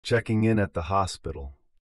Checking in at the hospital.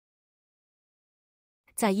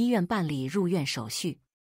 在医院办理入院手续。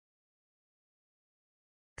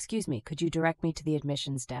Excuse me, could you direct me to the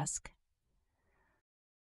admissions desk?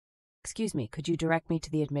 Excuse me, could you direct me to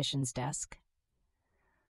the admissions desk?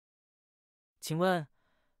 请问，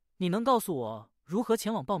你能告诉我如何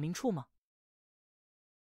前往报名处吗？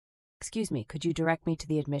 Excuse me, could you direct me to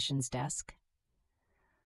the admissions desk?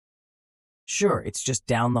 Sure, it's just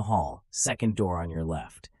down the hall, second door on your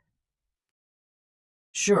left.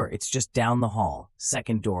 Sure, it's just down the hall,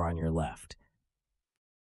 second door on your left.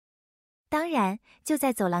 当然，就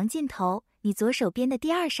在走廊尽头，你左手边的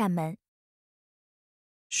第二扇门。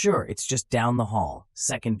Sure, it's just down the hall,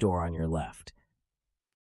 second door on your left.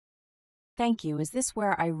 Thank you. Is this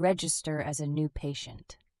where I register as a new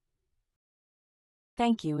patient?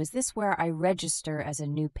 Thank you. Is this where I register as a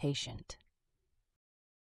new patient?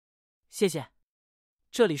 谢谢。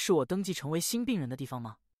这里是我登记成为新病人的地方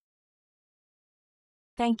吗？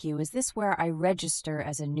 Thank you. Is this where I register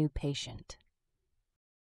as a new patient?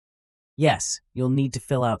 Yes, you'll need to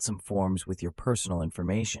fill out some forms with your personal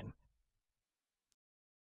information.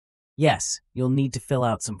 Yes, you'll need to fill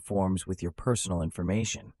out some forms with your personal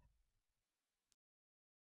information.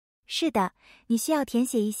 是的，你需要填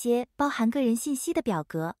写一些包含个人信息的表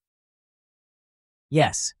格。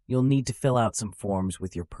Yes, you'll need to fill out some forms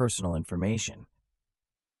with your personal information.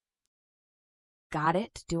 Got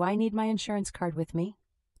it. Do I need my insurance card with me?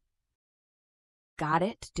 Got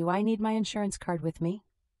it. Do I need my insurance card with me?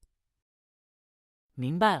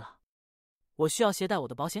 明白了。我需要携带我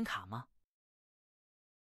的保险卡吗？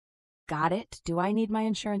 Got it. Do I need my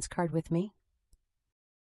insurance card with me?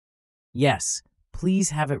 Yes,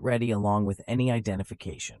 please have it ready along with any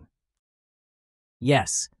identification.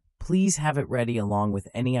 Yes, please have it ready along with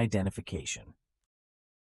any identification.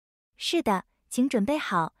 是的，请准备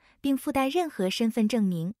好，并附带任何身份证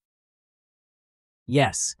明。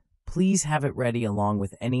Yes, please have it ready along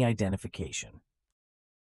with any identification.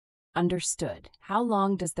 Understood. How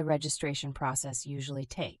long does the registration process usually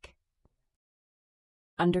take?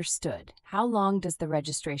 Understood. How long does the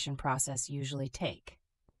registration process usually take?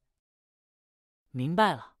 明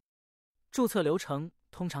白了。注册流程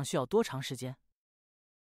通常需要多长时间？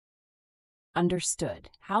 Understood.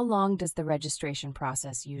 How long does the registration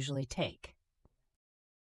process usually take?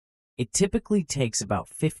 It typically takes about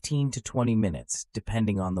 15 to 20 minutes,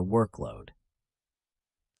 depending on the workload.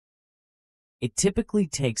 It typically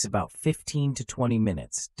takes about 15 to 20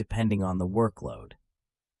 minutes, depending on the workload.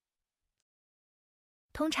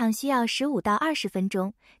 通常需要15到20分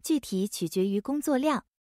钟，具体取决于工作量。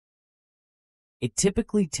It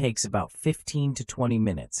typically takes about 15 to 20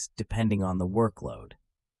 minutes, depending on the workload.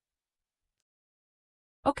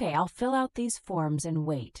 Okay, I'll fill out these forms and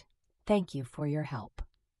wait. Thank you for your help.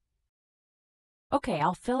 Okay,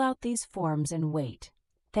 I'll fill out these forms and wait.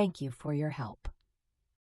 Thank you for your help.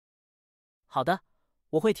 好的，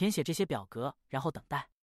我会填写这些表格，然后等待。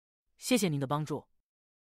谢谢您的帮助。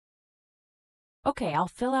Okay, I'll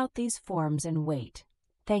fill out these forms and wait.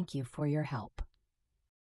 Thank you for your help.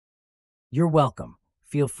 You're welcome.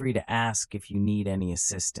 Feel free to ask if you need any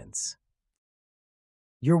assistance.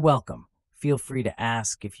 You're welcome. Feel free to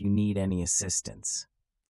ask if you need any assistance.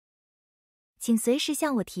 请随时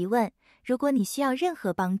向我提问，如果你需要任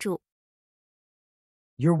何帮助。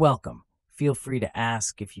You're welcome. Feel free to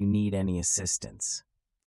ask if you need any assistance.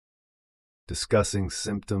 Discussing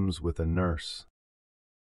symptoms with a nurse.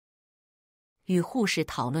 与护士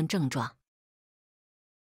讨论症状。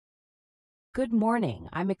Good morning.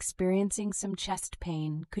 I'm experiencing some chest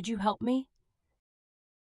pain. Could you help me?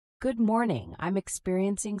 Good morning. I'm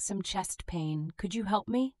experiencing some chest pain. Could you help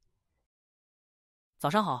me? 早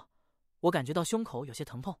上好，我感觉到胸口有些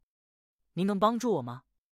疼痛，您能帮助我吗？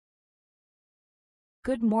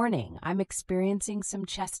 Good morning. I'm experiencing some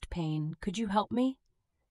chest pain. Could you help me?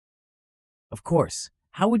 Of course.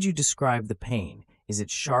 How would you describe the pain? Is it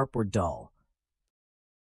sharp or dull?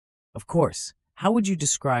 Of course. How would you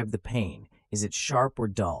describe the pain? Is it sharp or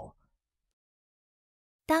dull?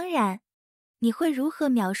 当然，你会如何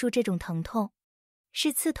描述这种疼痛？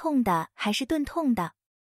是刺痛的还是钝痛的？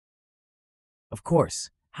 Of course.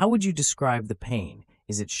 How would you describe the pain?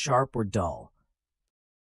 Is it sharp or dull?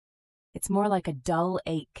 It's more like a dull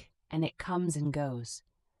ache, and it comes and goes.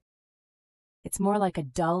 It's more like a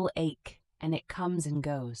dull ache, and it comes and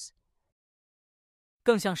goes.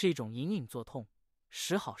 更像是一种隐隐作痛，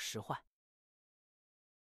时好时坏。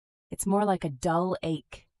 It's more like a dull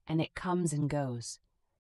ache, and it comes and goes.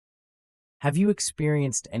 Have you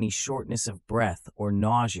experienced any shortness of breath or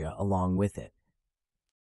nausea along with it?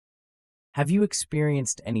 Have you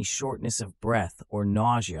experienced any shortness of breath or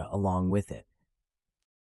nausea along with it?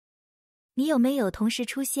 你有没有同时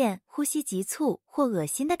出现呼吸急促或恶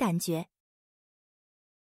心的感觉？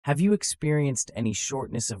 Have you experienced any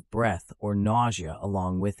shortness of breath or nausea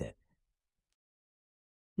along with it?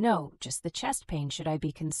 No, just the chest pain. Should I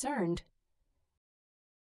be concerned?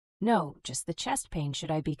 No, just the chest pain.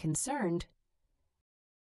 Should I be concerned?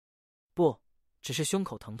 不，只是胸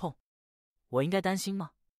口疼痛。我应该担心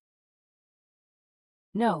吗？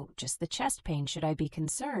 No, just the chest pain. Should I be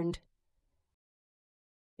concerned?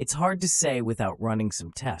 It's hard to say without running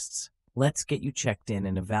some tests. Let's get you checked in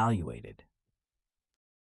and evaluated.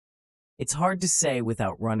 It's hard to say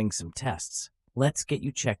without running some tests. Let's get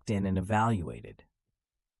you checked in and evaluated.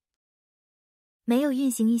 没有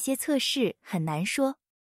运行一些测试很难说，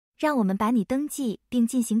让我们把你登记并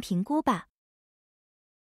进行评估吧。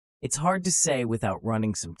 It's hard to say without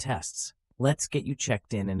running some tests. Let's get you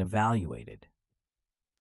checked in and evaluated.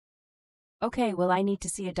 Okay, will I need to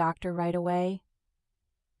see a doctor right away?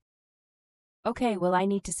 Okay, will I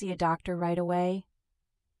need to see a doctor right away?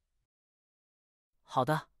 好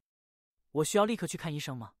的，我需要立刻去看医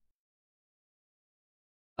生吗？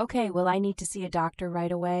 Okay, will I need to see a doctor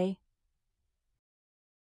right away?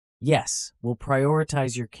 Yes, we'll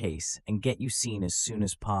prioritize your case and get you seen as soon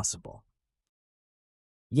as possible.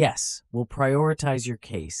 Yes, we'll prioritize your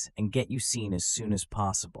case and get you seen as soon as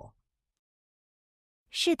possible.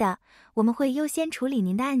 是的，我们会优先处理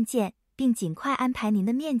您的案件，并尽快安排您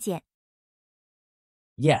的面检。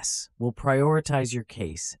 Yes, we'll prioritize your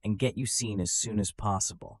case and get you seen as soon as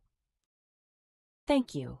possible.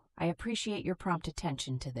 Thank you. I appreciate your prompt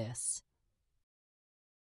attention to this.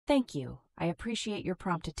 Thank you. I appreciate your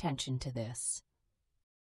prompt attention to this.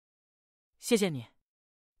 谢谢你，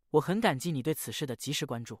我很感激你对此事的及时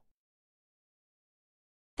关注。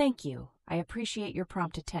 Thank you. I appreciate your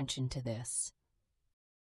prompt attention to this.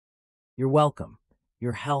 You're welcome.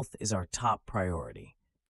 Your health is our top priority.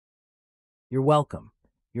 You're welcome.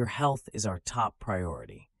 Your health is our top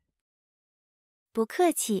priority. 不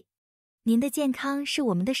客气，您的健康是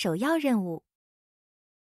我们的首要任务。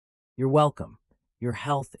 You're welcome. Your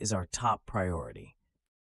health is our top priority.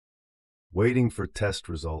 Waiting for test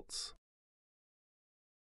results.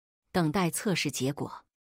 等待测试结果。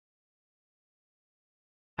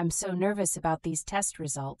 I'm so nervous about these test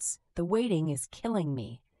results. The waiting is killing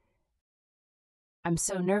me. I'm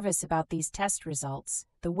so nervous about these test results.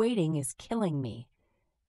 The waiting is killing me.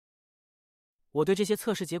 我对这些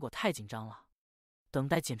测试结果太紧张了，等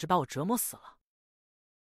待简直把我折磨死了。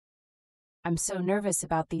 I'm so nervous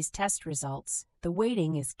about these test results. The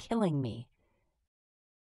waiting is killing me.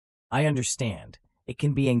 I understand. It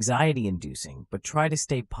can be anxiety-inducing, but try to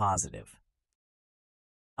stay positive.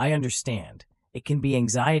 I understand. It can be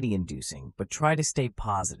anxiety-inducing, but try to stay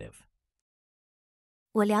positive.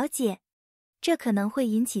 我了解，这可能会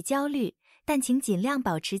引起焦虑，但请尽量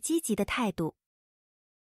保持积极的态度。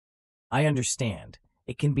 I understand.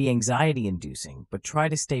 It can be anxiety-inducing, but try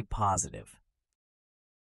to stay positive.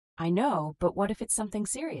 I know, but what if it's something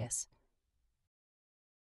serious?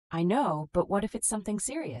 I know, but what if it's something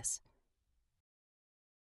serious?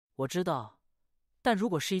 我知道，但如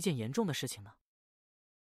果是一件严重的事情呢？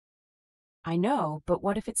 I know, but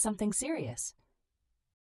what if it's something serious?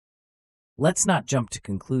 Let's not jump to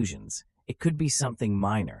conclusions. It could be something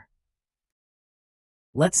minor.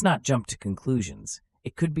 Let's not jump to conclusions.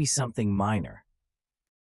 It could be something minor.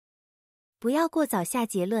 不要过早下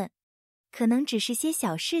结论，可能只是些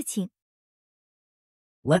小事情。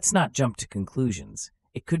 Let's not jump to conclusions.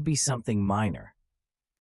 It could be something minor.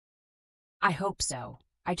 I hope so.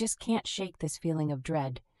 I just can't shake this feeling of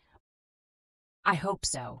dread. I hope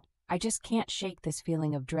so. I just can't shake this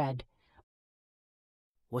feeling of dread.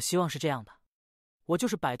 我希望是这样的，我就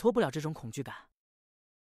是摆脱不了这种恐惧感。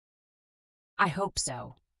 I hope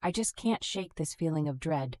so. I just can't shake this feeling of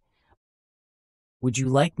dread. Would you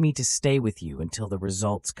like me to stay with you until the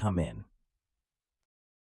results come in?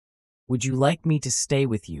 Would you like me to stay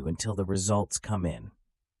with you until the results come in?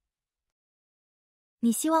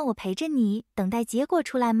 你希望我陪着你等待结果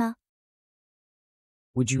出来吗？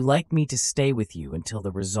 Would you like me to stay with you until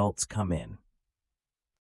the results come in?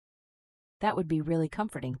 That would be really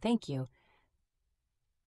comforting, thank you.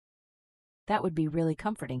 That would be really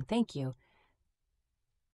comforting, thank you.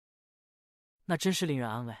 那真是令人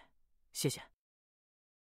安慰，谢谢。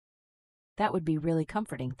 That would be really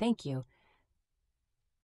comforting, thank you.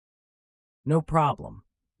 No problem.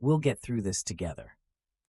 We'll get through this together.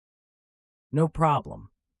 No problem.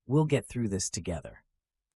 We'll get through this together.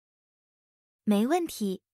 没问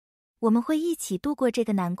题，我们会一起度过这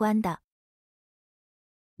个难关的。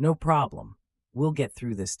 No problem. We'll get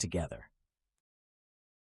through this together.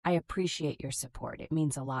 I appreciate your support. It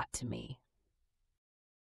means a lot to me.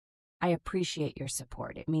 I appreciate your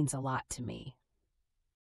support. It means a lot to me.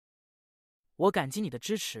 我感激你的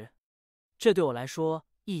支持，这对我来说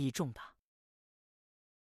意义重大。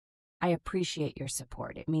I appreciate your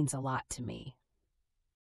support. It means a lot to me.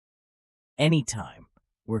 Anytime.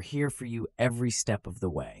 We're here for you every step of the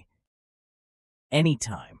way.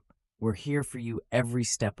 Anytime. We're here for you every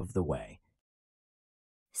step of the way.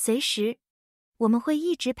 随时，我们会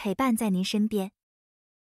一直陪伴在您身边。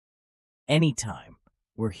Anytime.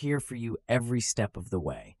 We're here for you every step of the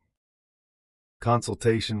way.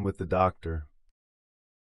 Consultation with the doctor.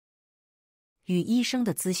 与医生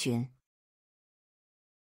的咨询。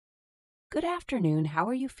 Good afternoon. How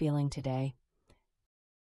are you feeling today?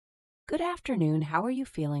 Good afternoon. How are you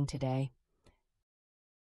feeling today?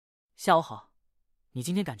 下午好，你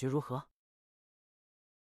今天感觉如何？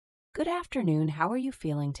 Good afternoon. How are you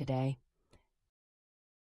feeling today?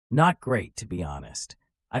 Not great, to be honest.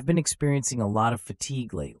 I've been experiencing a lot of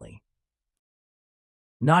fatigue lately.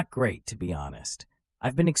 Not great, to be honest.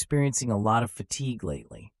 I've been experiencing a lot of fatigue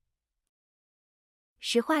lately.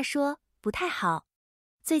 实话说，不太好。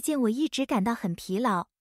最近我一直感到很疲劳。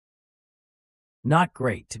Not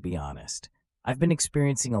great, to be honest. I've been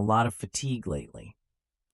experiencing a lot of fatigue lately.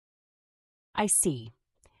 I see.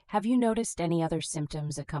 Have you noticed any other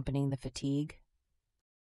symptoms accompanying the fatigue?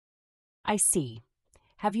 I see.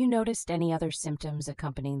 Have you noticed any other symptoms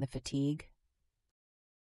accompanying the fatigue?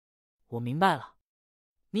 我明白了。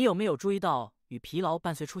你有没有注意到与疲劳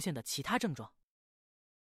伴随出现的其他症状？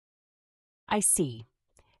 I see.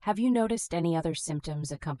 Have you noticed any other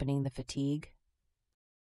symptoms accompanying the fatigue?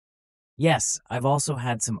 Yes, I've also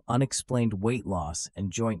had some unexplained weight loss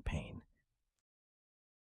and joint pain.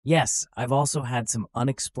 Yes, I've also had some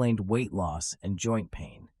unexplained weight loss and joint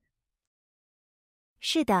pain.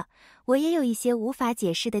 是的，我也有一些无法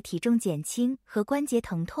解释的体重减轻和关节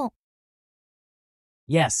疼痛。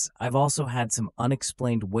Yes, I've also had some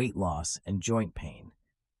unexplained weight loss and joint pain.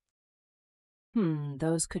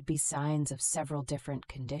 Those could be signs of several different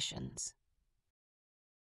conditions.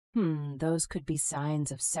 Those could be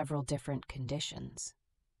signs of several different conditions.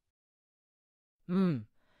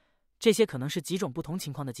 这些可能是几种不同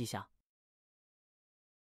情况的迹象。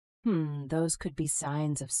Those could be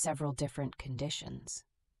signs of several different conditions.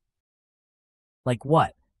 Like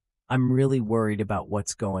what? I'm really worried about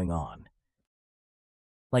what's going on.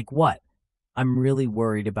 Like what? I'm really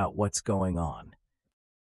worried about what's going on.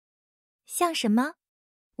 像什么？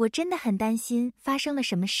我真的很担心发生了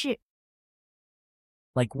什么事。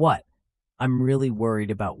Like what? I'm really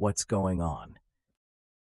worried about what's going on.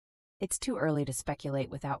 It's too early to speculate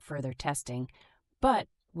without further testing, but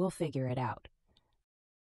we'll figure it out.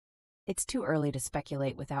 It's too early to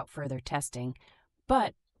speculate without further testing,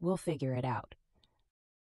 but we'll figure it out.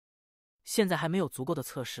 现在还没有足够的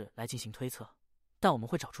测试来进行推测，但我们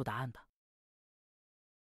会找出答案的。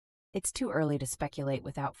It's too early to speculate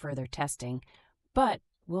without further testing, but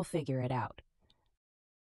we'll figure it out.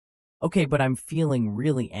 Okay, but I'm feeling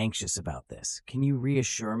really anxious about this. Can you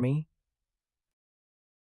reassure me?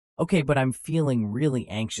 Okay, but I'm feeling really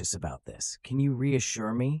anxious about this. Can you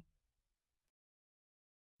reassure me?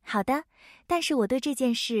 好的，但是我对这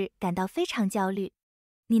件事感到非常焦虑。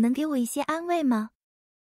你能给我一些安慰吗？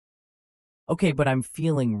 Okay, but I'm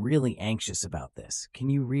feeling really anxious about this. Can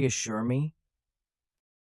you reassure me?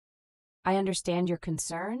 I understand your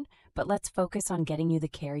concern, but let's focus on getting you the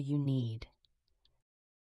care you need.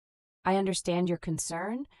 I understand your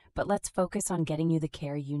concern, but let's focus on getting you the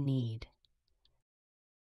care you need.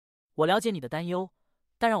 我了解你的担忧，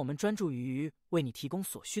但让我们专注于为你提供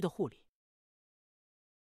所需的护理。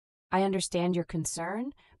I understand your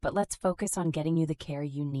concern, but let's focus on getting you the care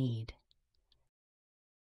you need.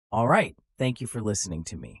 All right, thank you for listening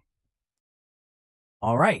to me.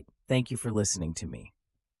 All right, thank you for listening to me.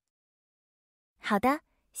 好的，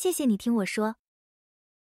谢谢你听我说。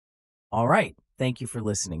All right, thank you for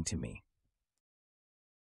listening to me.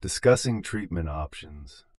 Discussing treatment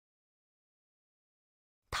options.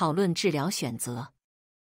 讨论治疗选择。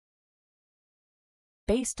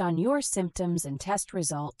 Based on your symptoms and test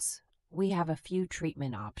results, we have a few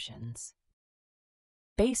treatment options.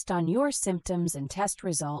 Based on your symptoms and test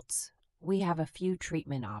results, we have a few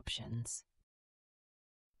treatment options.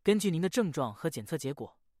 根据您的症状和检测结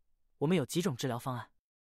果，我们有几种治疗方案。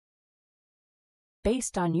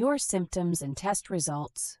Based on your symptoms and test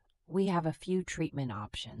results, we have a few treatment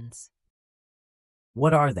options.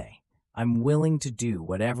 What are they? I'm willing to do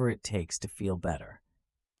whatever it takes to feel better.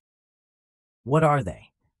 What are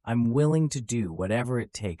they? I'm willing to do whatever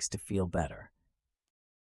it takes to feel better.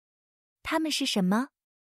 他们是什么？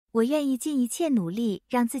我愿意尽一切努力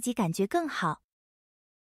让自己感觉更好。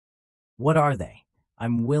What are they?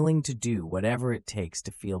 I'm willing to do whatever it takes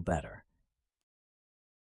to feel better.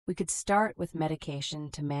 We could start with medication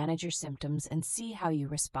to manage your symptoms and see how you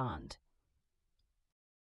respond.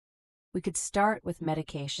 We could start with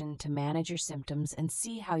medication to manage your symptoms and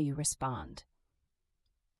see how you respond.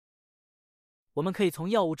 我们可以从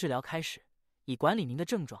药物治疗开始，以管理您的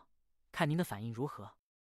症状，看您的反应如何。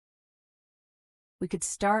We could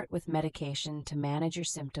start with medication to manage your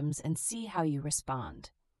symptoms and see how you respond.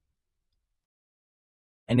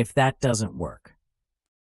 And if that doesn't work?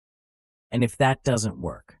 And if that doesn't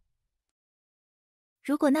work?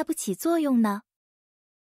 如果那不起作用呢？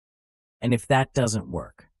 And if that doesn't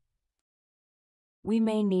work? We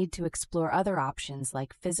may need to explore other options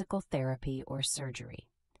like physical therapy or surgery.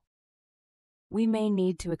 We may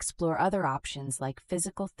need to explore other options like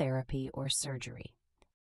physical therapy or surgery.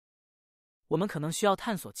 我们可能需要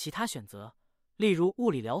探索其他选择，例如物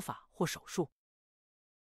理疗法或手术。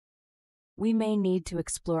We may need to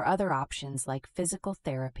explore other options like physical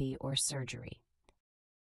therapy or surgery.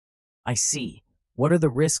 I see. What are the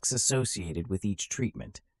risks associated with each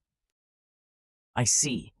treatment? I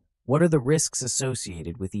see. What are the risks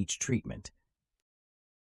associated with each treatment?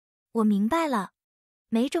 我明白了，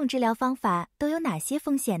每种治疗方法都有哪些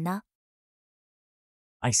风险呢？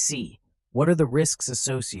 I see. What are the risks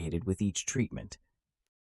associated with each treatment?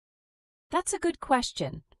 That's a good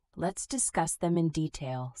question. Let's discuss them in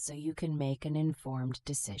detail so you can make an informed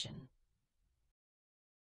decision.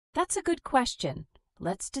 That's a good question.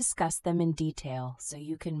 Let's discuss them in detail so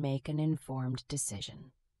you can make an informed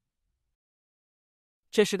decision.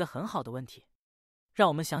 这是个很好的问题，让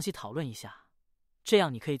我们详细讨论一下，这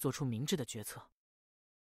样你可以做出明智的决策。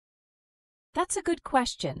That's a good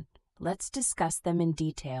question. Let's discuss them in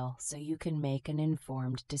detail so you can make an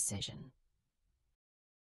informed decision.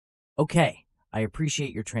 Okay, I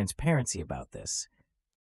appreciate your transparency about this.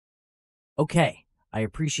 Okay, I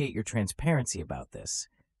appreciate your transparency about this.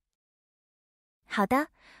 好的，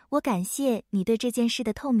我感谢你对这件事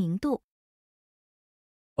的透明度。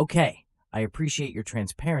 Okay, I appreciate your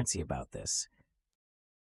transparency about this.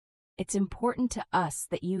 It's important to us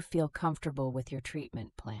that you feel comfortable with your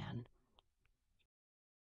treatment plan.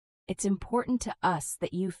 It's important to us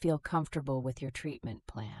that you feel comfortable with your treatment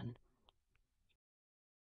plan.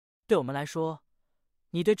 对我们来说，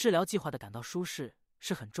你对治疗计划的感到舒适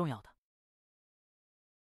是很重要的。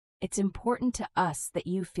It's important to us that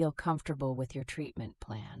you feel comfortable with your treatment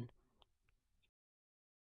plan.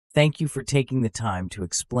 Thank you for taking the time to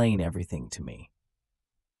explain everything to me.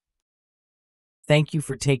 Thank you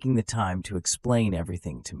for taking the time to explain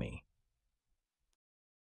everything to me.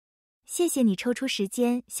 谢谢你抽出时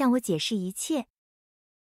间向我解释一切。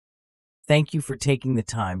 Thank you for taking the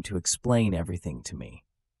time to explain everything to me.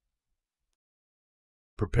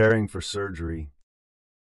 Preparing for surgery.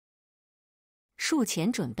 术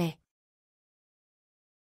前准备。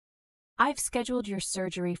 I've scheduled your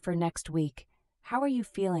surgery for next week. How are you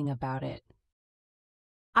feeling about it?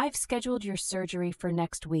 I've scheduled your surgery for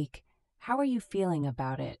next week. How are you feeling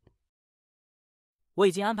about it? 我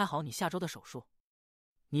已经安排好你下周的手术，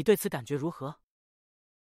你对此感觉如何？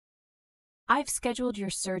 I've scheduled your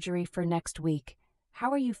surgery for next week.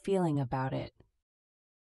 How are you feeling about it?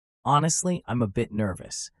 Honestly, I'm a bit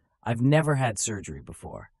nervous. I've never had surgery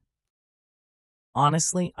before.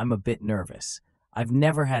 Honestly, I'm a bit nervous. I've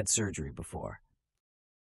never had surgery before.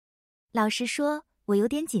 老实说，我有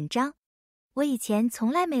点紧张。我以前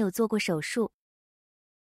从来没有做过手术。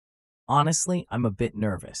 Honestly, I'm a bit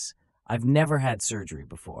nervous. I've never had surgery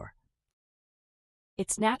before.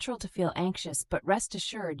 It's natural to feel anxious, but rest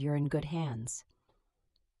assured you're in good hands.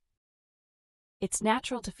 It's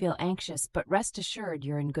natural to feel anxious, but rest assured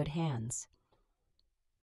you're in good hands.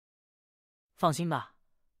 放心吧，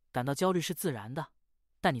感到焦虑是自然的，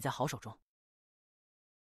但你在好手中。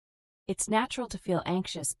It's natural to feel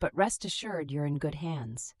anxious, but rest assured you're in good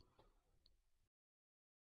hands.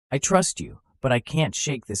 I trust you, but I can't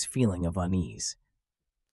shake this feeling of unease.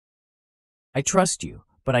 I trust you,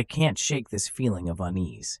 but I can't shake this feeling of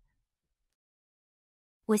unease.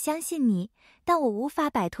 我相信你，但我无法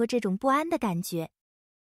摆脱这种不安的感觉。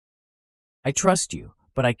 I trust you,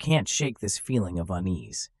 but I can't shake this feeling of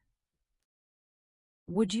unease.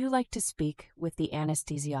 Would you like to speak with the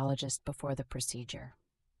anesthesiologist before the procedure?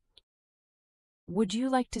 Would you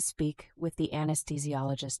like to speak with the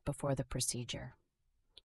anesthesiologist before the procedure?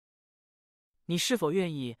 你是否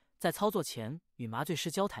愿意在操作前与麻醉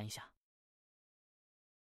师交谈一下？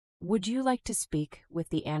 Would you like to speak with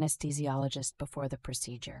the anesthesiologist before the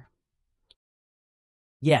procedure?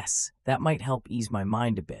 Yes, that might help ease my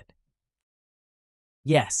mind a bit.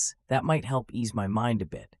 Yes, that might help ease my mind a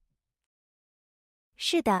bit.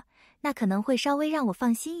 是的，那可能会稍微让我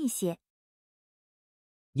放心一些。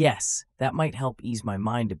Yes, that might help ease my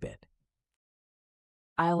mind a bit.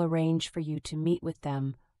 I'll arrange for you to meet with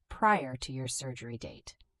them prior to your surgery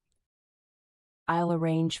date. I'll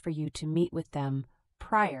arrange for you to meet with them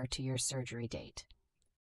prior to your surgery date.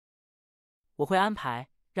 我会安排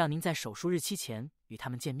让您在手术日期前与他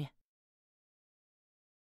们见面。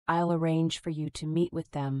I'll arrange for you to meet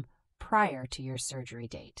with them prior to your surgery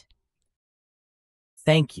date.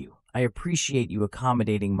 Thank you. I appreciate you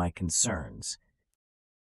accommodating my concerns.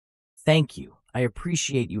 Thank you. I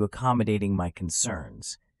appreciate you accommodating my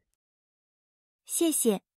concerns. 谢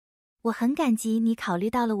谢，我很感激你考虑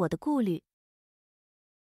到了我的顾虑。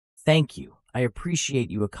Thank you. I appreciate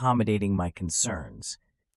you accommodating my concerns.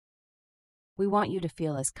 We want you to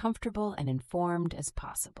feel as comfortable and informed as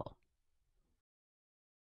possible.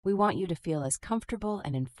 We want you to feel as comfortable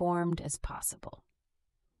and informed as possible.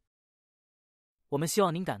 我们希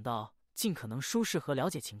望您感到尽可能舒适和了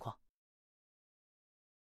解情况。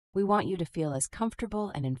We want you to feel as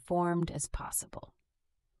comfortable and informed as possible.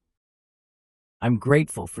 I'm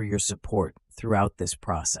grateful for your support throughout this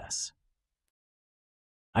process.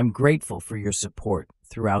 I'm grateful for your support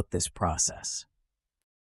throughout this process.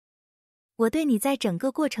 我对你在整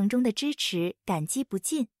个过程中的支持感激不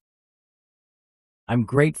尽。I'm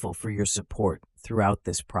grateful for your support throughout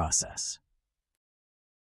this process.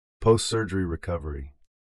 Post-surgery recovery.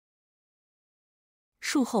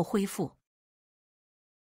 术后恢复。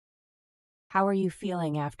 How are you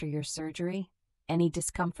feeling after your surgery? Any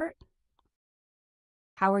discomfort?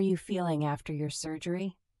 How are you feeling after your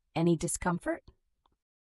surgery? Any discomfort?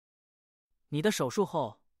 你的手术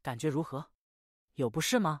后感觉如何？有不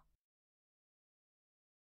适吗？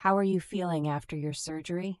 How are you feeling after your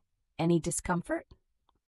surgery? Any discomfort?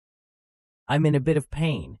 I'm in a bit of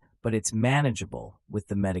pain, but it's manageable with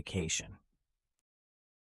the medication.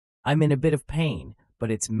 I'm in a bit of pain, but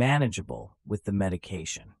it's manageable with the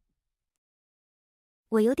medication.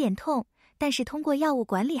 我有点痛，但是通过药物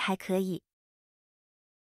管理还可以。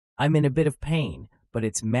I'm in a bit of pain, but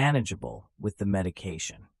it's manageable with the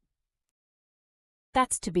medication.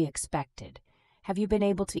 That's to be expected. Have you been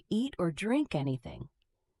able to eat or drink anything?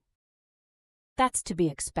 That's to be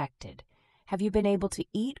expected. Have you been able to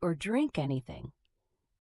eat or drink anything?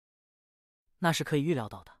 那是可以预料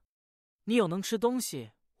到的。你有能吃东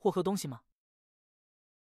西或喝东西吗？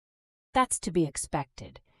 That's to be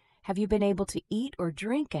expected. Have you been able to eat or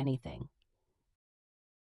drink anything?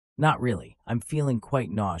 Not really. I'm feeling quite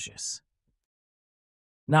nauseous.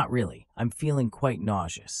 Not really. I'm feeling quite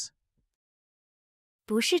nauseous.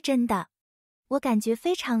 不是真的，我感觉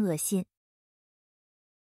非常恶心。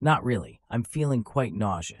Not really. I'm feeling quite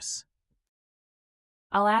nauseous.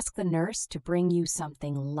 I'll ask the nurse to bring you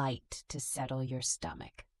something light to settle your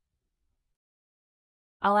stomach.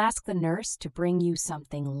 I'll ask the nurse to bring you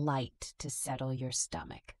something light to settle your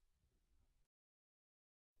stomach.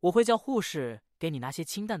 我会叫护士给你拿些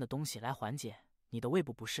清淡的东西来缓解你的胃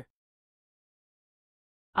部不适。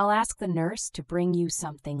I'll ask the nurse to bring you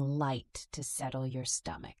something light to settle your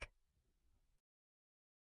stomach.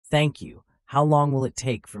 Thank you. How long will it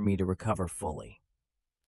take for me to recover fully?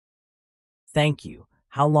 Thank you.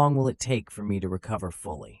 How long will it take for me to recover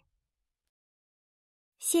fully?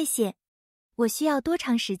 谢谢，我需要多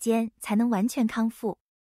长时间才能完全康复？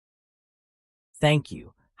 Thank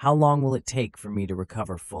you. How long will it take for me to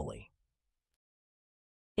recover fully?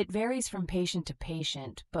 It varies from patient to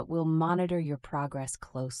patient, but we'll monitor your progress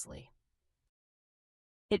closely.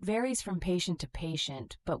 It varies from patient to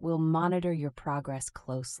patient, but we'll monitor your progress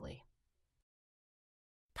closely.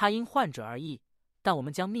 它因患者而异，但我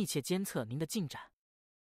们将密切监测您的进展。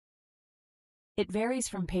It varies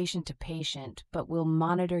from patient to patient, but we'll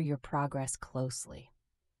monitor your progress closely.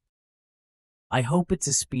 I hope it's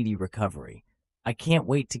a speedy recovery. I can't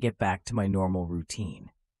wait to get back to my normal routine.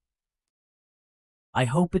 I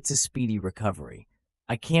hope it's a speedy recovery.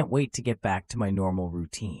 I can't wait to get back to my normal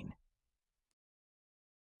routine.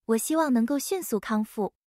 我希望能够迅速康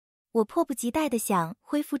复，我迫不及待地想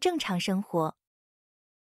恢复正常生活。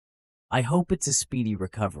I hope it's a speedy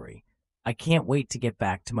recovery. I can't wait to get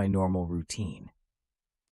back to my normal routine.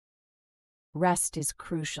 Rest is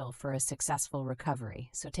crucial for a successful recovery,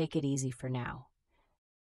 so take it easy for now.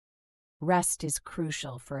 Rest is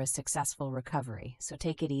crucial for a successful recovery, so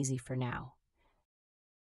take it easy for now.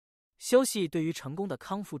 休息对于成功的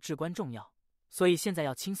康复至关重要，所以现在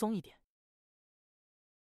要轻松一点。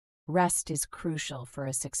Rest is crucial for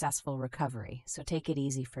a successful recovery, so take it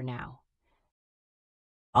easy for now.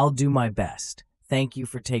 I'll do my best. Thank you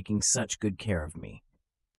for taking such good care of me.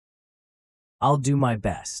 I'll do my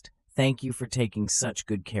best. Thank you for taking such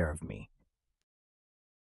good care of me.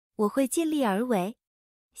 我会尽力而为。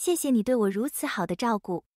谢谢你对我如此好的照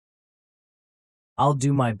顾。I'll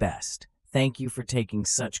do my best. Thank you for taking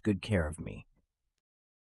such good care of me.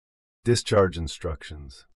 Discharge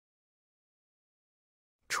instructions.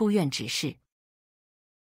 出院指示。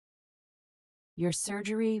 Your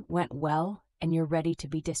surgery went well and you're ready to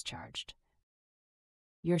be discharged.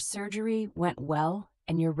 Your surgery went well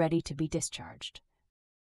and you're ready to be discharged.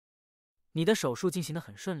 你的手术进行得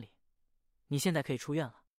很顺利，你现在可以出院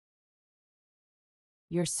了。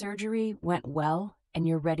Your surgery went well and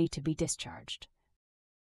you're ready to be discharged.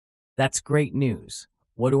 That's great news.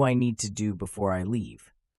 What do I need to do before I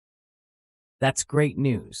leave? That's great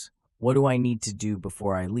news. What do I need to do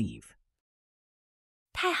before I leave?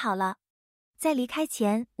 太好了。在离开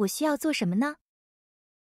前，我需要做什么呢？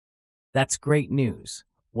 That's great news.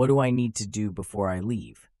 What do I need to do before I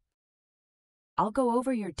leave? I'll go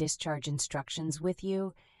over your discharge instructions with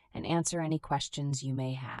you and answer any questions you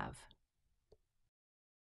may have.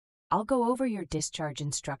 I'll go over your discharge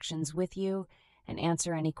instructions with you and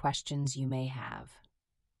answer any questions you may have.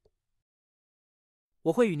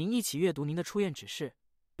 我会与您一起阅读您的出院指示，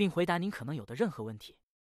并回答您可能有的任何问题。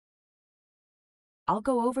I'll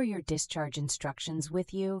go over your discharge instructions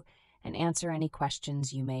with you and answer any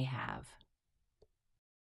questions you may have.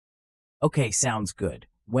 Okay, sounds good.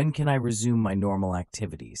 When can I resume my normal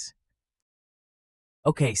activities?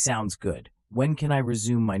 Okay, sounds good. When can I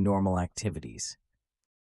resume my normal activities?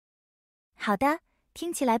 好的，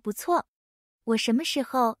听起来不错。我什么时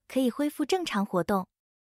候可以恢复正常活动？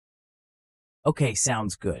 Okay,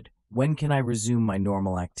 sounds good. When can I resume my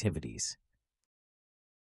normal activities?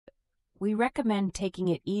 We recommend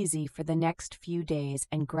taking it easy for the next few days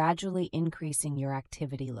and gradually increasing your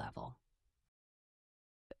activity level.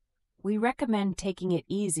 We recommend taking it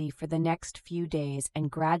easy for the next few days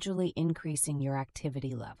and gradually increasing your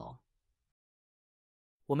activity level.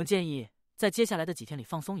 我们建议在接下来的几天里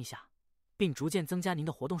放松一下，并逐渐增加您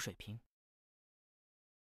的活动水平。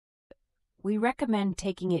We recommend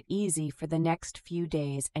taking it easy for the next few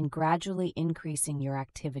days and gradually increasing your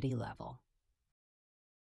activity level.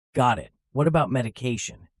 Got it. What about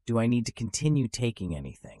medication? Do I need to continue taking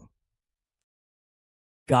anything?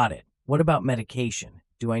 Got it. What about medication?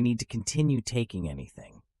 Do I need to continue taking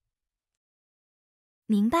anything?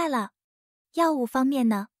 明白了。药物方面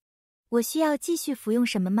呢？我需要继续服用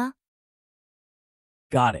什么吗？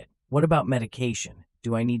 Got it. What about medication?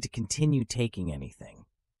 Do I need to continue taking anything?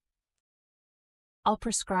 I'll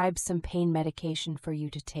prescribe some pain medication for you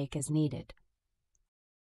to take as needed.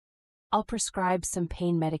 I'll prescribe some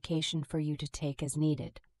pain medication for you to take as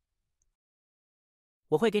needed.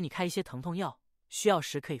 我会给你开一些疼痛药，需要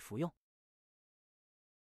时可以服用。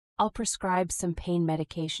I'll prescribe some pain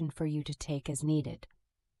medication for you to take as needed.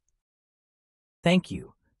 Thank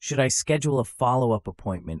you. Should I schedule a follow-up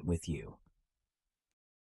appointment with you?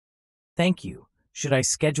 Thank you. Should I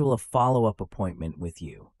schedule a follow-up appointment with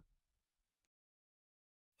you?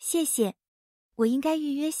 谢谢。我应该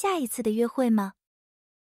预约下一次的约会吗？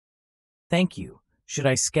 Thank you. Should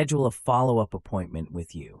I schedule a follow-up appointment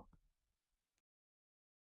with you?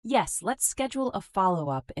 Yes, let's schedule a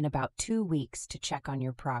follow-up in about 2 weeks to check on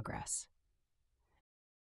your progress.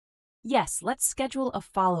 Yes, let's schedule a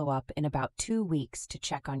follow-up in about 2 weeks to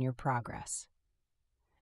check on your progress.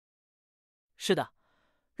 是的，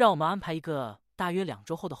让我们安排一个大约2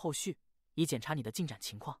周后的后续，以检查你的进展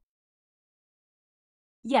情况。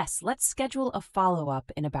Yes, let's schedule a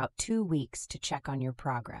follow-up in about 2 weeks to check on your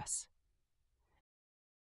progress.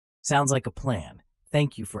 Sounds like a plan.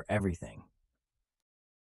 Thank you for everything.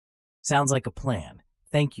 Sounds like a plan.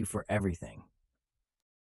 Thank you for everything.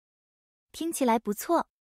 听起来不错。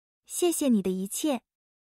谢谢你的一切。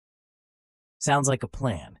 Sounds like a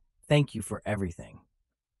plan. Thank you for everything.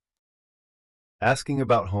 Asking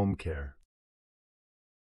about home care.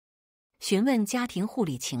 询问家庭护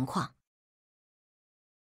理情况。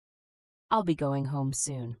 I'll be going home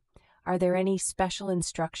soon. Are there any special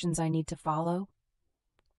instructions I need to follow?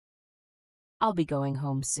 I'll be going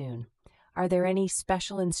home soon. Are there any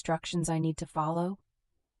special instructions I need to follow?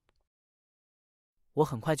 我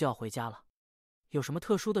很快就要回家了，有什么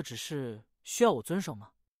特殊的指示需要我遵守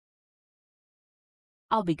吗？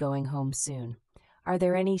 I'll be going home soon. Are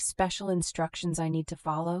there any special instructions I need to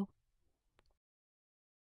follow?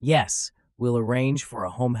 Yes, we'll arrange for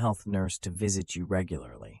a home health nurse to visit you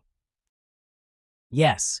regularly.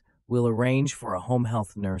 Yes, we'll arrange for a home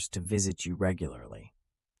health nurse to visit you regularly.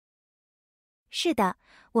 是的，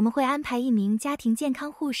我们会安排一名家庭健康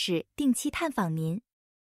护士定期探访您。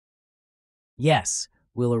 Yes,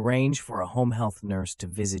 we'll arrange for a home health nurse to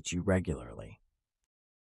visit you regularly.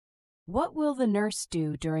 What will the nurse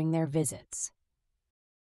do during their visits?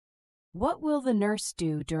 What will the nurse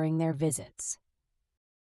do during their visits?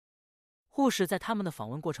 护士在他们的访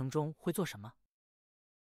问过程中会做什么？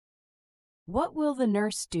 What will the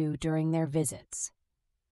nurse do during their visits?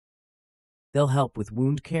 They'll help with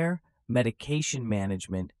wound care, medication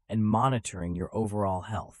management, and monitoring your overall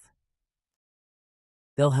health.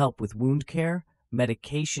 They'll help with wound care,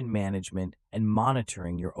 medication management, and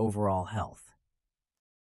monitoring your overall health.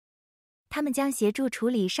 他们将协助处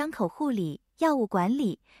理伤口护理、药物管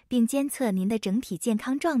理，并监测您的整体健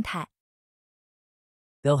康状态。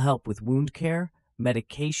They'll help with wound care,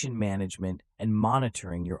 medication management, and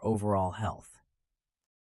monitoring your overall health.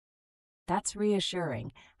 That's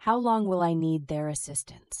reassuring. How long will I need their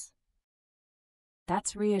assistance?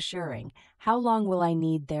 That's reassuring. How long will I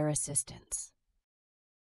need their assistance?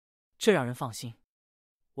 这让人放心。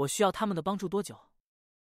我需要他们的帮助多久？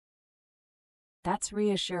 That's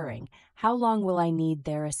reassuring. How long will I need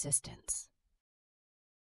their assistance?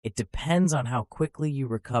 It depends on how quickly you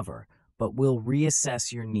recover, but we'll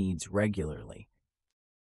reassess your needs regularly.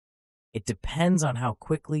 It depends on how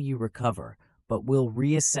quickly you recover, but we'll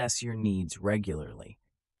reassess your needs regularly.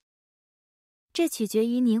 这取决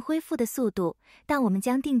于您恢复的速度，但我们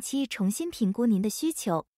将定期重新评估您的需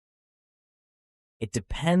求。It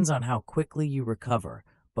depends on how quickly you recover,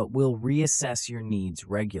 but we'll reassess your needs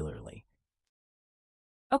regularly.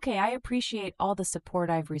 Okay, I appreciate all the support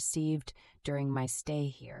I've received during my stay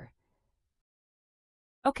here.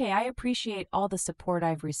 Okay, I appreciate all the support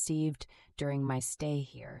I've received during my stay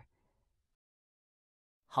here.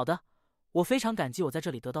 好的，我非常感激我在这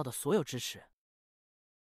里得到的所有支持。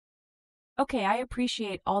Okay, I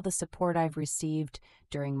appreciate all the support I've received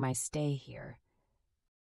during my stay here.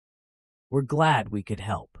 We're glad we could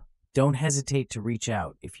help. Don't hesitate to reach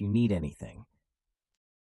out if you need anything.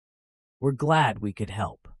 We're glad we could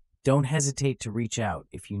help. Don't hesitate to reach out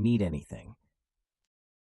if you need anything.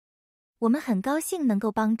 我们很高兴能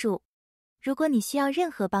够帮助。如果你需要任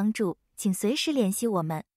何帮助，请随时联系我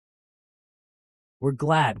们。We're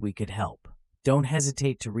glad we could help. Don't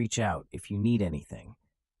hesitate to reach out if you need anything.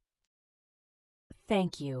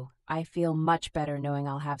 Thank you. I feel much better knowing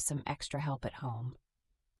I'll have some extra help at home.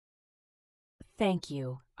 Thank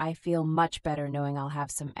you. I feel much better knowing I'll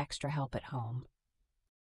have some extra help at home.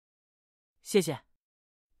 谢谢，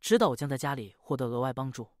知道我将在家里获得额外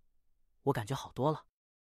帮助，我感觉好多了。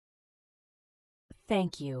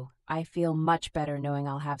Thank you. I feel much better knowing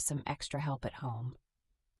I'll have some extra help at home.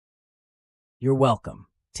 You're welcome.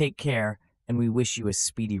 Take care, and we wish you a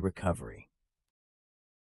speedy recovery.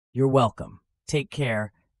 You're welcome. Take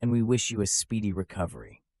care, and we wish you a speedy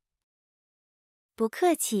recovery. 不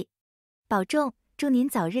客气，保重，祝您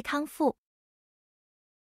早日康复。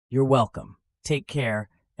You're welcome. Take care,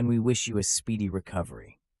 and we wish you a speedy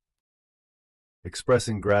recovery.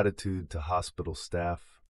 Expressing gratitude to hospital staff.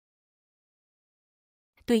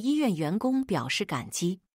 对医院员工表示感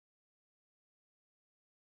激。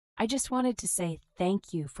I just wanted to say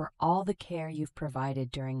thank you for all the care you've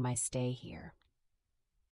provided during my stay here.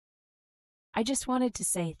 I just wanted to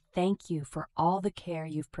say thank you for all the care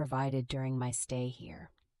you've provided during my stay here.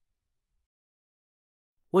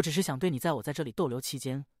 我只是想对你在我在这里逗留期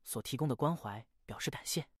间所提供的关怀表示感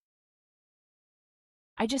谢。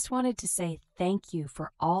I just wanted to say thank you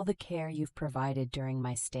for all the care you've provided during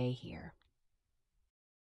my stay here.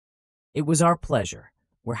 It was our pleasure.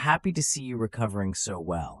 We're happy to see you recovering so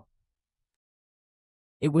well.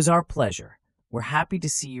 It was our pleasure. We're happy to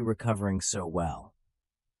see you recovering so well.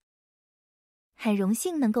 很荣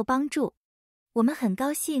幸能够帮助，我们很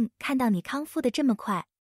高兴看到你康复得这么快。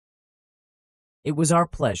It was our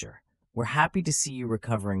pleasure. We're happy to see you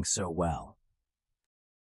recovering so well.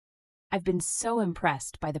 I've been so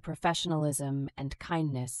impressed by the professionalism and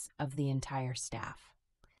kindness of the entire staff.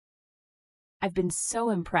 I've been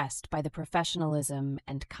so impressed by the professionalism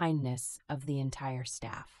and kindness of the entire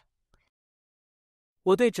staff.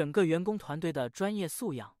 我对整个员工团队的专业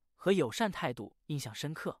素养和友善态度印象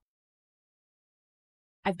深刻。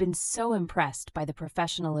I've been so impressed by the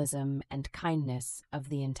professionalism and kindness of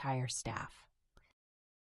the entire staff.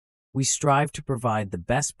 We strive to provide the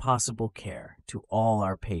best possible care to all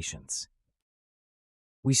our patients.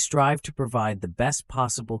 We strive to provide the best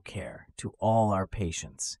possible care to all our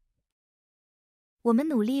patients. 我们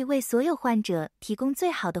努力为所有患者提供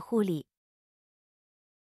最好的护理。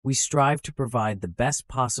We strive to provide the best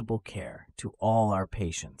possible care to all our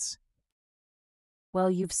patients. Well,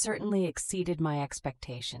 you've certainly exceeded my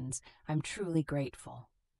expectations. I'm truly grateful.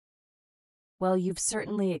 Well, you've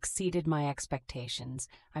certainly exceeded my expectations.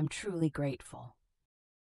 I'm truly grateful.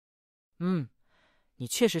 你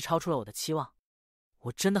确实超出了我的期望，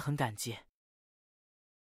我真的很感激。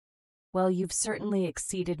Well, you've certainly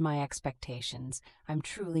exceeded my expectations. I'm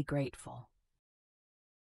truly grateful.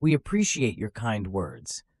 We appreciate your kind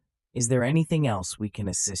words. Is there anything else we can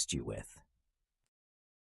assist you with?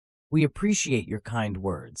 We appreciate your kind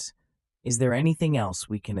words. Is there anything else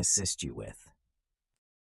we can assist you with?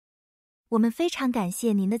 我们非常感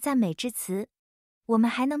谢您的赞美之词。我们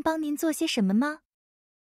还能帮您做些什么吗？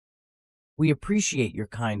 We appreciate your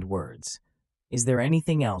kind words. Is there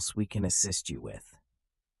anything else we can assist you with?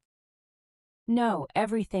 No,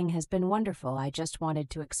 everything has been wonderful. I just wanted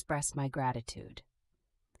to express my gratitude.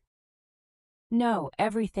 No,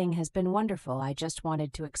 everything has been wonderful. I just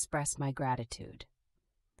wanted to express my gratitude.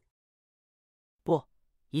 不，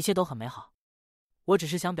一切都很美好。我只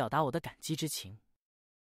是想表达我的感激之情。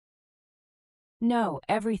No,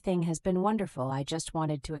 everything has been wonderful. I just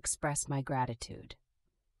wanted to express my gratitude.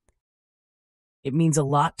 It means a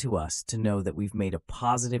lot to us to know that we've made a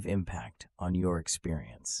positive impact on your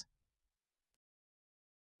experience.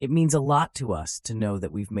 It means a lot to us to know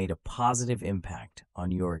that we've made a positive impact on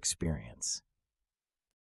your experience.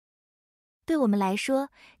 对我们来说，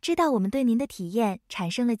知道我们对您的体验产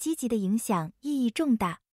生了积极的影响，意义重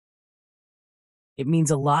大。It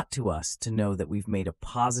means a lot to us to know that we've made a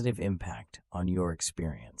positive impact on your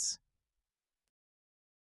experience.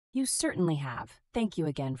 You certainly have. Thank you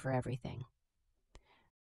again for everything.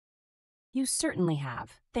 You certainly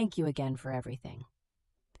have. Thank you again for everything.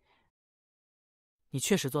 你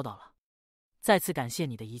确实做到了，再次感谢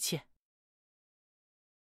你的一切。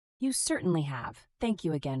You certainly have. Thank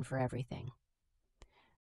you again for everything.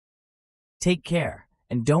 Take care,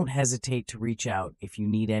 and don't hesitate to reach out if you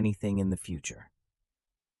need anything in the future.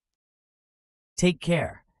 Take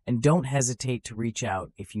care, and don't hesitate to reach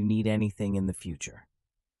out if you need anything in the future.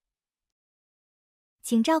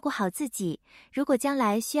 请照顾好自己，如果将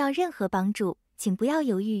来需要任何帮助，请不要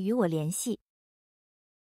犹豫与我联系。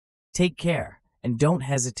Take care, and don't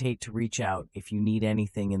hesitate to reach out if you need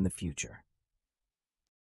anything in the future.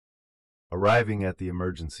 Arriving at the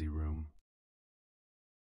emergency room.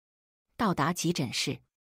 到达急诊室。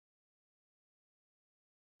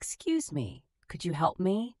 Excuse me, could you help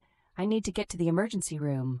me? I need to get to the emergency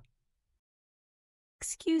room.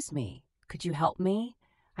 Excuse me, could you help me?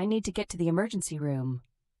 I need to get to the emergency room.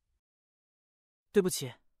 对不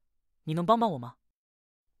起，你能帮帮我吗？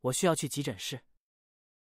我需要去急诊室。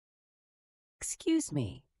Excuse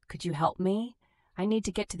me, could you help me? I need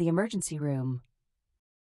to get to the emergency room.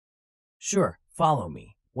 Sure, follow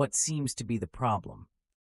me. What seems to be the problem?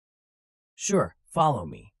 Sure, follow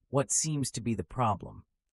me. What seems to be the problem?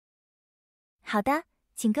 好的，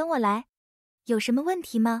请跟我来。有什么问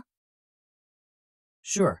题吗？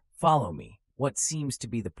 Sure, follow me. What seems to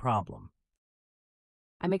be the problem?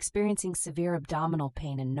 I'm experiencing severe abdominal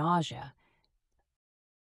pain and nausea.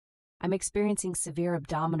 I'm experiencing severe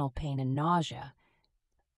abdominal pain and nausea.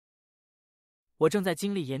 我正在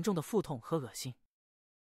经历严重的腹痛和恶心。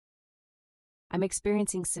I'm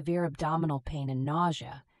experiencing severe abdominal pain and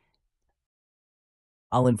nausea.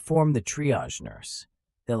 I'll inform the triage nurse.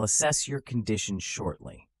 They'll assess your condition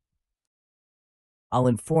shortly. I'll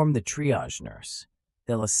inform the triage nurse.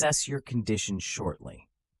 They'll assess your condition shortly.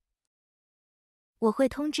 我会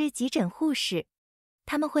通知急诊护士，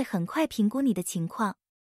他们会很快评估你的情况。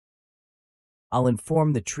I'll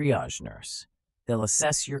inform the triage nurse. They'll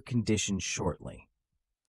assess your condition shortly.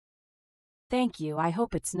 Thank you, I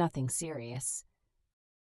hope it's nothing serious.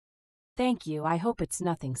 Thank you, I hope it's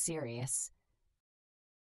nothing serious.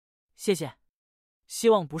 谢谢，希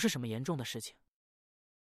望不是什么严重的事情。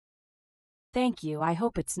Thank you, I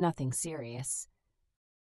hope it's nothing serious.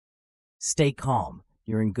 Stay calm.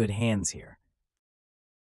 You're in good hands here.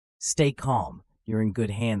 Stay calm. You're in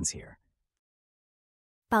good hands here.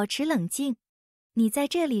 保持冷静，你在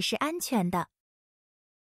这里是安全的。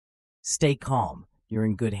Stay calm. You're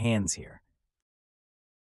in good hands here.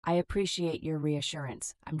 I appreciate your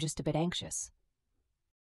reassurance. I'm just a bit anxious.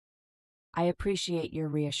 I appreciate your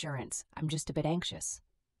reassurance. I'm just a bit anxious.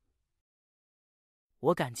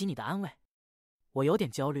 我感激你的安慰，我有点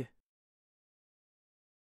焦虑。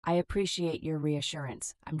I appreciate your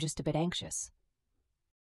reassurance. I'm just a bit anxious.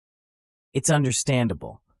 It's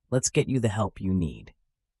understandable. Let's get you the help you need.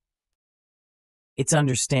 It's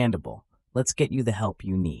understandable. Let's get you the help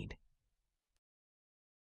you need.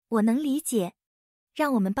 我能理解，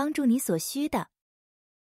让我们帮助你所需的。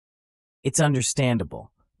It's understandable.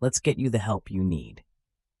 Let's get you the help you need.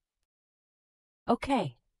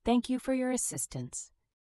 Okay, thank you for your assistance.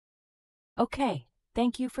 Okay,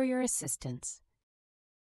 thank you for your assistance.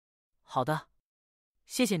 好的，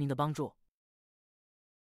谢谢您的帮助。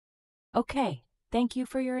Okay, thank you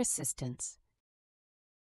for your assistance.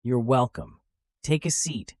 You're welcome. Take a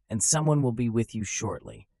seat, and someone will be with you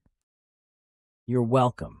shortly. You're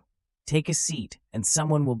welcome. Take a seat, and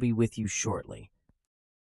someone will be with you shortly.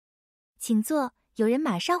 请坐，有人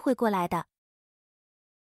马上会过来的。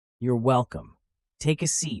You're welcome. Take a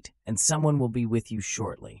seat, and someone will be with you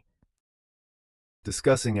shortly.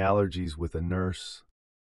 Discussing allergies with a nurse.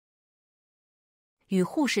 与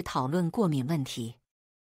护士讨论过敏问题。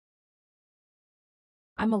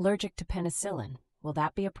I'm allergic to penicillin. Will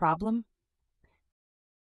that be a problem?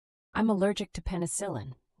 I'm allergic to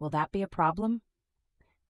penicillin. Will that be a problem?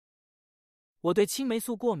 我对青霉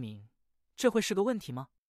素过敏，这会是个问题吗？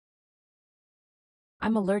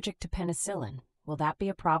 I'm allergic to penicillin. Will that be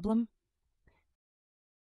a problem?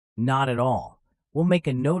 Not at all. We'll make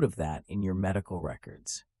a note of that in your medical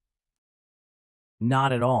records.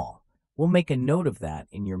 Not at all. We'll make a note of that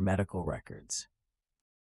in your medical records.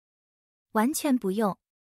 完全不用，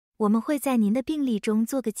我们会在您的病历中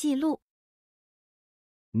做个记录。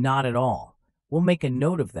Not at all. We'll make a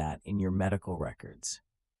note of that in your medical records.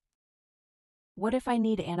 What if I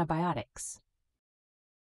need antibiotics?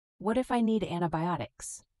 What if I need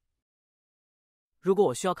antibiotics? 如果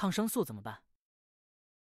我需要抗生素怎么办？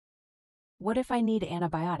 What if I need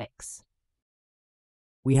antibiotics?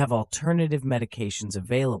 We have alternative medications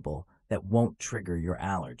available that won't trigger your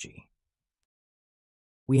allergy.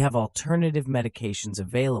 We have alternative medications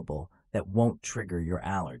available that won't trigger your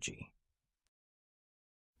allergy.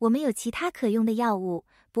 我们有其他可用的药物，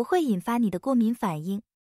不会引发你的过敏反应。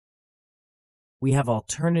We have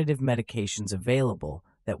alternative medications available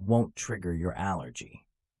that won't trigger your allergy.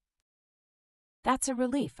 That's a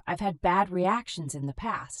relief. I've had bad reactions in the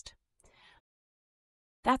past.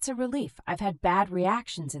 That's a relief. I've had bad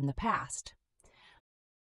reactions in the past.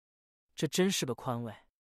 这真是个宽慰。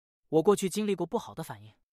我过去经历过不好的反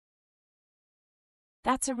应。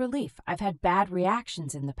 That's a relief. I've had bad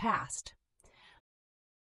reactions in the past.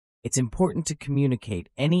 It's important to communicate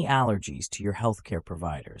any allergies to your healthcare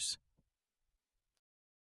providers.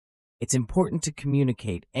 It's important to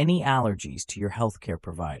communicate any allergies to your healthcare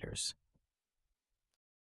providers.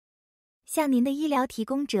 向您的医疗提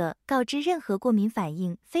供者告知任何过敏反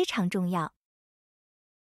应非常重要。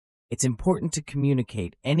It's important to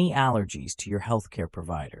communicate any allergies to your healthcare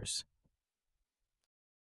providers.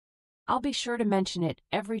 I'll be sure to mention it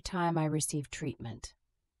every time I receive treatment.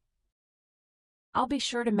 I'll be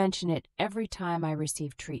sure to mention it every time I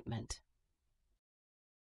receive treatment.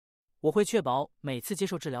 我会确保每次接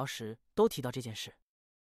受治疗时都提到这件事。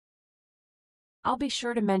 I'll be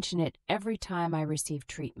sure to mention it every time I receive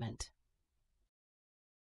treatment.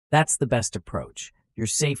 That's the best approach. Your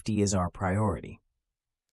safety is our priority.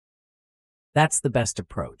 That's the best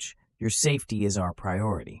approach. Your safety is our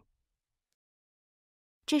priority.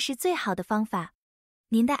 这是最好的方法。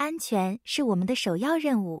您的安全是我们的首要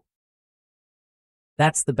任务。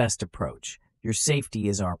That's the best approach. Your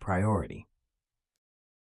safety is our priority.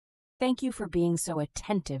 Thank you for being so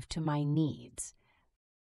attentive to my needs.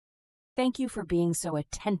 Thank you for being so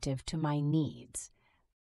attentive to my needs.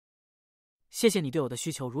 谢谢你对我的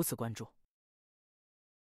需求如此关注。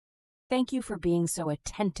 Thank you for being so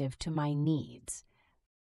attentive to my needs.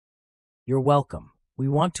 You're welcome. We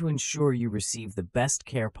want to ensure you receive the best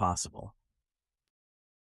care possible.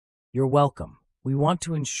 You're welcome. We want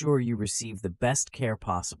to ensure you receive the best care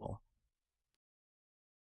possible.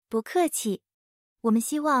 不客气，我们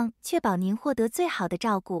希望确保您获得最好的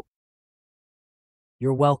照顾。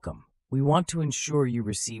You're welcome. We want to ensure you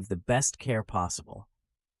receive the best care possible.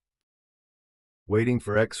 Waiting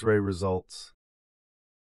for X-ray results.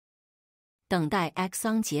 等待 X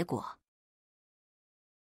光结果。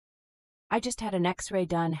 I just had an X-ray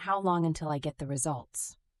done. How long until I get the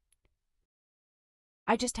results?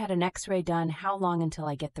 I just had an X-ray done. How long until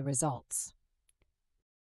I get the results?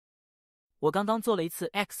 我刚刚做了一次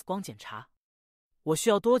X 光检查，我需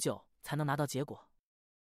要多久才能拿到结果？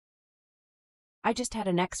 I just had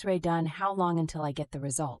an X-ray done. How long until I get the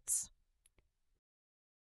results?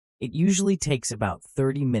 It usually takes about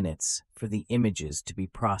 30 minutes for the images to be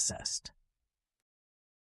processed.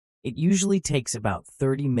 It usually takes about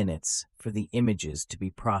 30 minutes for the images to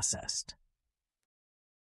be processed.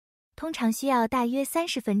 通常需要大约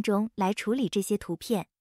30分钟来处理这些图片。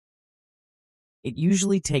It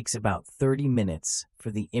usually takes about 30 minutes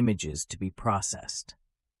for the images to be processed.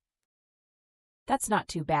 That's not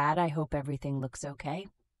too bad. I hope everything looks okay.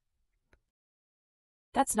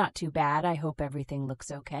 That's not too bad. I hope everything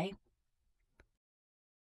looks okay.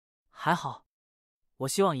 还好，我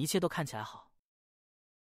希望一切都看起来好。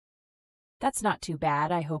 That's not too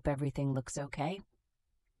bad. I hope everything looks okay.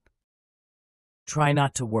 Try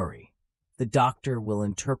not to worry. The doctor will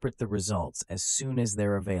interpret the results as soon as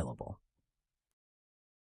they're available.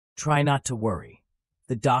 Try not to worry.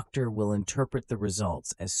 The doctor will interpret the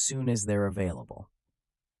results as soon as they're available.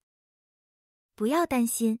 不要担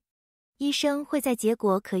心，医生会在结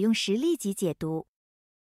果可用时立即解读。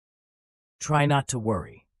Try not to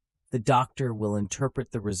worry. The doctor will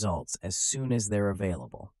interpret the results as soon as they're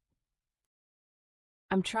available.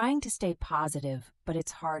 I'm trying to stay positive, but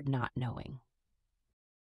it's hard not knowing.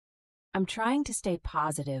 I'm trying to stay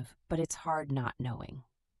positive, but it's hard not knowing.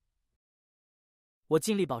 我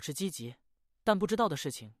尽力保持积极，但不知道的事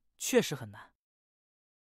情确实很难。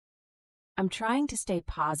I'm trying to stay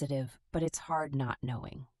positive, but it's hard not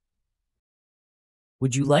knowing.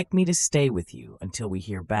 Would you like me to stay with you until we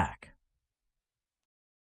hear back?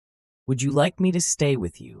 Would you like me to stay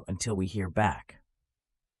with you until we hear back?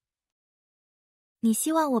 你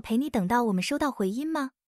希望我陪你等到我们收到回音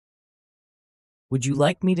吗？ Would you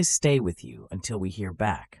like me to stay with you until we hear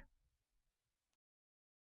back?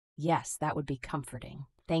 Yes, that would be comforting.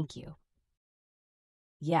 Thank you.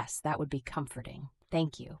 Yes, that would be comforting.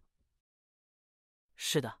 Thank you.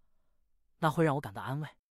 是的，那会让我感到安慰。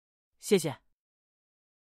谢谢。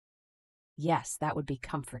Yes, that would be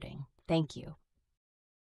comforting. Thank you.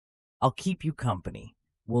 I'll keep you company.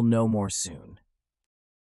 We'll know more soon.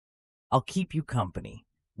 I'll keep you company.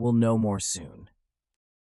 We'll know more soon.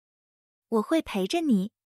 我会陪着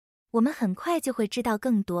你，我们很快就会知道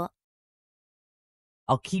更多。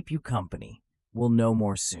I'll keep you company. We'll know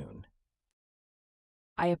more soon.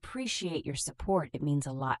 I appreciate your support. It means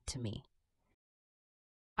a lot to me.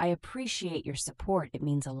 I appreciate your support. It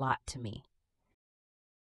means a lot to me.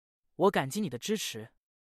 我感激你的支持，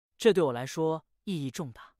这对我来说意义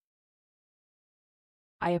重大。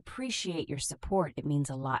I appreciate your support. It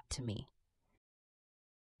means a lot to me.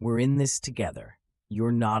 We're in this together.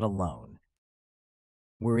 You're not alone.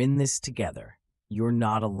 We're in this together. You're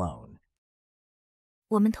not alone.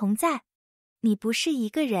 我们同在，你不是一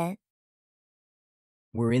个人。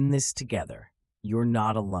We're in this together. You're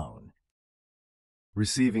not alone.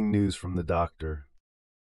 Receiving news from the doctor.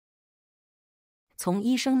 从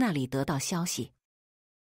医生那里得到消息。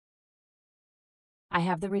I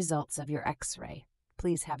have the results of your X-ray.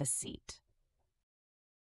 Please have a seat.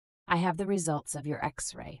 I have the results of your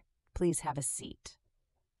X-ray. Please have a seat.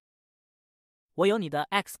 我有你的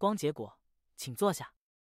X 光结果，请坐下。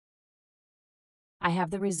I have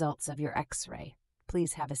the results of your X-ray.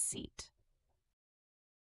 Please have a seat.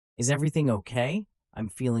 Is everything okay? I'm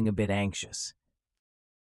feeling a bit anxious.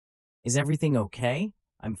 Is everything okay?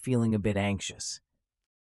 I'm feeling a bit anxious.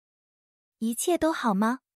 一切都好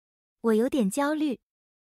吗？我有点焦虑。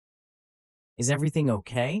Is everything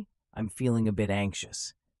okay? I'm feeling a bit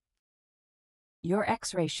anxious. Your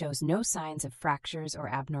X-ray shows no signs of fractures or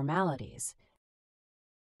abnormalities.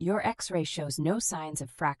 Your X-ray shows no signs of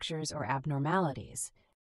fractures or abnormalities.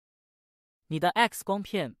 你的 X 光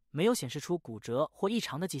片没有显示出骨折或异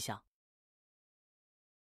常的迹象。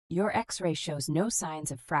Your X-ray shows no signs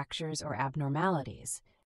of fractures or abnormalities.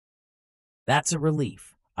 That's a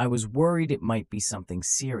relief. I was worried it might be something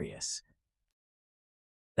serious.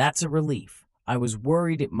 That's a relief. I was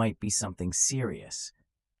worried it might be something serious.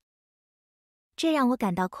 这让我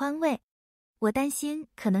感到宽慰。我担心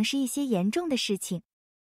可能是一些严重的事情。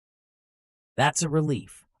That's a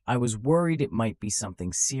relief. I was worried it might be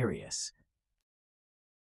something serious.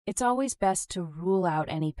 It's always best to rule out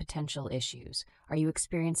any potential issues. Are you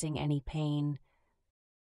experiencing any pain?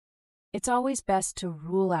 It's always best to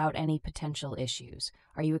rule out any potential issues.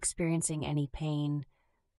 Are you experiencing any pain?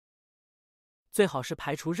 最好是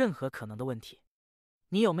排除任何可能的问题。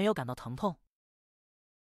你有没有感到疼痛？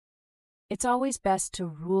 It's always best to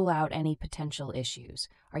rule out any potential issues.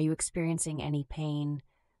 Are you experiencing any pain?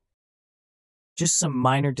 Just some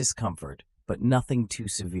minor discomfort, but nothing too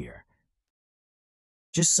severe.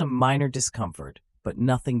 Just some minor discomfort, but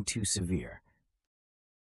nothing too severe.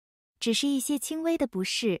 只是一些轻微的不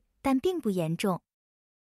适，但并不严重。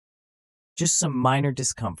Just some minor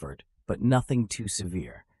discomfort, but nothing too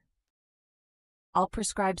severe. I'll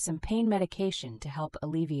prescribe some pain medication to help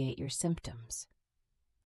alleviate your symptoms.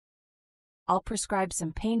 I'll prescribe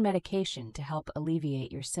some pain medication to help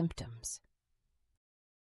alleviate your symptoms.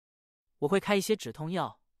 我会开一些止痛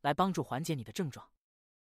药来帮助缓解你的症状。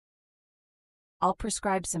I'll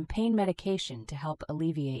prescribe some pain medication to help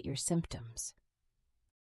alleviate your symptoms.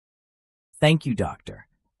 Thank you, doctor.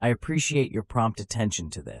 I appreciate your prompt attention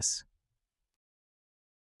to this.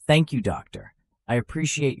 Thank you, doctor. I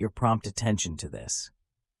appreciate your prompt attention to this.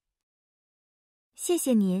 谢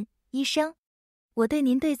谢您，医生。我对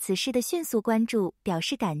您对此事的迅速关注表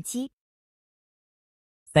示感激。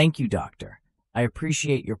Thank you, doctor. I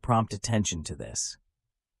appreciate your prompt attention to this.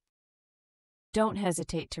 Don't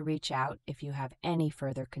hesitate to reach out if you have any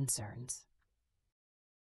further concerns.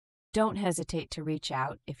 Don't hesitate to reach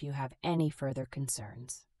out if you have any further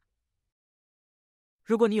concerns.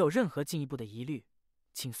 如果你有任何进一步的疑虑，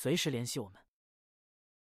请随时联系我们。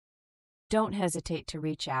Don't hesitate to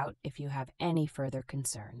reach out if you have any further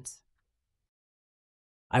concerns.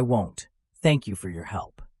 I won't. Thank you for your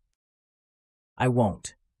help. I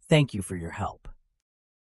won't. Thank you for your help.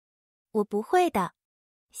 我不会的，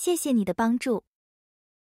谢谢你的帮助。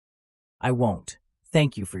I won't.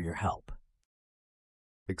 Thank you for your help.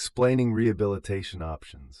 Explaining rehabilitation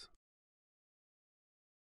options.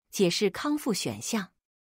 解释康复选项。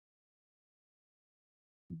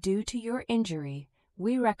Due to your injury,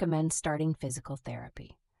 we recommend starting physical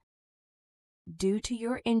therapy. Due to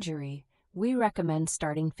your injury, we recommend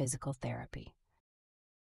starting physical therapy.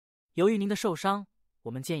 由于您的受伤，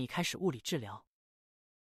我们建议开始物理治疗。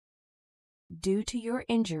Due to your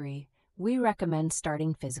injury, we recommend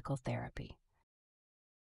starting physical therapy.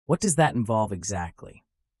 What does that involve exactly?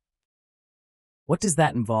 What does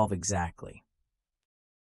that involve exactly?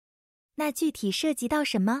 那具体涉及到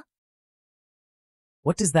什么？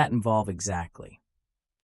 What does that involve exactly?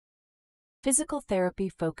 Physical therapy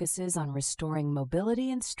focuses on restoring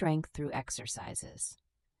mobility and strength through exercises.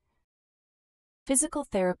 Physical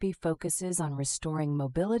therapy focuses on restoring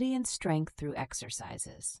mobility and strength through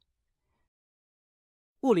exercises.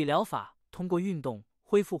 物理疗法通过运动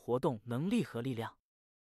恢复活动能力和力量。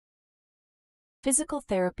Physical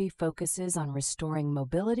therapy focuses on restoring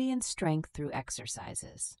mobility and strength through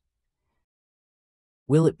exercises.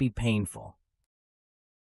 Will it be painful?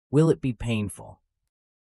 Will it be painful?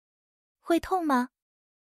 会痛吗？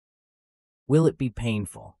 Will it be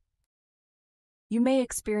painful? You may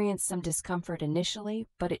experience some discomfort initially,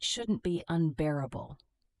 but it shouldn't be unbearable.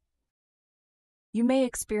 You may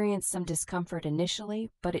experience some discomfort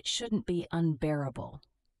initially, but it shouldn't be unbearable.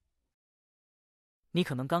 你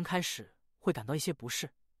可能刚开始会感到一些不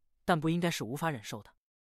适，但不应该是无法忍受的。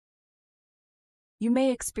You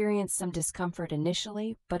may experience some discomfort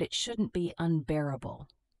initially, but it shouldn't be unbearable.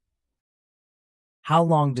 How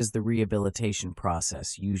long does the rehabilitation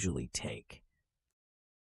process usually take?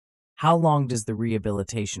 How long does the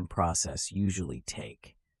rehabilitation process usually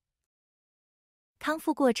take? 康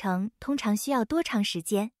复过程通常需要多长时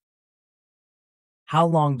间？ How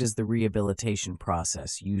long does the rehabilitation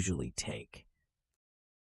process usually take?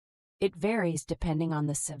 It varies depending on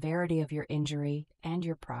the severity of your injury and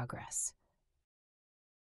your progress.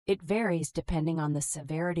 It varies depending on the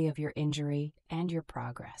severity of your injury and your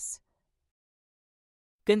progress.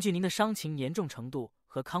 根据您的伤情严重程度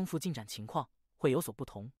和康复进展情况，会有所不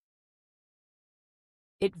同。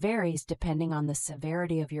It varies depending on the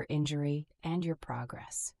severity of your injury and your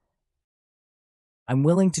progress. I'm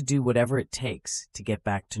willing to do whatever it takes to get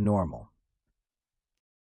back to normal.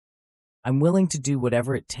 I'm willing to do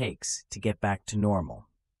whatever it takes to get back to normal.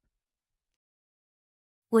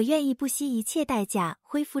 我愿意不惜一切代价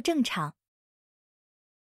恢复正常。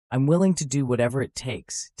 I'm willing to do whatever it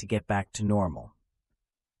takes to get back to normal.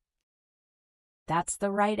 That's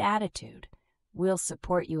the right attitude. We'll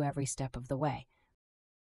support you every step of the way.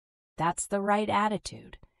 That's the right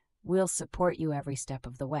attitude. We'll support you every step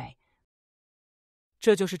of the way.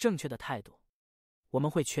 这就是正确的态度，我们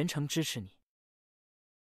会全程支持你。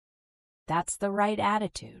That's the right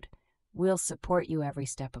attitude. We'll support you every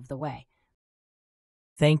step of the way.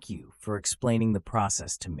 Thank you for explaining the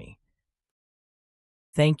process to me.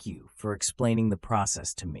 Thank you for explaining the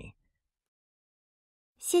process to me.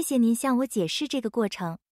 谢谢您向我解释这个过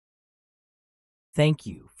程。 Thank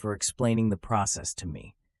you for explaining the process to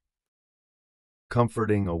me.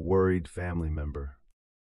 Comforting a worried family member.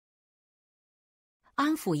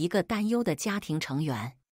 安抚一个担忧的家庭成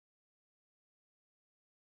员。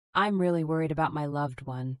I'm really worried about my loved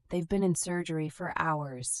one. They've been in surgery for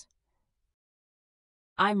hours.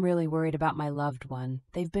 I'm really worried about my loved one.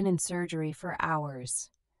 They've been in surgery for hours.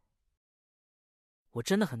 我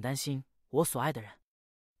真的很担心我所爱的人，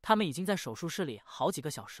他们已经在手术室里好几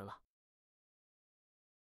个小时了。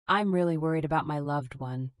I'm really worried about my loved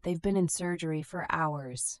one. They've been in surgery for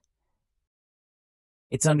hours.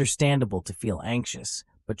 It's understandable to feel anxious,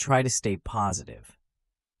 but try to stay positive.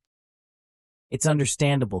 It's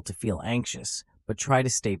understandable to feel anxious, but try to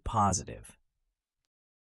stay positive.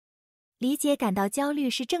 理解感到焦虑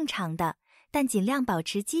是正常的，但尽量保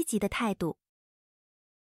持积极的态度。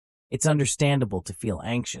 It's understandable to feel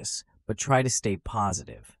anxious, but try to stay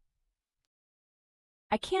positive.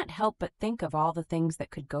 I can't help but think of all the things that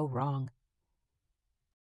could go wrong.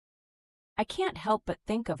 I can't help but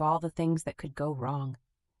think of all the things that could go wrong.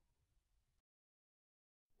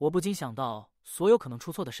 我不禁想到所有可能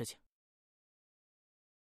出错的事情。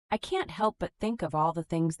I can't help but think of all the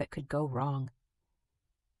things that could go wrong.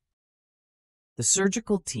 The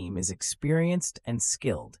surgical team is experienced and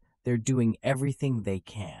skilled. They're doing everything they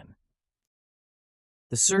can.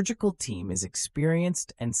 The surgical team is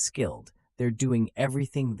experienced and skilled. They're doing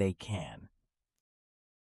everything they can.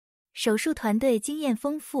 手术团队经验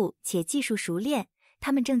丰富且技术熟练，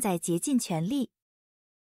他们正在竭尽全力。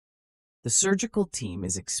The surgical team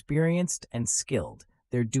is experienced and skilled.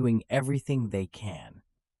 They're doing everything they can.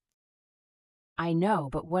 I know,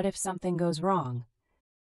 but what if something goes wrong?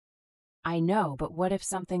 I know, but what if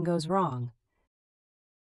something goes wrong?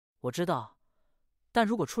 我知道，但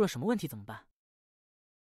如果出了什么问题怎么办？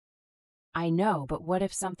 I know, but what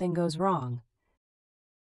if something goes wrong?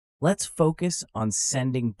 Let's focus on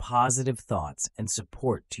sending positive thoughts and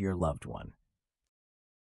support to your loved one.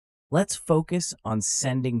 Let's focus on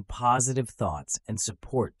sending positive thoughts and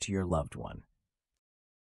support to your loved one.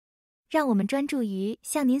 让我们专注于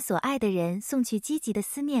向您所爱的人送去积极的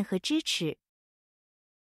思念和支持。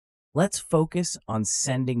Let's focus on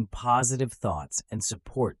sending positive thoughts and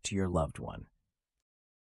support to your loved one.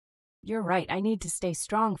 You're right, I need to stay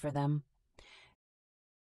strong for them.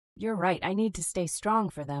 You're right, I need to stay strong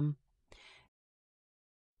for them.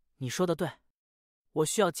 你说的对，我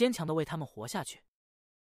需要坚强地为他们活下去。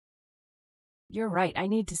You're right, I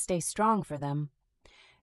need to stay strong for them.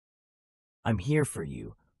 I'm here for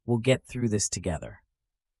you. We'll get through this together.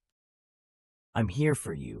 I'm here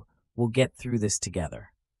for you. We'll get through this together.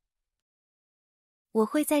 我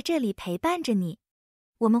会在这里陪伴着你，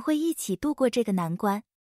我们会一起度过这个难关。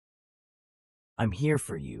I'm here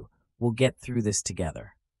for you. We'll get through this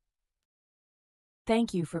together.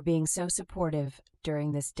 Thank you for being so supportive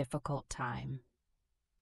during this difficult time.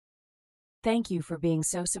 Thank you for being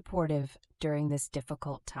so supportive during this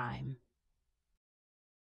difficult time.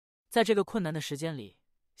 在这个困难的时间里，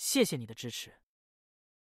谢谢你的支持。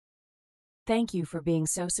Thank you for being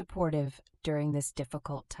so supportive during this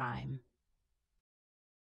difficult time.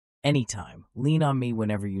 Anytime, lean on me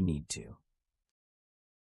whenever you need to.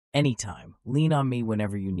 Anytime, lean on me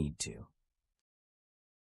whenever you need to.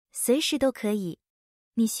 随时都可以，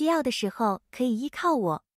你需要的时候可以依靠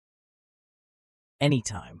我。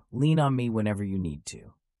Anytime, lean on me whenever you need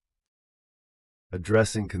to.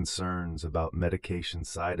 Addressing concerns about medication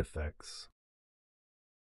side effects.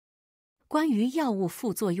 关于药物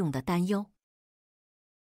副作用的担忧。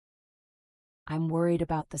I'm worried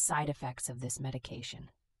about the side effects of this medication.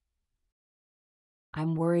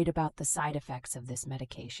 I'm worried about the side effects of this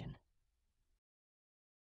medication.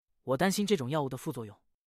 我担心这种药物的副作用。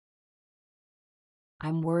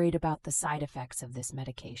I'm worried about the side effects of this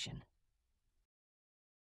medication.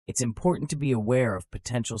 It's important to be aware of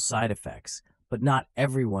potential side effects, but not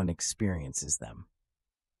everyone experiences them.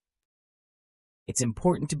 It's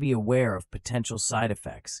important to be aware of potential side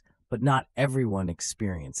effects, but not everyone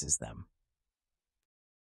experiences them.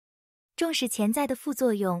 重视潜在的副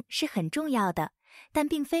作用是很重要的，但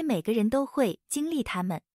并非每个人都会经历它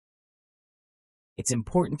们。It's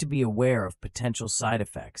important to be aware of potential side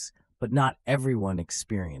effects, but not everyone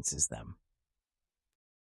experiences them.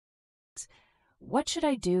 What should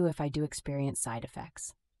I do if I do experience side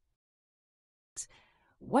effects?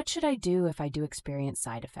 What should I do if I do experience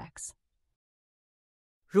side effects?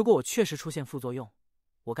 如果我确实出现副作用，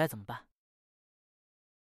我该怎么办？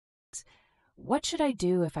 What should I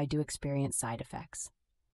do if I do experience side effects?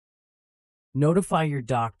 Notify your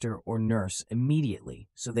doctor or nurse immediately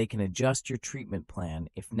so they can adjust your treatment plan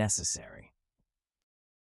if necessary.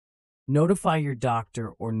 Notify your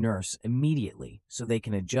doctor or nurse immediately so they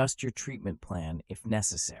can adjust your treatment plan if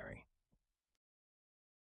necessary.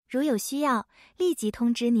 如有需要，立即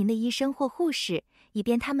通知您的医生或护士，以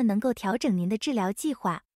便他们能够调整您的治疗计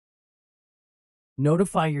划。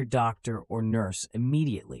Notify your doctor or nurse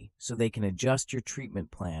immediately so they can adjust your treatment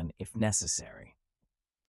plan if necessary.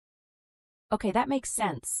 Okay, that makes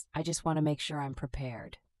sense. I just want to make sure I'm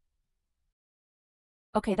prepared.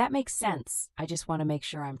 Okay, that makes sense. I just want to make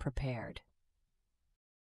sure I'm prepared.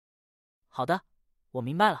 好的，我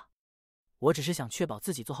明白了。我只是想确保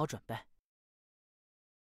自己做好准备。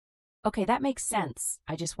Okay, that makes sense.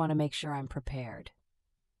 I just want to make sure I'm prepared.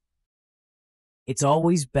 It's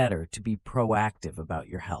always better to be proactive about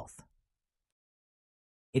your health.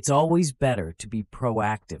 It's always better to be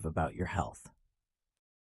proactive about your health.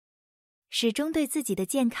 始终对自己的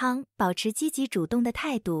健康保持积极主动的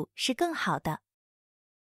态度是更好的。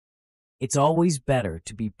It's always better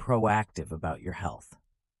to be proactive about your health.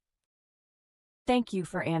 Thank you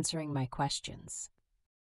for answering my questions.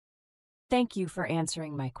 Thank you for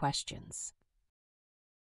answering my questions.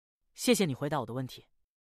 谢谢你回答我的问题。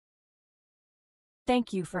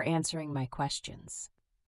 Thank you for answering my questions.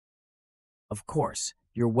 Of course,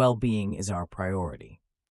 your well-being is our priority.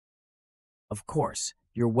 Of course,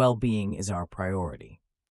 your well-being is our priority.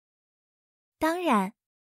 当然，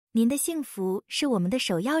您的幸福是我们的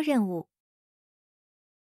首要任务。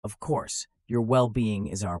Of course, your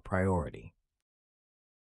well-being is our priority.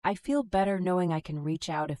 I feel better knowing I can reach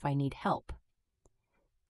out if I need help.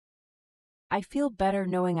 I feel better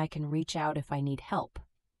knowing I can reach out if I need help.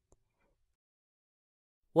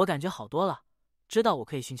 我感觉好多了，知道我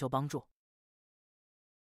可以寻求帮助。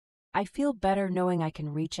I feel better knowing I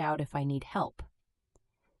can reach out if I need help.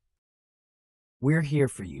 We're here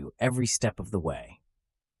for you every step of the way.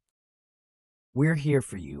 We're here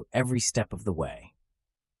for you every step of the way.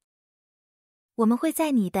 我们会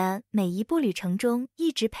在你的每一步旅程中一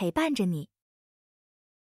直陪伴着你。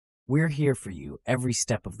We're here for you every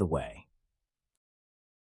step of the way.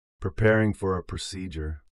 Preparing for a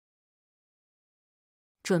procedure.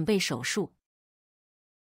 准备手术。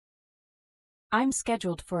I'm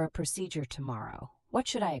scheduled for a procedure tomorrow. What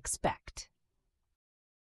should I expect?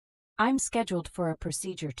 I'm scheduled for a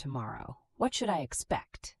procedure tomorrow. What should I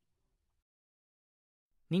expect?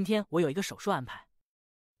 明天我有一个手术安排，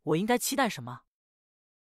我应该期待什么？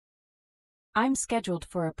 I'm scheduled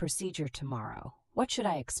for a procedure tomorrow. What should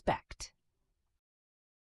I expect?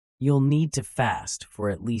 You'll need to fast for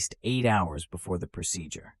at least 8 hours before the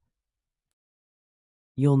procedure.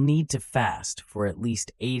 You'll need to fast for at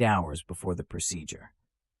least 8 hours before the procedure.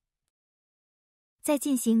 在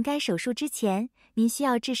进行该手术之前，您需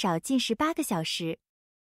要至少禁食8个小时。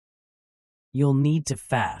You'll need to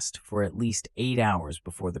fast for at least 8 hours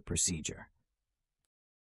before the procedure.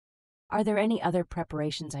 Are there any other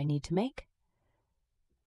preparations I need to make?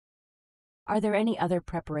 Are there any other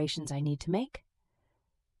preparations I need to make?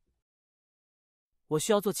 我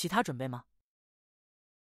需要做其他准备吗？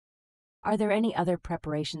 Are there any other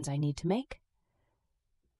preparations I need to make?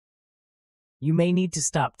 You may need to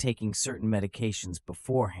stop taking certain medications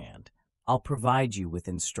beforehand. I'll provide you with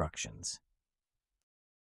instructions.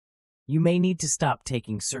 You may need to stop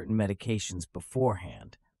taking certain medications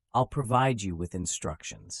beforehand. I'll provide you with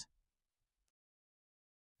instructions.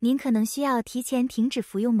 您可能需要提前停止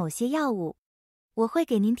服用某些药物，我会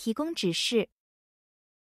给您提供指示。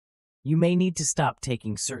You may need to stop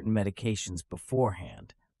taking certain medications beforehand.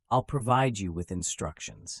 I'll provide you with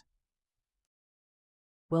instructions.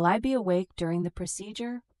 Will I be awake during the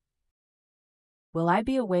procedure? Will I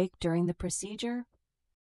be awake during the procedure?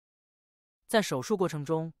 在手术过程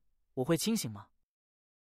中，我会清醒吗？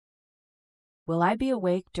 Will I be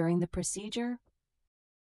awake during the procedure?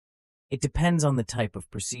 It depends on the type of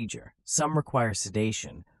procedure. Some require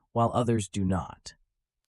sedation, while others do not.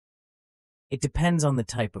 It depends on the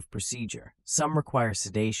type of procedure. Some require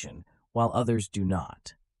sedation, while others do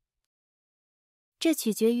not. 这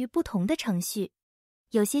取决于不同的程序，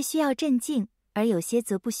有些需要镇静，而有些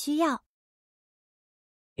则不需要。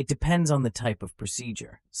It depends on the type of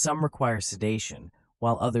procedure. Some require sedation,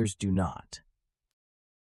 while others do not.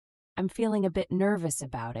 I'm feeling a bit nervous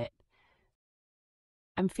about it.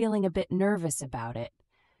 I'm feeling a bit nervous about it.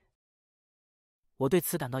 我对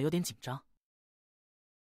此感到有点紧张。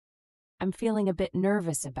I'm feeling a bit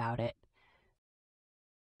nervous about it.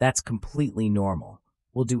 That's completely normal.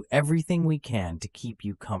 We'll do everything we can to keep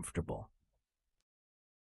you comfortable.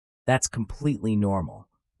 That's completely normal.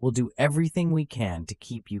 We'll do everything we can to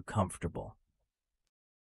keep you comfortable.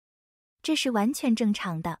 这是完全正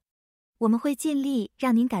常的，我们会尽力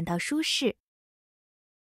让您感到舒适。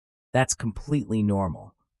That's completely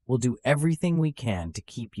normal. We'll do everything we can to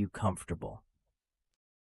keep you comfortable.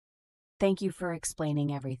 Thank you for explaining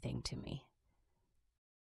everything to me.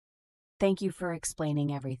 Thank you for explaining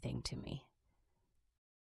everything to me.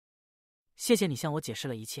 谢谢你向我解释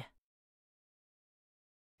了一切。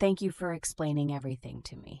 Thank you for explaining everything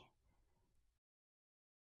to me.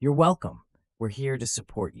 You're welcome. We're here to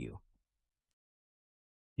support you.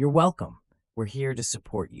 You're welcome. We're here to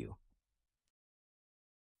support you.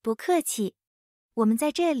 不客气，我们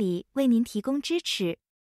在这里为您提供支持。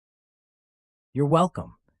You're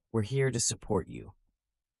welcome. We're here to support you.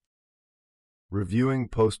 Reviewing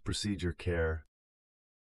post-procedure care.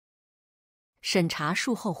 审查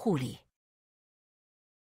术后护理。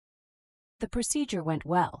 The procedure went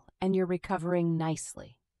well, and you're recovering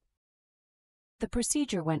nicely. The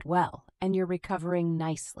procedure went well, and you're recovering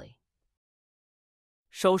nicely.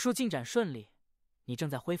 手术进展顺利，你正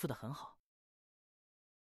在恢复得很好。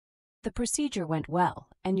 The procedure went well,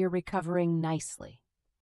 and you're recovering nicely.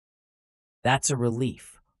 That's a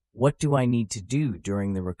relief. What do I need to do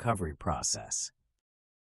during the recovery process?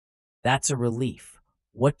 That's a relief.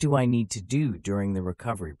 What do I need to do during the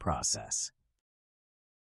recovery process?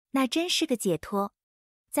 那真是个解脱。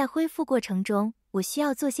在恢复过程中，我需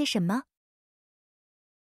要做些什么？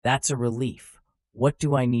 That's a relief. What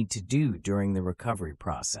do I need to do during the recovery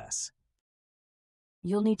process?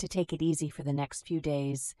 You'll need to take it easy for the next few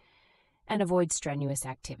days and avoid strenuous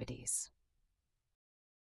activities.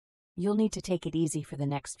 You'll need to take it easy for the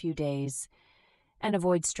next few days and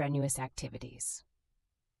avoid strenuous activities.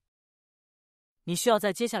 你需要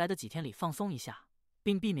在接下来的几天里放松一下，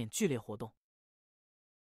并避免剧烈活动。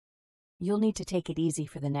You'll need to take it easy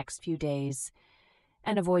for the next few days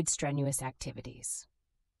and avoid strenuous activities.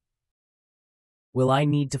 Will I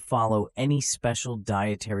need to follow any special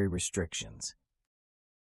dietary restrictions?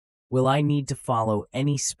 Will I need to follow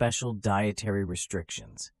any special dietary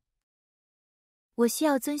restrictions? 我需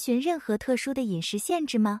要遵循任何特殊的饮食限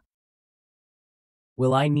制吗？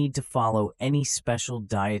 Will I need to follow any special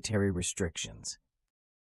dietary restrictions?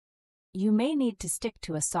 You may need to stick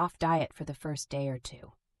to a soft diet for the first day or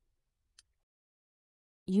two.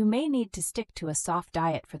 You may need to stick to a soft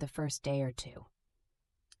diet for the first day or two.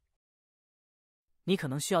 你可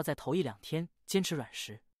能需要在头1-2天坚持软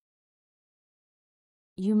食。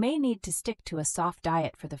You may need to stick to a soft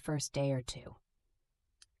diet for the first day or two.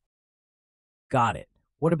 Got it.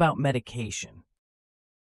 What about medication?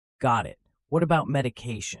 Got it. What about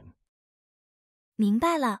medication? 明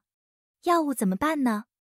白了。药物怎么办呢？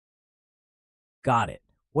 Got it.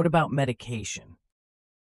 What about medication?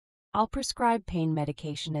 I'll prescribe pain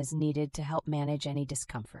medication as needed to help manage any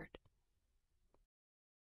discomfort.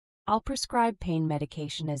 I'll prescribe pain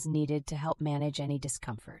medication as needed to help manage any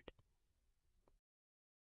discomfort.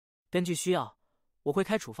 根据需要，我会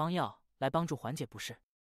开处方药来帮助缓解不适。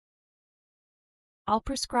I'll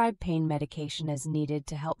prescribe pain medication as needed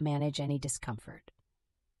to help manage any discomfort.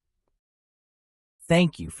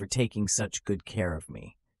 Thank you for taking such good care of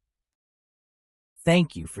me.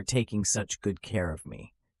 Thank you for taking such good care of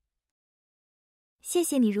me. 谢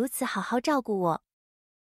谢你如此好好照顾我。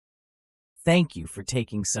 Thank you for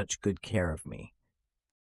taking such good care of me.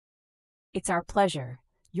 It's our pleasure.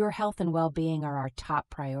 Your health and well-being are our top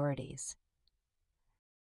priorities.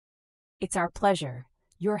 It's our pleasure.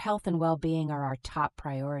 Your health and well-being are our top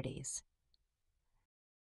priorities.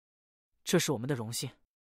 这是我们的荣幸。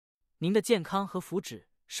您的健康和福祉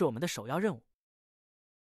是我们的首要任务。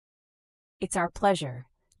It's our pleasure.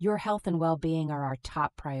 Your health and well-being are our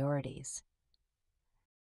top priorities.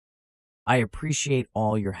 I appreciate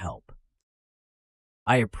all your help.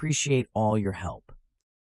 I appreciate all your help.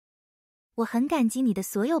 我很感激你的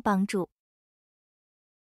所有帮助。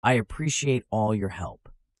 I appreciate all your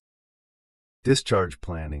help. Discharge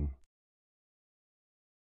planning.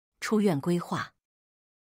 出院规划。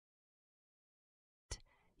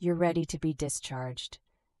 You're ready to be discharged.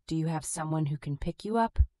 Do you have someone who can pick you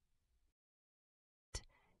up?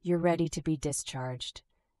 You're ready to be discharged.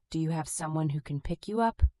 Do you have someone who can pick you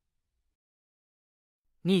up?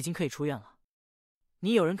 你已经可以出院了。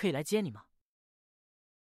你有人可以来接你吗？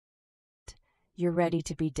 You're ready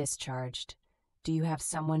to be discharged. Do you have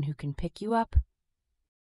someone who can pick you up?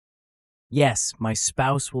 Yes, my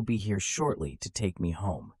spouse will be here shortly to take me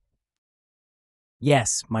home.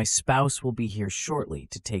 Yes, my spouse will be here shortly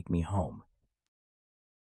to take me home.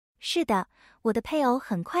 是的，我的配偶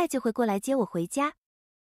很快就会过来接我回家。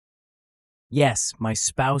 Yes, my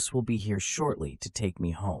spouse will be here shortly to take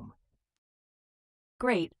me home.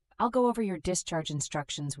 Great. I'll go over your discharge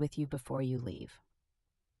instructions with you before you leave.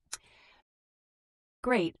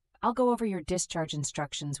 Great. I'll go over your discharge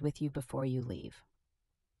instructions with you before you leave.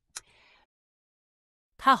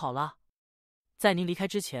 太好了！在您离开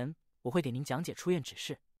之前，我会给您讲解出院指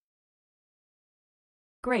示。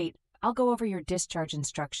 Great. I'll go over your discharge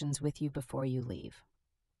instructions with you before you leave.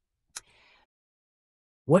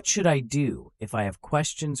 What should I do if I have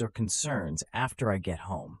questions or concerns after I get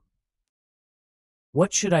home?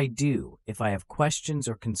 What should I do if I have questions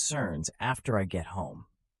or concerns after I get home?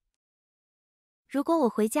 如果我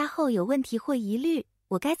回家后有问题或疑虑，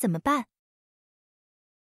我该怎么办？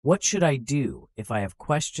 What should I do if I have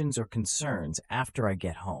questions or concerns after I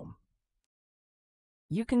get home?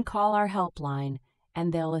 You can call our helpline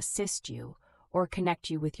and they'll assist you or connect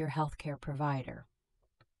you with your healthcare provider.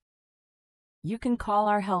 You can call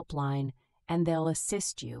our helpline and they'll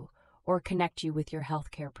assist you or connect you with your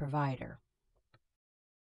healthcare provider.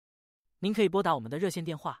 您可以拨打我们的热线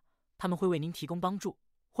电话，他们会为您提供帮助，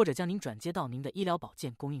或者将您转接到您的医疗保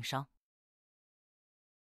健供应商。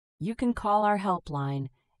 You can call our helpline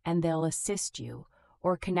and they'll assist you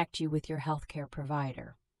or connect you with your healthcare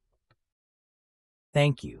provider.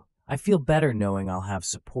 Thank you. I feel better knowing I'll have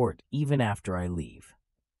support even after I leave.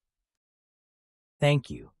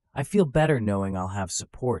 Thank you. I feel better knowing I'll have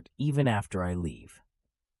support even after I leave.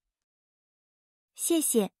 谢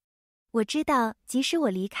谢。我知道，即使我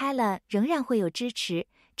离开了，仍然会有支持，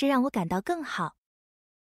这让我感到更好。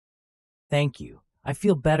Thank you. I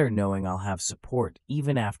feel better knowing I'll have support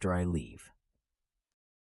even after I leave.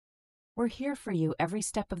 We're here for you every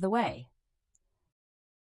step of the way.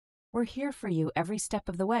 We're here for you every step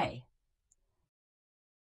of the way.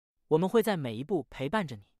 我们会在每一步陪伴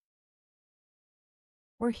着你。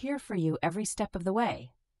We're here for you every step of the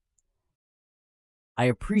way. I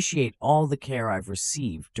appreciate all the care I've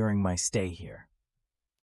received during my stay here.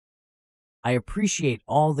 I appreciate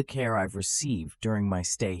all the care I've received during my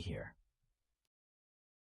stay here.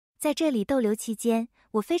 在这里逗留期间，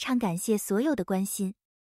我非常感谢所有的关心。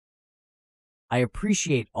I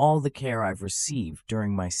appreciate all the care I've received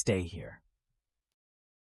during my stay here.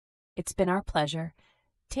 It's been our pleasure.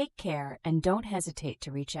 Take care and don't hesitate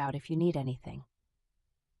to reach out if you need anything.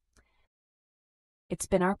 It's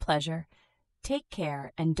been our pleasure. Take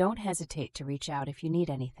care and don't hesitate to reach out if you need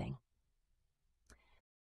anything.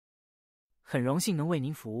 很荣幸能为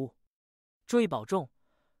您服务，注意保重。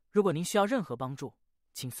如果您需要任何帮助，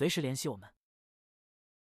请随时联系我们。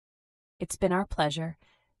It's been our pleasure.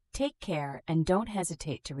 Take care and don't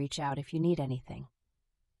hesitate to reach out if you need anything.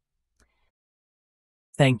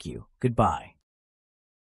 Thank you. Goodbye.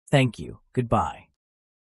 Thank you. Goodbye.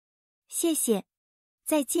 谢谢。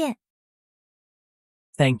再见。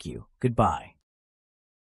Thank you. Goodbye.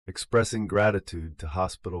 Expressing gratitude to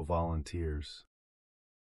hospital volunteers.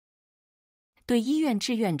 对医院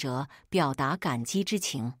志愿者表达感激之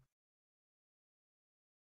情。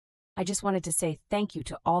I just wanted to say thank you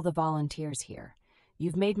to all the volunteers here.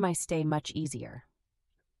 You've made my stay much easier.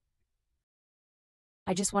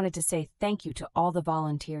 I just wanted to say thank you to all the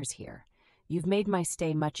volunteers here. You've made my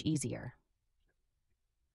stay much easier.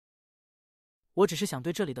 我只是想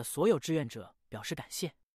对这里的所有志愿者表示感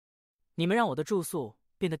谢，你们让我的住宿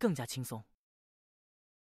变得更加轻松。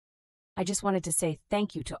I just wanted to say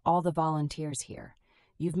thank you to all the volunteers here.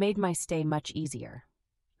 You've made my stay much easier.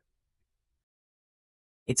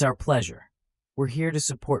 It's our pleasure. We're here to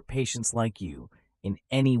support patients like you in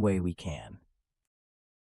any way we can.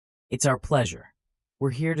 It's our pleasure.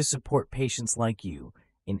 We're here to support patients like you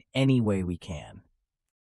in any way we can.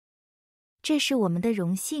 这是我们的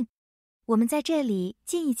荣幸。我们在这里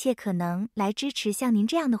尽一切可能来支持像您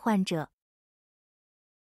这样的患者。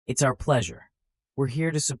It's our pleasure. We're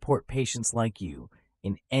here to support patients like you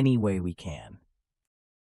in any way we can.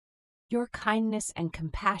 Your kindness and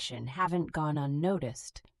compassion haven't gone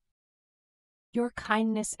unnoticed. Your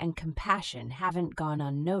kindness and compassion haven't gone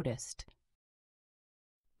unnoticed.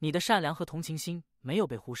 你的善良和同情心没有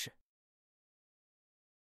被忽视。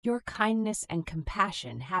Your kindness and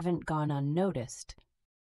compassion haven't gone unnoticed.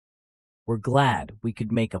 We're glad we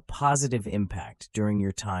could make a positive impact during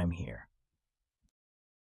your time here.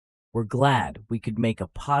 We're glad we could make a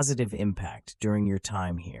positive impact during your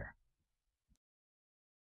time here.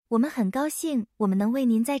 我们很高兴我们能为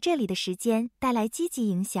您在这里的时间带来积极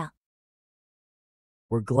影响。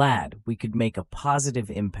We're glad we could make a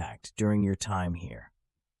positive impact during your time here.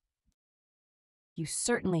 You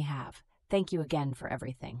certainly have. Thank you again for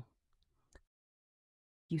everything.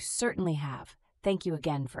 You certainly have. Thank you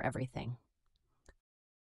again for everything.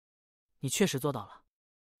 你确实做到了，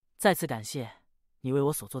再次感谢你为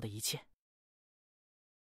我所做的一切。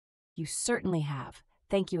You certainly have.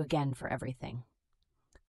 Thank you again for everything.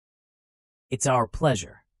 It's our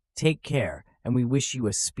pleasure. Take care, and we wish you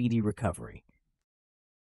a speedy recovery.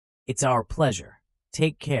 It's our pleasure.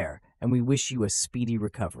 Take care, and we wish you a speedy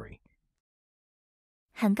recovery.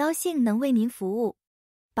 很高兴能为您服务。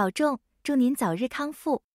保重，祝您早日康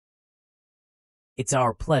复。It's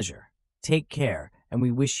our pleasure. Take care, and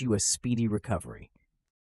we wish you a speedy recovery.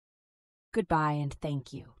 Goodbye and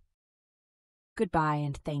thank you. Goodbye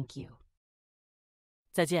and thank you.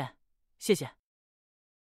 再见，谢谢。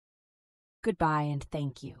Goodbye and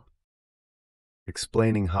thank you.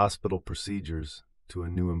 Explaining hospital procedures to a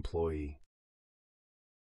new employee.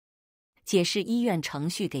 解释医院程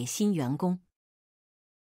序给新员工。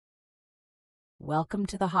Welcome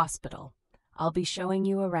to the hospital. I'll be showing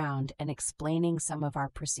you around and explaining some of our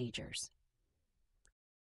procedures.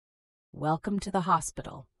 Welcome to the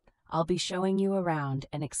hospital. I'll be showing you around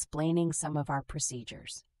and explaining some of our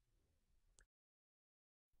procedures.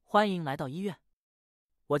 欢迎来到医院，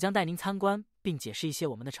我将带您参观并解释一些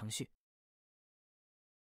我们的程序。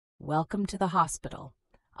Welcome to the hospital.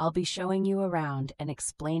 I'll be showing you around and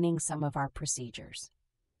explaining some of our procedures.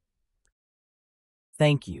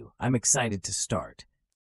 Thank you. I'm excited to start.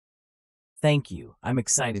 Thank you. I'm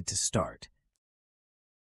excited to start.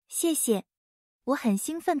 谢谢，我很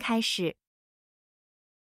兴奋开始。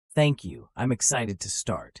Thank you. I'm excited to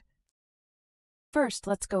start. First,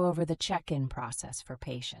 let's go over the check-in process for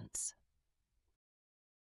patients.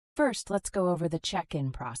 First, let's go over the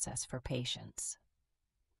check-in process for patients.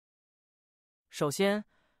 首先，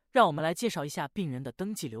让我们来介绍一下病人的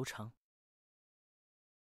登记流程。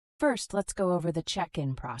First, let's go over the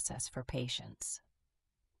check-in process for patients.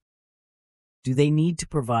 Do they need to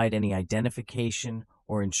provide any identification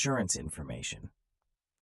or insurance information?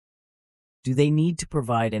 Do they need to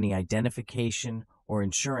provide any identification or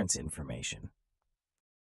insurance information?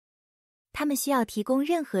 他们需要提供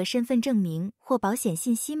任何身份证明或保险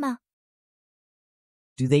信息吗？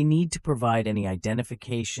 Do they need to provide any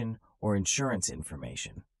identification or insurance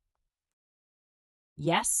information?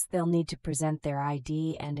 Yes, they'll need to present their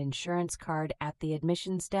ID and insurance card at the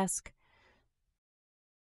admissions desk.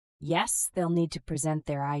 Yes, they'll need to present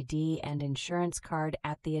their ID and insurance card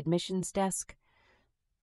at the admissions desk.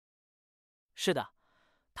 是的，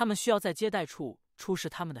他们需要在接待处出示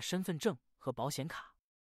他们的身份证和保险卡。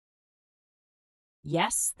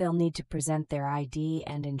Yes, they'll need to present their ID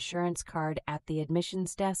and insurance card at the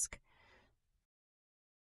admissions desk.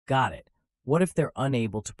 Got it. What if they're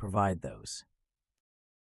unable to provide those?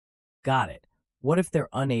 Got it. What if they're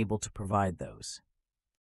unable to provide those?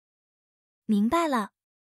 明白了。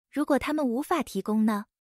如果他们无法提供呢？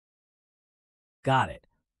 Got it.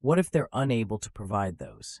 What if they're unable to provide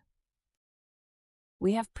those?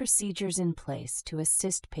 We have procedures in place to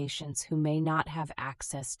assist patients who may not have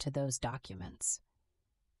access to those documents.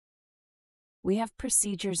 We have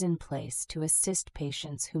procedures in place to assist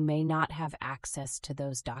patients who may not have access to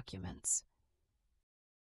those documents.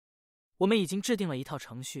 我们已经制定了一套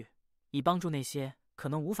程序，以帮助那些可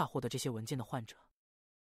能无法获得这些文件的患者。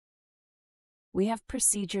We have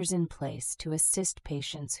procedures in place to assist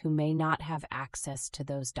patients who may not have access to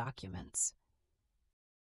those documents.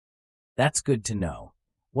 That's good to know.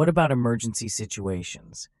 What about emergency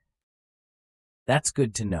situations? That's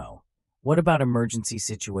good to know. What about emergency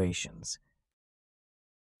situations?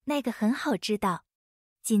 那个很好知道。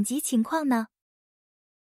紧急情况呢？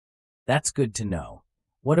 That's good to know.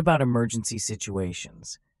 What about emergency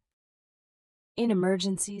situations? In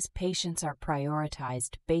emergencies, patients are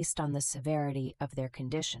prioritized based on the severity of their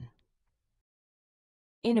condition.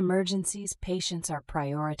 In emergencies, patients are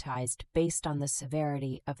prioritized based on the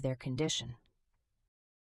severity of their condition.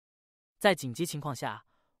 在紧急情况下，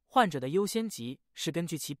患者的优先级是根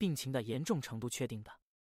据其病情的严重程度确定的。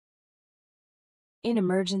In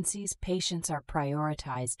emergencies, patients are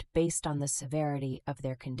prioritized based on the severity of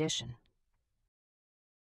their condition.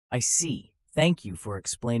 I see. Thank you for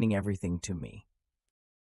explaining everything to me.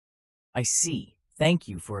 I see. Thank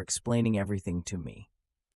you for explaining everything to me.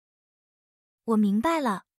 我明白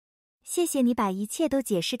了。谢谢你把一切都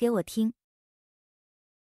解释给我听。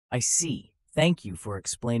 I see. Thank you for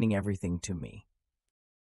explaining everything to me.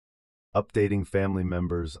 Updating family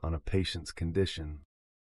members on a patient's condition.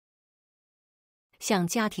 向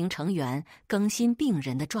家庭成员更新病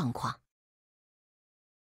人的状况。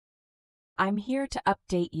I'm here to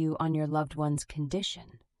update you on your loved one's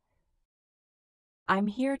condition. I'm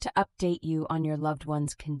here to update you on your loved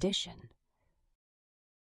one's condition.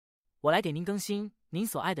 我来给您更新您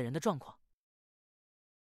所爱的人的状况。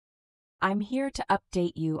I'm here to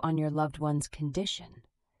update you on your loved one's condition.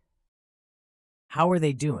 How are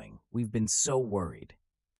they doing? We've been so worried.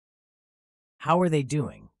 How are they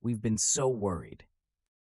doing? We've been so worried.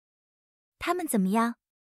 他们怎么样？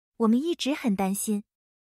我们一直很担心。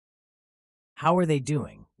 How are they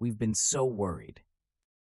doing? We've been so worried.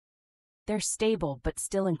 They're stable but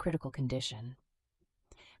still in critical condition.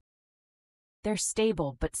 They're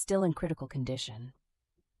stable but still in critical condition.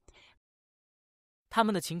 他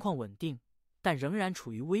们的情况稳定，但仍然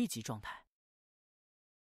处于危急状态。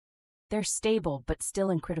They're stable but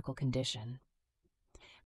still in critical condition.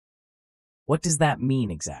 What does that mean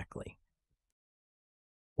exactly?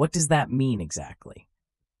 What does that mean exactly?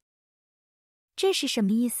 这是什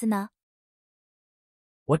么意思呢？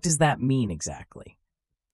 What does that mean exactly?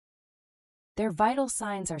 Their vital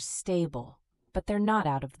signs are stable, but they're not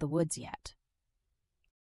out of the woods yet.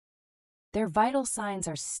 Their vital signs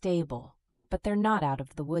are stable, but they're not out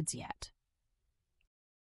of the woods yet.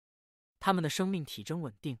 他们的生命体征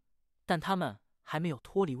稳定，但他们还没有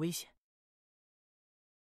脱离危险。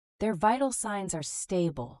Their vital signs are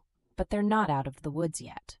stable, but they're not out of the woods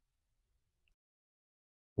yet.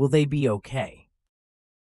 Will they be okay?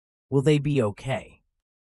 Will they be okay?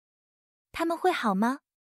 他们会好吗？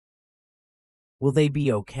 Will they be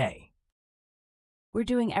okay? We're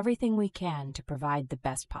doing everything we can to provide the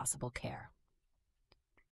best possible care.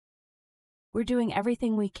 We're doing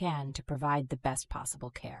everything we can to provide the best possible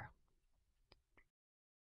care.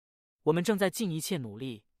 我们正在尽一切努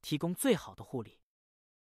力提供最好的护理。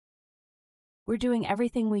We're doing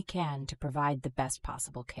everything we can to provide the best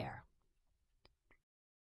possible care.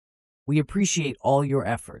 We appreciate all your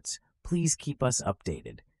efforts. Please keep us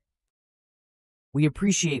updated. We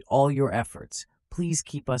appreciate all your efforts. Please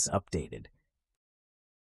keep us updated.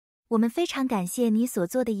 我们非常感谢你所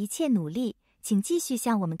做的一切努力，请继续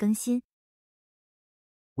向我们更新。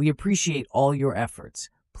We appreciate all your efforts.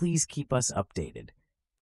 Please keep us updated.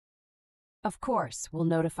 Of course, we'll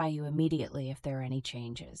notify you immediately if there are any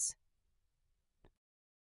changes.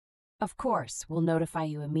 Of course, we'll notify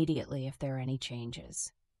you immediately if there are any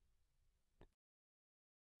changes.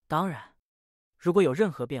 当然，如果有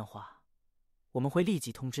任何变化，我们会立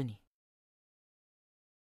即通知你。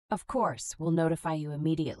Of course, we'll notify you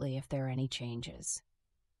immediately if there are any changes.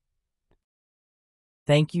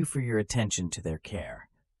 Thank you for your attention to their care.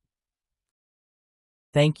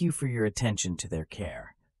 Thank you for your attention to their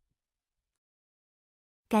care.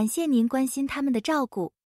 感谢您关心他们的照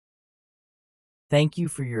顾。Thank you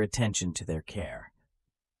for your attention to their care.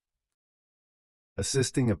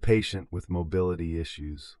 Assisting a patient with mobility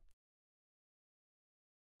issues.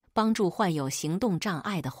 帮助患有行动障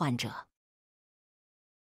碍的患者。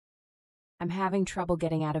I'm having trouble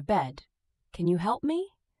getting out of bed. Can you help me?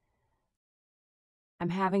 I'm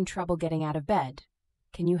having trouble getting out of bed.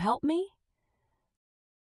 Can you help me?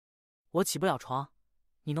 我起不了床，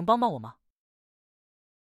你能帮帮我吗？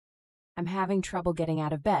 I'm having trouble getting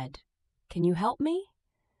out of bed. Can you help me?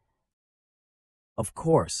 Of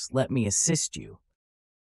course, let me assist you.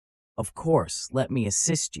 Of course, let me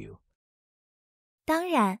assist you. 当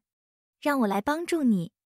然，让我来帮助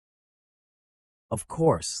你。Of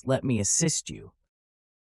course, let me assist you.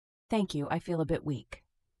 Thank you, I feel a bit weak.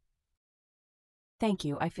 Thank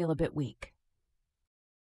you, I feel a bit weak.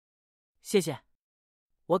 谢谢，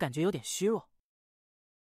我感觉有点虚弱。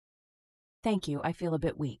Thank you, I feel a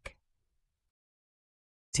bit weak.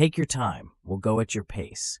 Take your time, we'll go at your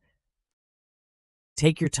pace.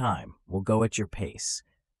 Take your time, we'll go at your pace.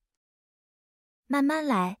 慢慢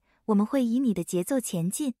来，我们会以你的节奏前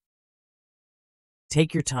进。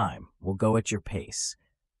Take your time, we'll go at your pace.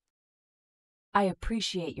 I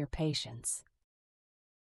appreciate your patience.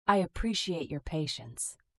 I appreciate your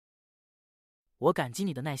patience. 我感激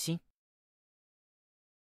你的耐心。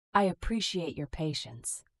I appreciate your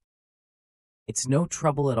patience. It's no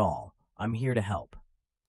trouble at all. I'm here to help.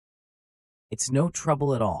 It's no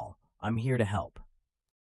trouble at all. I'm here to help.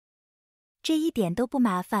 这一点都不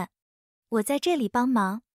麻烦，我在这里帮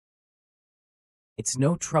忙。It's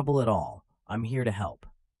no trouble at all. I'm here to help.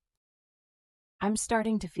 I'm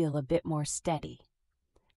starting to feel a bit more steady.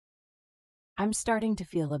 I'm starting to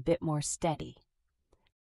feel a bit more steady.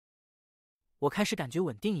 我开始感觉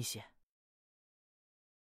稳定一些。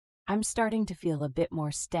I'm starting to feel a bit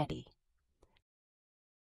more steady.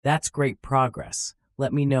 That's great progress.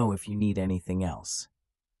 Let me know if you need anything else.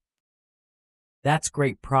 That's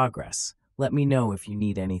great progress. Let me know if you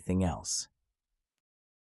need anything else.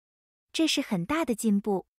 这是很大的进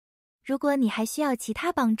步。如果你还需要其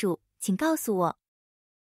他帮助，请告诉我。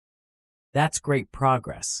That's great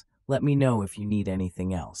progress. Let me know if you need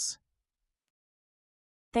anything else.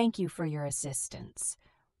 Thank you for your assistance.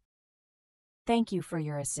 Thank you for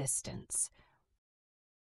your assistance.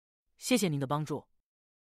 谢谢您的帮助。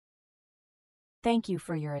Thank you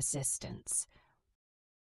for your assistance.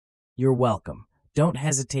 You're welcome. Don't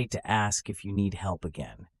hesitate to ask if you need help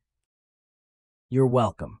again. You're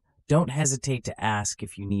welcome. Don't hesitate to ask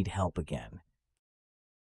if you need help again.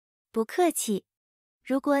 不客气。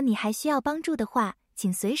如果你还需要帮助的话，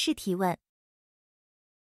请随时提问。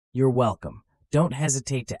You're welcome. Don't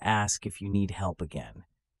hesitate to ask if you need help again.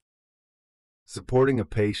 Supporting a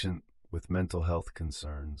patient with mental health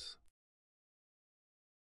concerns.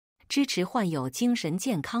 支持患有精神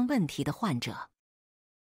健康问题的患者。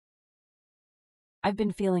I've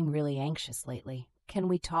been feeling really anxious lately. Can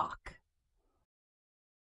we talk?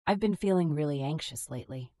 I've been feeling really anxious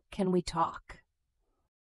lately. Can we talk?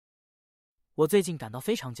 我最近感到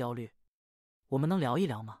非常焦虑，我们能聊一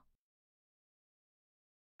聊吗？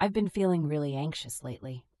 I've been feeling really anxious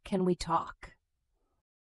lately. Can we talk?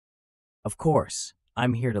 Of course,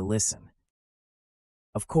 I'm here to listen.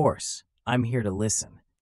 Of course, I'm here to listen.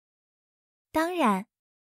 当然，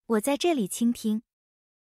我在这里倾听。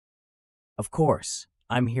Of course,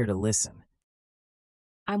 I'm here to listen.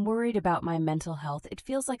 I'm worried about my mental health. It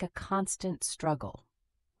feels like a constant struggle.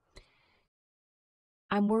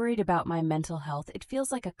 I'm worried about my mental health. It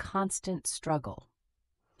feels like a constant struggle.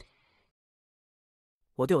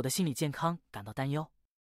 我对我的心理健康感到担忧，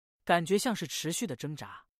感觉像是持续的挣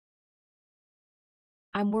扎。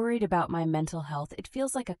I'm worried about my mental health. It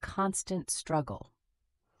feels like a constant struggle.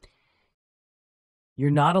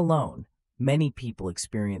 You're not alone. Many people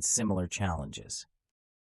experience similar challenges.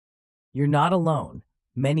 You're not alone.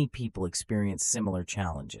 Many people experience similar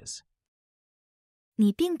challenges.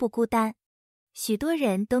 你并不孤单，许多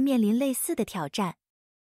人都面临类似的挑战。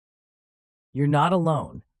You're not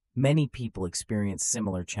alone. Many people experience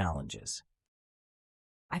similar challenges.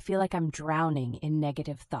 I feel like I'm drowning in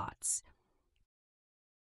negative thoughts.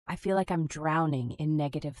 I feel like I'm drowning in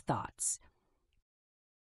negative thoughts.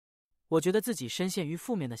 我觉得自己深陷于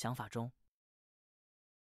负面的想法中。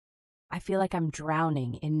I feel like I'm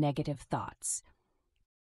drowning in negative thoughts.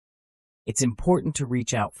 It's important to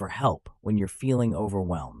reach out for help when you're feeling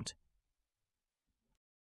overwhelmed.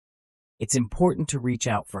 It's important to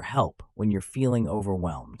reach out for help when you're feeling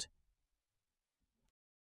overwhelmed.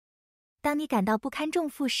 当你感到不堪重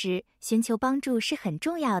负时，寻求帮助是很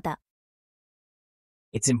重要的。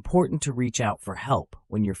It's important to reach out for help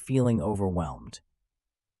when you're feeling overwhelmed.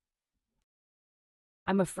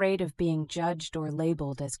 I'm afraid of being judged or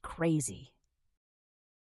labeled as crazy.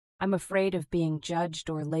 I'm afraid of being judged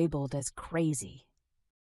or labeled as crazy.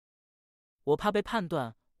 我怕被判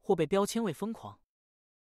断或被标签为疯狂。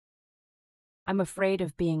I'm afraid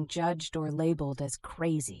of being judged or labeled as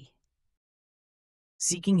crazy.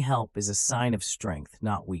 Seeking help is a sign of strength,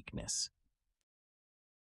 not weakness.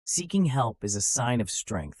 Seeking help is a sign of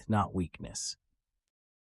strength, not weakness.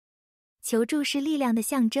 求助是力量的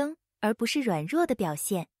象征，而不是软弱的表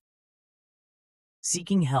现。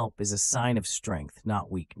Seeking help is a sign of strength, not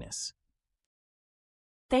weakness.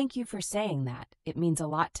 Thank you for saying that. It means a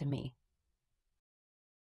lot to me.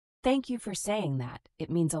 Thank you for saying that. It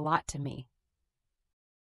means a lot to me.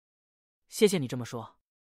 谢谢你这么说，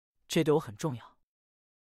这对我很重要。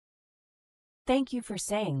Thank you for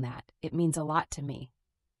saying that. It means a lot to me.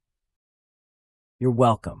 You're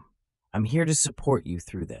welcome. I'm here to support you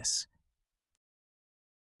through this.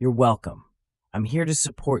 You're welcome. I'm here to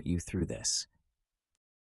support you through this.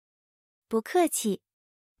 不客气，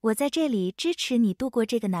我在这里支持你度过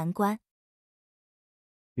这个难关。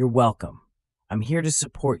You're welcome. I'm here to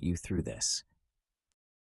support you through this.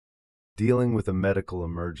 Dealing with a medical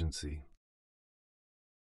emergency.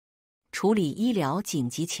 处理医疗紧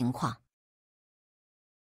急情况。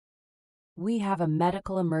We have a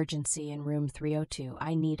medical emergency in room 302.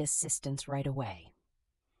 I need assistance right away.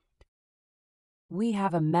 We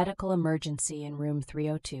have a medical emergency in room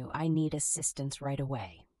 302. I need assistance right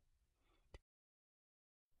away.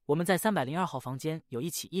 我们在302号房间有一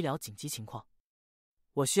起医疗紧急情况，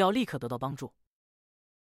我需要立刻得到帮助。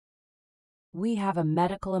We have a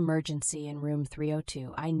medical emergency in room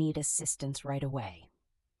 302. I need assistance right away.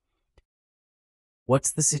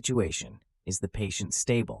 What's the situation? Is the patient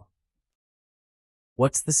stable?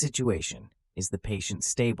 What's the situation? Is the patient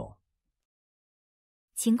stable?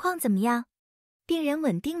 情况怎么样？病人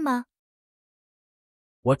稳定吗？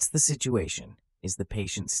 What's the situation? Is the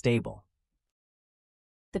patient stable?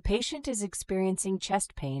 The patient is experiencing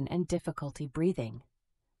chest pain and difficulty breathing.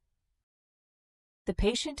 The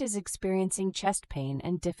patient is experiencing chest pain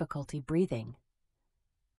and difficulty breathing.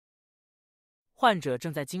 患者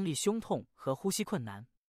正在经历胸痛和呼吸困难。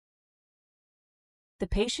The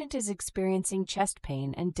patient is experiencing chest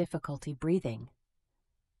pain and difficulty breathing.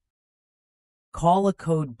 Call a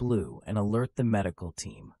code blue and alert the medical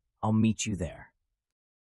team. I'll meet you there.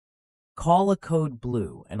 Call a code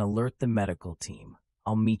blue and alert the medical team.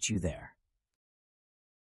 I'll meet you there.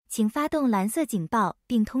 请发动蓝色警报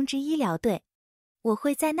并通知医疗队，我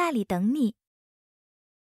会在那里等你。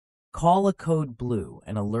Call a code blue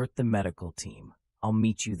and alert the medical team. I'll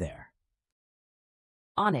meet you there.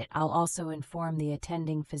 On it, I'll also inform the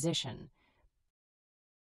attending physician.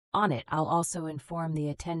 On it, I'll also inform the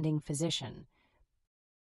attending physician.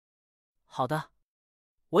 好的，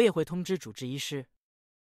我也会通知主治医师。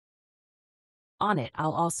On it,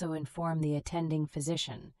 I'll also inform the attending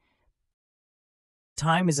physician.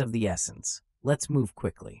 Time is of the essence. Let's move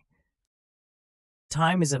quickly.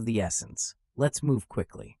 Time is of the essence. Let's move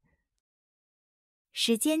quickly.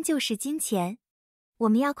 时间就是金钱，我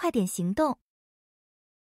们要快点行动。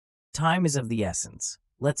Time is of the essence.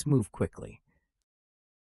 Let's move quickly.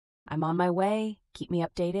 I'm on my way. Keep me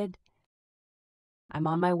updated. I'm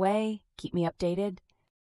on my way. Keep me updated.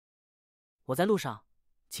 我在路上，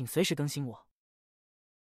请随时更新我。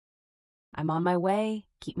I'm on my way.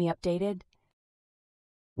 Keep me updated.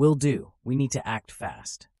 Will do. We need to act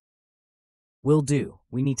fast. Will do.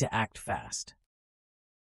 We need to act fast.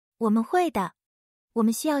 我们会的，我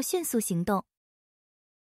们需要迅速行动。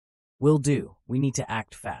Will do. We need to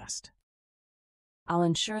act fast. I'll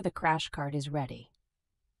ensure the crash cart is ready.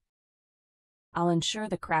 I'll ensure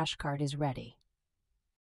the crash cart is ready.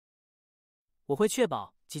 我会确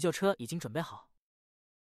保急救车已经准备好。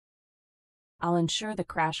I'll ensure the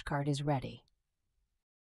crash cart is ready.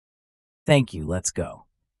 Thank you, let's go.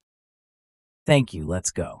 Thank you,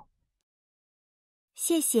 let's go.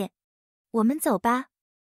 谢谢，我们走吧。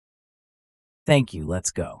Thank you,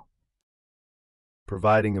 let's go.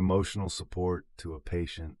 Providing emotional support to a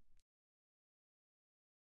patient.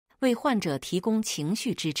 为患者提供情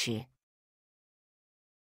绪支持。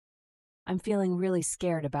I'm feeling really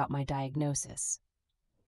scared about my diagnosis.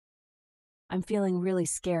 I'm feeling really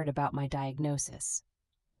scared about my diagnosis.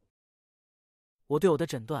 我对我的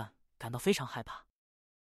诊断感到非常害怕。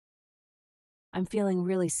I'm feeling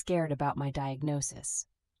really scared about my diagnosis.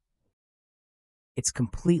 It's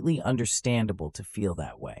completely understandable to feel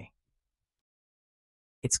that way.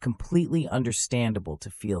 It's completely understandable to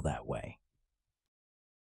feel that way.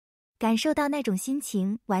 感受到那种心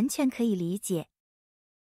情，完全可以理解。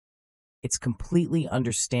It's completely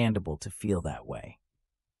understandable to feel that way.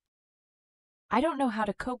 I don't know how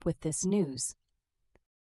to cope with this news.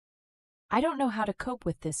 I don't know how to cope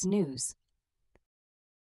with this news.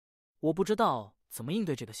 我不知道怎么应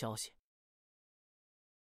对这个消息。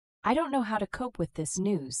I don't know how to cope with this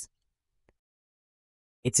news.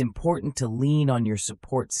 It's important to lean on your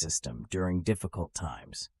support system during difficult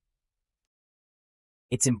times.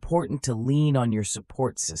 It's important to lean on your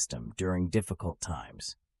support system during difficult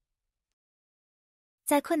times.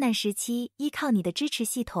 在困难时期，依靠你的支持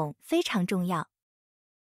系统非常重要。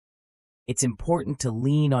It's important to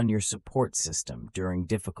lean on your support system during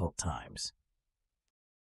difficult times.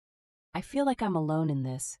 I feel like I'm alone in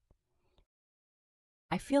this.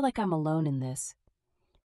 I feel like I'm alone in this.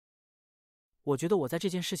 我觉得我在这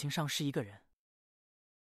件事情上是一个人。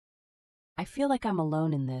I feel like I'm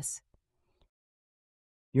alone in this.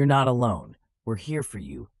 You're not alone. We're here for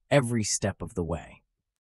you every step of the way.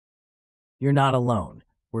 You're not alone.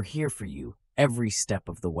 We're here for you every step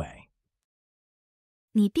of the way.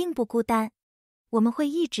 你并不孤单，我们会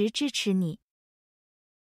一直支持你。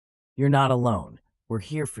You're not alone. We're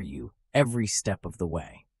here for you every step of the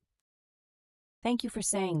way. Thank you for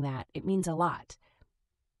saying that. It means a lot.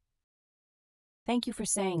 Thank you for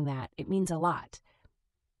saying that. It means a lot.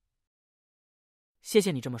 谢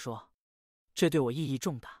谢你这么说，这对我意义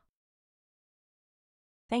重大。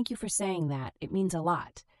Thank you for saying that. It means a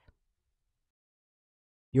lot.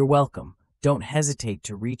 You're welcome. Don't hesitate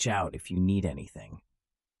to reach out if you need anything.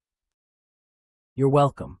 You're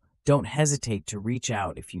welcome. Don't hesitate to reach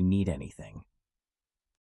out if you need anything.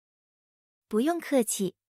 不用客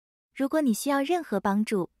气，如果你需要任何帮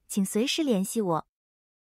助，请随时联系我。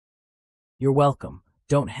You're welcome.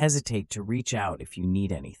 Don't hesitate to reach out if you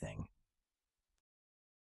need anything.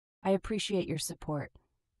 I appreciate your support.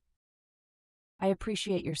 I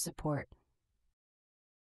appreciate your support.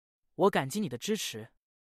 我感激你的支持。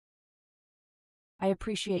I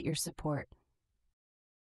appreciate your support.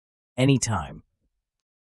 Anytime.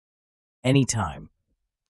 Anytime.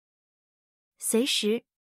 随时，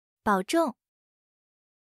保重。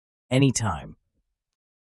Anytime.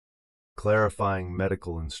 Clarifying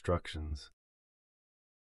medical instructions.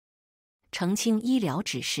 澄清医疗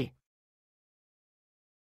指示。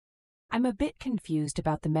I'm a bit confused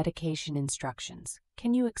about the medication instructions.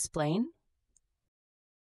 Can you explain?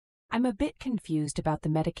 I'm a bit confused about the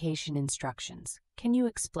medication instructions. Can you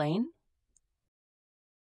explain?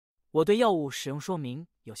 我对药物使用说明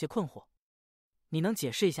有些困惑，你能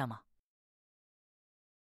解释一下吗？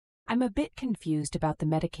 I'm a bit confused about the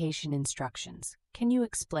medication instructions. Can you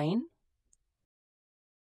explain?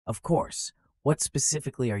 Of course. What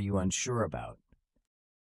specifically are you unsure about?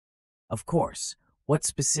 Of course. What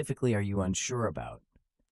specifically are you unsure about?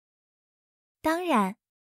 当然，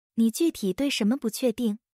你具体对什么不确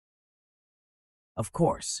定？ Of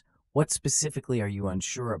course. What specifically are you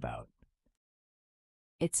unsure about?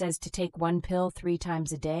 It says to take one pill 3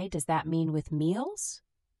 times a day. Does that mean with meals?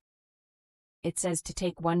 It says to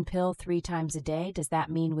take one pill 3 times a day. Does that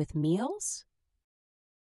mean with meals?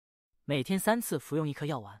 每天3次服用一颗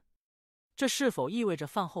药丸，这是否意味着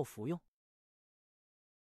饭后服用？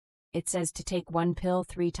 It says to take one pill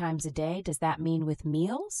 3 times a day. Does that mean with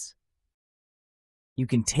meals? You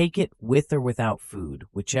can take it with or without food,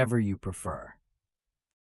 whichever you prefer.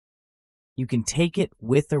 You can take it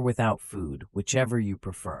with or without food, whichever you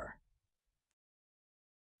prefer.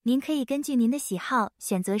 您可以根据您的喜好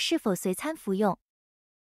选择是否随餐服用。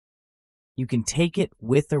You can take it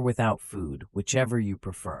with or without food, whichever you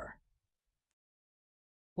prefer.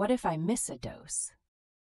 What if I miss a dose?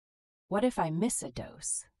 What if I miss a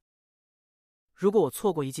dose? 如果我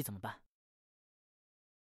错过一剂怎么办？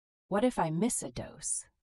 What if I miss a dose?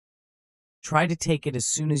 Try to take it as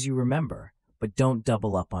soon as you remember, but don't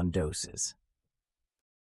double up on doses.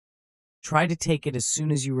 Try to take it as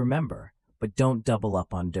soon as you remember, but don't double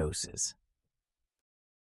up on doses.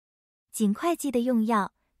 尽快记得用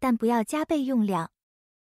药，但不要加倍用量。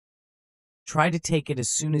Try to take it as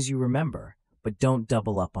soon as you remember, but don't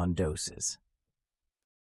double up on doses.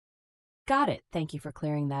 Got it. Thank you for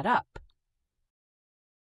clearing that up.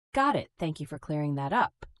 Got it. Thank you for clearing that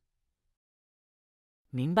up.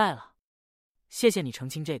 明白了，谢谢你澄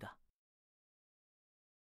清这个。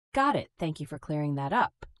Got it. Thank you for clearing that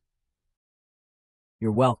up.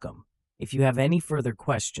 You're welcome. If you have any further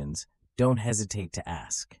questions, don't hesitate to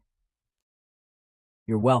ask.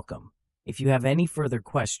 You're welcome. If you have any further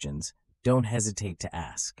questions, don't hesitate to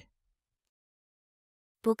ask.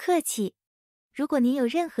 不客气。如果您有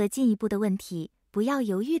任何进一步的问题，不要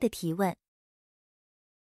犹豫地提问。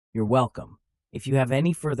You're welcome. If you have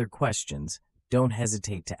any further questions, don't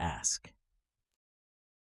hesitate to ask.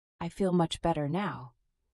 I feel much better now.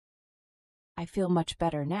 I feel much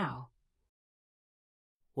better now.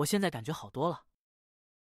 我现在感觉好多了。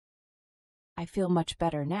I feel much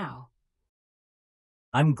better now.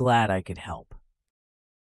 I'm glad I could help.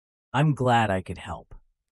 I'm glad I could help.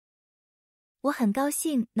 我很高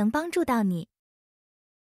兴能帮助到你。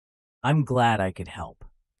I'm glad I could help.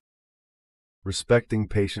 Respecting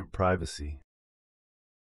patient privacy.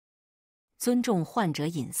 尊重患者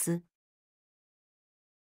隐私。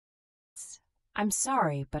I'm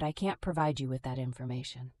sorry, but I can't provide you with that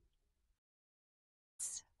information.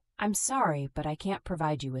 I'm sorry, but I can't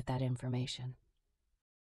provide you with that information.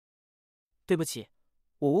 对不起，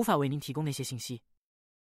我无法为您提供那些信息。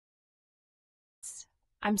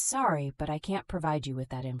I'm sorry, but I can't provide you with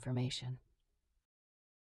that information.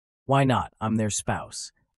 Why not? I'm their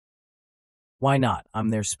spouse. Why not? I'm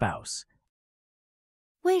their spouse.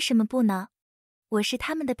 为什么不呢？我是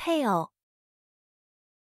他们的配偶。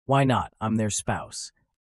Why not? I'm their spouse.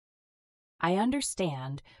 I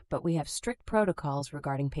understand, but we have strict protocols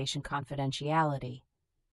regarding patient confidentiality.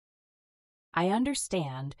 I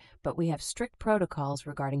understand, but we have strict protocols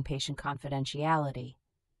regarding patient confidentiality.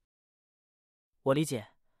 我理解，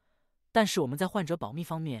但是我们在患者保密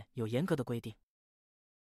方面有严格的规定。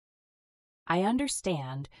I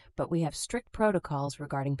understand, but we have strict protocols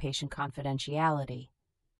regarding patient confidentiality.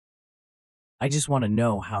 I just want to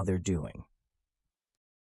know how they're doing.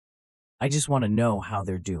 I just want to know how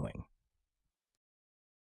they're doing.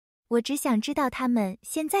 我只想知道他们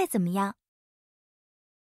现在怎么样。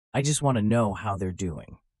I just want to know how they're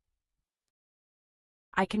doing.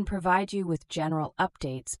 I can provide you with general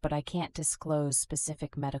updates, but I can't disclose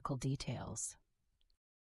specific medical details.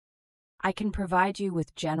 I can provide you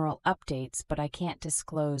with general updates, but I can't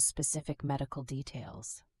disclose specific medical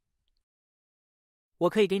details. 我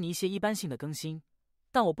可以给你一些一般性的更新，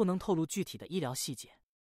但我不能透露具体的医疗细节。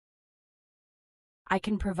I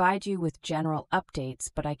can provide you with general updates,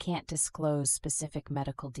 but I can't disclose specific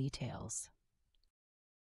medical details.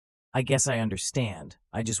 I guess I understand.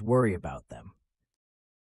 I just worry about them.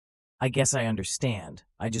 I guess I understand.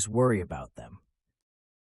 I just worry about them.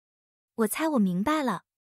 我猜我明白了，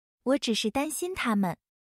我只是担心他们。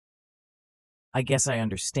I guess I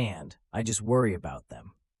understand. I just worry about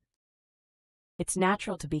them. It's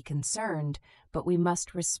natural to be concerned, but we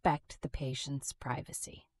must respect the patient's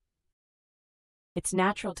privacy. It's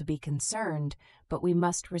natural to be concerned, but we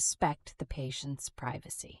must respect the patient's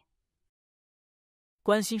privacy.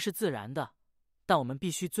 关心是自然的，但我们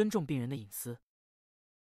必须尊重病人的隐私。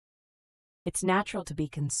It's natural to be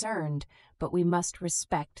concerned, but we must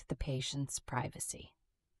respect the patient's privacy.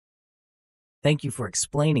 Thank you for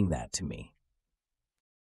explaining that to me.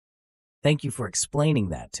 Thank you for explaining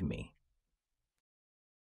that to me.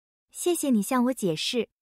 谢谢你向我解释。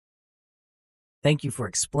Thank you for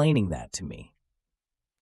explaining that to me.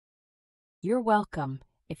 You're welcome.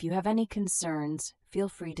 If you have any concerns, feel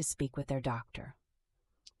free to speak with their doctor.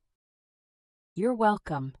 You're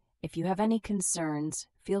welcome. If you have any concerns,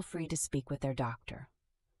 feel free to speak with their doctor.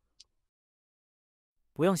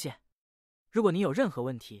 不用谢。如果你有任何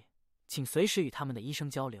问题，请随时与他们的医生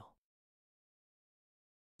交流。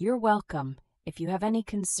You're welcome. If you have any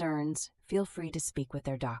concerns, feel free to speak with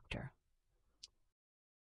their doctor.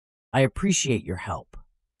 I appreciate your help.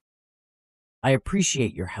 I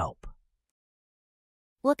appreciate your help.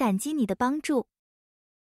 我感激你的帮助。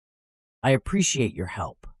I appreciate your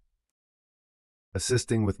help.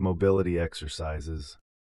 Assisting with mobility exercises.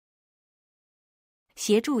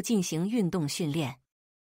 协助进行运动训练。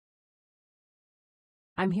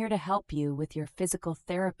I'm here to help you with your physical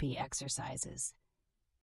therapy exercises.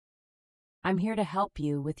 I'm here to help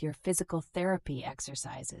you with your physical therapy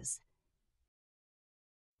exercises.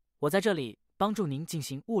 我在这里帮助您进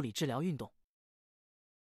行物理治疗运动。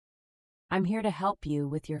I'm here to help you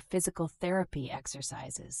with your physical therapy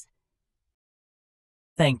exercises.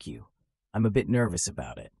 Thank you. I'm a bit nervous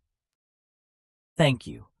about it. Thank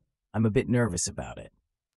you. I'm a bit nervous about it.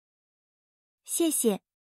 谢谢，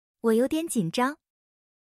我有点紧张。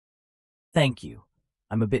Thank you.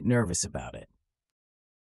 I'm a bit nervous about it.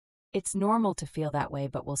 It's normal to feel that way,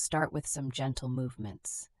 but we'll start with some gentle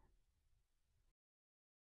movements.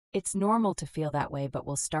 It's normal to feel that way, but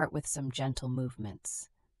we'll start with some gentle movements.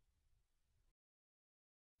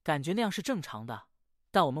 感觉那样是正常的，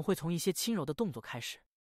但我们会从一些轻柔的动作开始。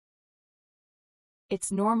It's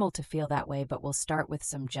normal to feel that way, but we'll start with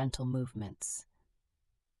some gentle movements.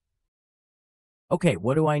 Okay,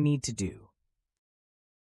 what do I need to do?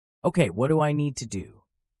 Okay, what do I need to do?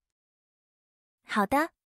 好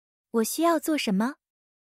的，我需要做什么？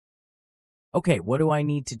 Okay, what do I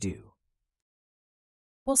need to do?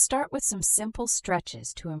 We'll start with some simple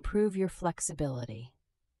stretches to improve your flexibility.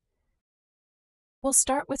 We'll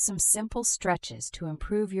start with some simple stretches to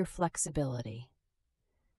improve your flexibility.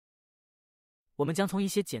 我们将从一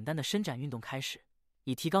些简单的伸展运动开始，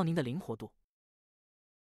以提高您的灵活度。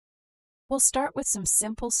We'll start with some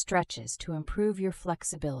simple stretches to improve your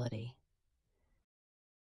flexibility.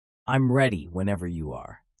 I'm ready whenever you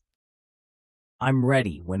are. I'm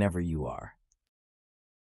ready whenever you are.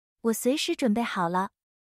 我随时准备好了。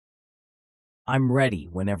I'm ready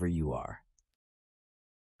whenever you are.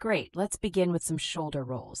 Great, let's begin with some shoulder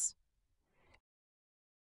rolls.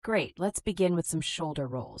 Great, let's begin with some shoulder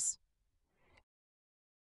rolls.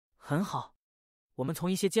 很好，我们从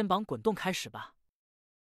一些肩膀滚动开始吧。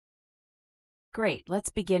Great, let's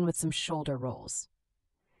begin with some shoulder rolls.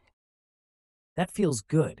 That feels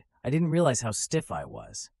good. I didn't realize how stiff I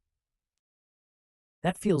was.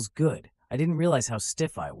 That feels good. I didn't realize how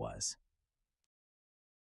stiff I was.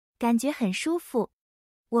 感觉很舒服，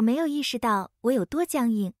我没有意识到我有多僵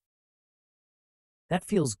硬。That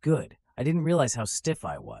feels good. I didn't realize how stiff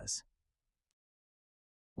I was.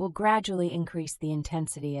 We'll gradually increase the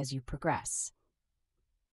intensity as you progress.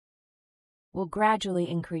 We'll gradually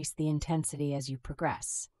increase the intensity as you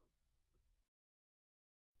progress.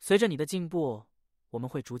 随着你的进步，我们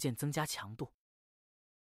会逐渐增加强度。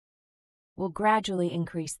We'll gradually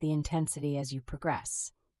increase the intensity as you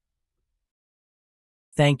progress.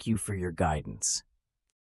 Thank you for your guidance.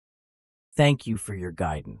 Thank you for your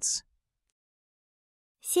guidance.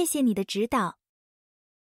 谢谢你的指导。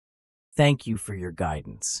Thank you for your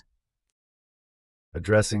guidance.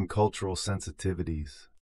 Addressing cultural sensitivities.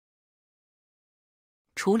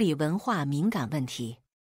 处理文化敏感问题。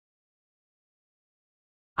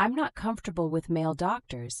I'm not comfortable with male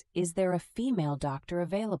doctors. Is there a female doctor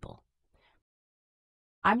available?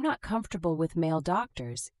 I'm not comfortable with male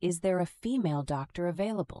doctors. Is there a female doctor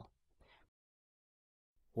available?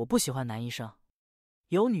 我不喜欢男医生，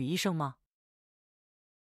有女医生吗？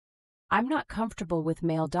 I'm not comfortable with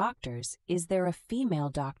male doctors. Is there a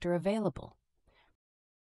female doctor available?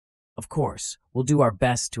 Of course, we'll do our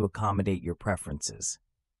best to accommodate your preferences.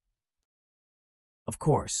 Of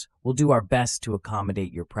course, we'll do our best to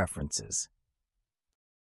accommodate your preferences.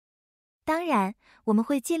 当然，我们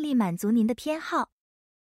会尽力满足您的偏好。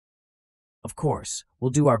Of course,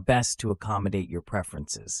 we'll do our best to accommodate your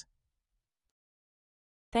preferences.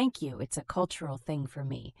 Thank you. It's a cultural thing for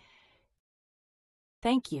me.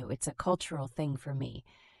 Thank you. It's a cultural thing for me.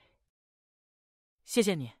 谢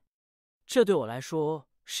谢你，这对我来说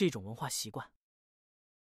是一种文化习惯。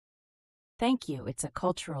Thank you. It's a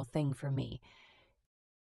cultural thing for me.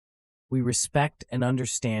 We respect and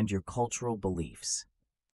understand your cultural beliefs.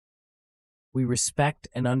 We respect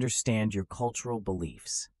and understand your cultural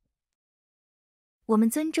beliefs. 我们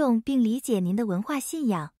尊重并理解您的文化信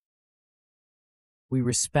仰。We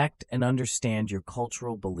respect and understand your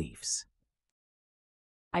cultural beliefs.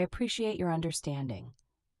 I appreciate your understanding.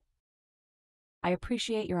 I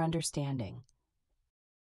appreciate your understanding.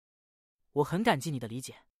 我很感激你的理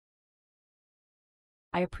解。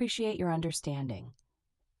I appreciate your understanding.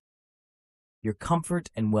 Your comfort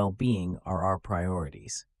and well-being are our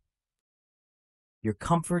priorities. Your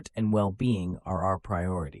comfort and well-being are our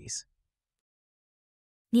priorities.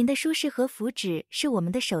 您的舒适和福祉是我们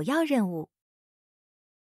的首要任务。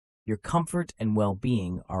Your comfort and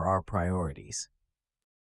well-being are our priorities.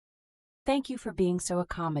 Thank you for being so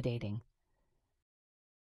accommodating.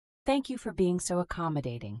 Thank you for being so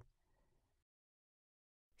accommodating.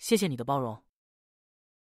 谢谢你的包容。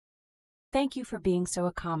Thank you for being so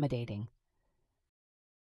accommodating.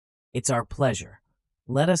 It's our pleasure.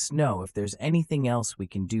 Let us know if there's anything else we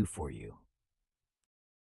can do for you.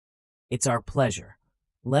 It's our pleasure.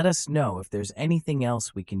 Let us know if there's anything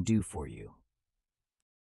else we can do for you.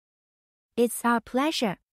 It's our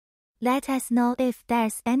pleasure. Let us know if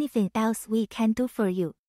there's anything else we can do for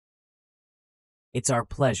you. It's our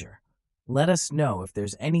pleasure. Let us know if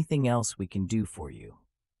there's anything else we can do for you.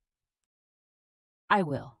 I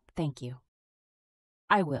will, thank you.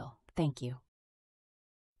 I will, thank you.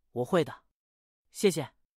 我会的，谢谢。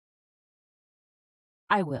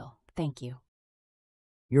I will, thank you.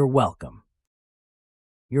 You're welcome.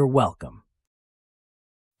 You're welcome.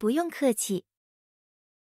 不用客气。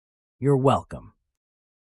You're welcome.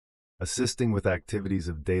 Assisting with activities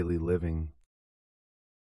of daily living.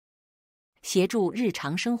 协助日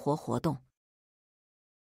常生活活动。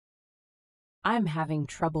I'm having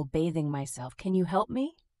trouble bathing myself. Can you help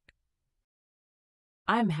me?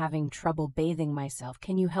 I'm having trouble bathing myself.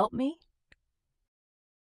 Can you help me?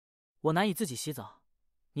 我难以自己洗澡，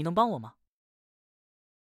你能帮我吗？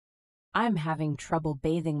 I'm having trouble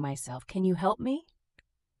bathing myself. Can you help me?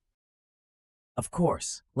 Of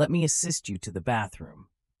course, let me assist you to the bathroom.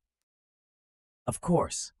 Of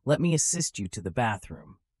course, let me assist you to the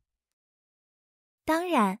bathroom. 当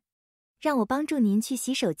然，让我帮助您去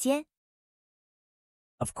洗手间。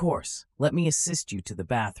Of course, let me assist you to the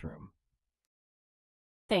bathroom.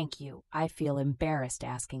 Thank you. I feel embarrassed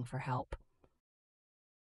asking for help.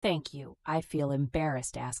 Thank you. I feel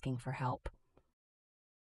embarrassed asking for help.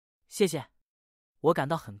 谢谢，我感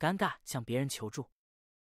到很尴尬，向别人求助。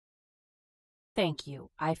Thank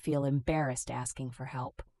you. I feel embarrassed asking for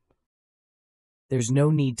help. There's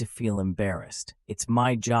no need to feel embarrassed. It's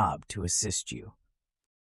my job to assist you.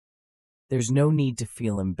 There's no need to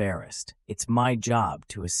feel embarrassed. It's my job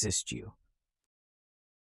to assist you.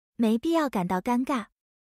 没必要感到尴尬，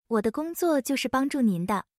我的工作就是帮助您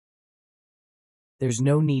的。There's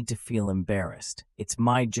no need to feel embarrassed. It's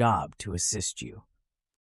my job to assist you.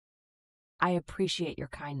 I appreciate your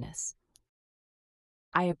kindness.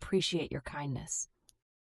 I appreciate your kindness.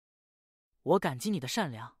 我感激你的善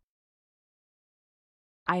良。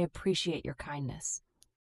I appreciate your kindness.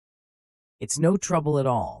 It's no trouble at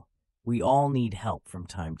all. We all need help from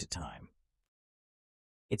time to time.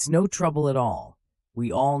 It's no trouble at all.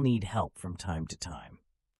 We all need help from time to time.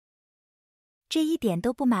 这一点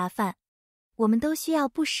都不麻烦，我们都需要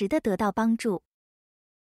不时地得到帮助。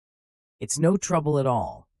It's no trouble at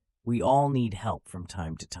all. We all need help from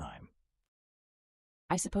time to time.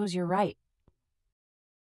 I suppose you're right.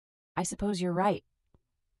 I suppose you're right.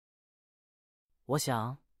 我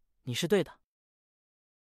想你是对的。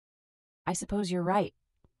I suppose you're right.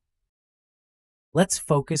 Let's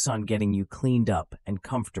focus on getting you cleaned up and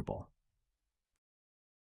comfortable.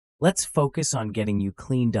 Let's focus on getting you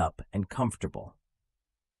cleaned up and comfortable.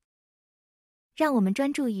 让我们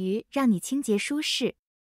专注于让你清洁舒适。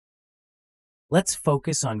Let's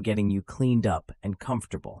focus on getting you cleaned up and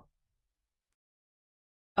comfortable.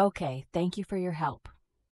 Okay, thank you for your help.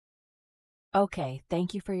 Okay,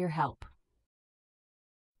 thank you for your help.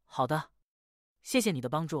 好的，谢谢你的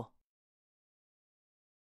帮助。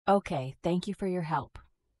Okay, thank you for your help.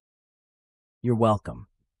 You're welcome.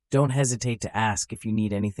 Don't hesitate to ask if you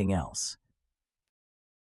need anything else.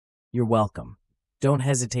 You're welcome. Don't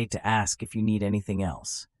hesitate to ask if you need anything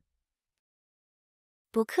else.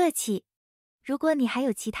 不客气。如果你还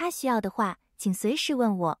有其他需要的话，请随时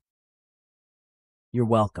问我。You're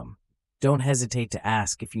welcome. Don't hesitate to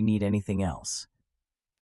ask if you need anything else.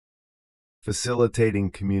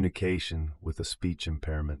 Facilitating communication with a speech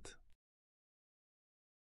impairment.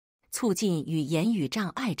 促进与言语障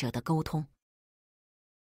碍者的沟通。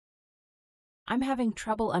I'm having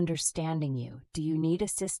trouble understanding you. Do you need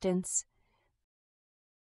assistance?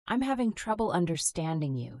 I'm having trouble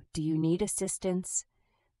understanding you. Do you need assistance?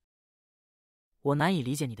 我难以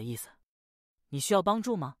理解你的意思，你需要帮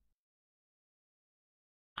助吗？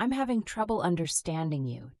 I'm having trouble understanding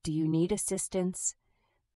you. Do you need assistance?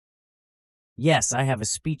 Yes, I have a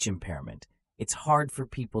speech impairment. It's hard for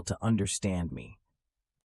people to understand me.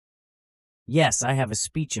 Yes, I have a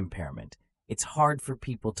speech impairment. It's hard for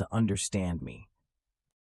people to understand me.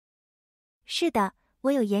 是的，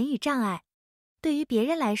我有言语障碍。对于别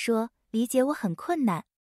人来说，理解我很困难。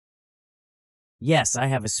Yes, I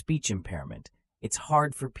have a speech impairment. It's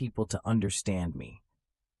hard for people to understand me.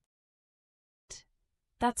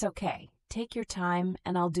 That's okay. Take your time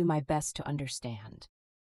and I'll do my best to understand.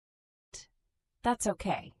 That's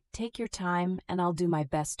okay. Take your time and I'll do my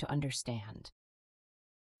best to understand.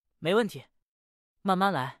 没问题，慢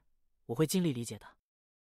慢来，我会尽力理解的。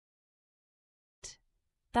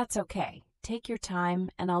That's okay. Take your time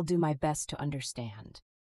and I'll do my best to understand.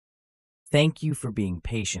 Thank you for being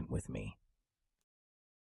patient with me.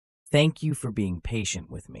 Thank you for being patient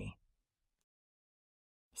with me.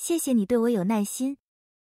 谢谢你对我有耐心。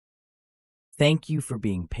Thank you for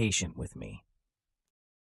being patient with me.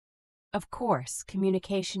 Of course,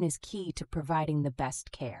 communication is key to providing the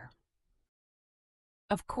best care.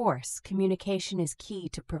 Of course, communication is key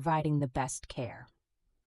to providing the best care.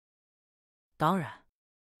 当然，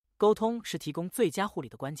沟通是提供最佳护理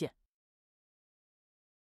的关键。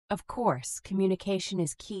Of course, communication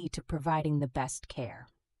is key to providing the best care.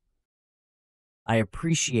 I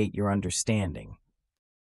appreciate your understanding.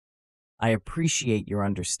 I appreciate your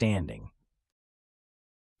understanding.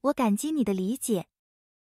 我感激你的理解。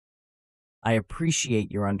I appreciate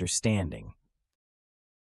your understanding.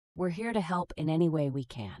 We're here to help in any way we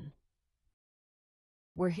can.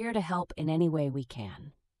 We're here to help in any way we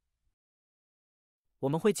can. 我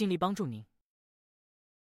们会尽力帮助您。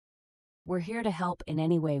We're here to help in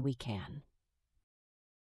any way we can.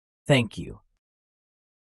 Thank you.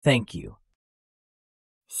 Thank you.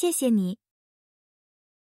 谢谢你。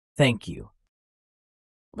Thank you.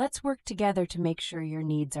 Let's work together to make sure your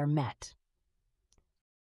needs are met.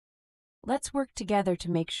 Let's work together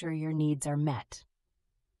to make sure your needs are met.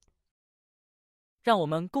 让我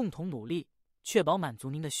们共同努力，确保满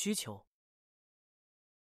足您的需求。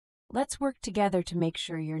Let's work together to make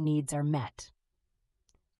sure your needs are met.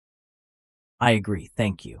 I agree,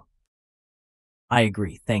 thank you. I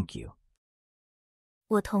agree, thank you.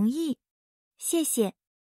 我同意。谢谢。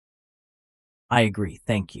I agree,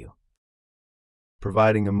 thank you.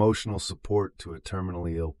 Providing emotional support to a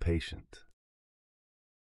terminally ill patient.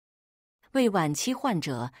 为晚期患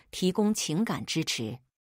者提供情感支持。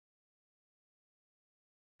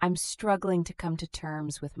I'm struggling to come to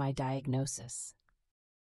terms with my diagnosis.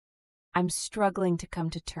 I'm struggling to come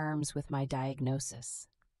to terms with my diagnosis.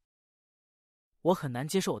 我很难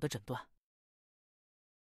接受我的诊断。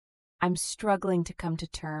I'm struggling to come to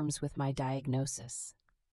terms with my diagnosis.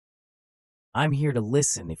 I'm here to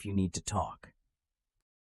listen if you need to talk.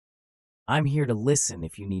 I'm here to listen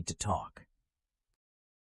if you need to talk.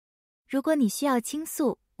 如果你需要倾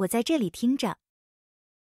诉，我在这里听着。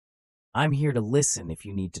I'm here to listen if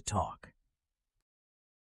you need to talk.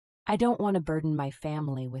 I don't want to burden my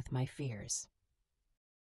family with my fears.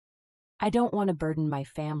 I don't want to burden my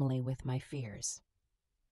family with my fears.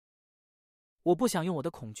 我不想用我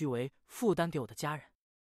的恐惧为负担给我的家人。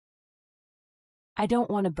I don't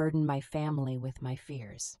want to burden my family with my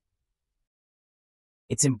fears.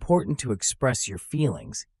 It's important to express your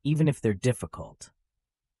feelings, even if they're difficult.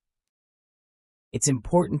 It's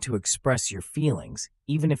important to express your feelings,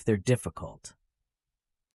 even if they're difficult.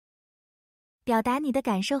 表达你的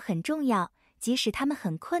感受很重要，即使它们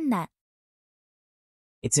很困难。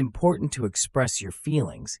It's important to express your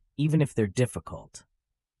feelings, even if they're difficult.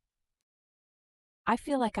 I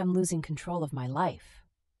feel like I'm losing control of my life.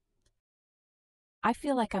 I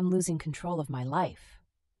feel like I'm losing control of my life.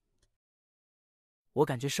 我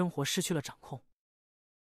感觉生活失去了掌控。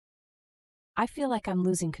I feel like I'm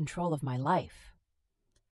losing control of my life.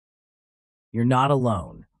 You're not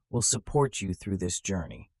alone. We'll support you through this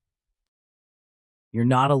journey. You're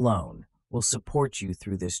not alone. We'll support you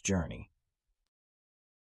through this journey.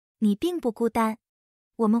 你并不孤单，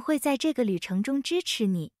我们会在这个旅程中支持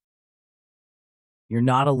你。You're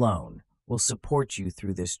not alone. We'll support you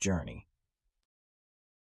through this journey.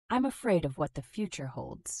 I'm afraid of what the future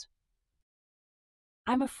holds.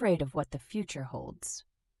 I'm afraid of what the future holds.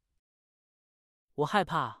 我害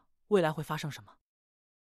怕未来会发生什么。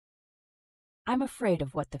I'm afraid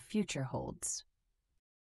of what the future holds.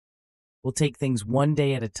 We'll take things one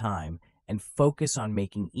day at a time and focus on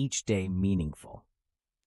making each day meaningful.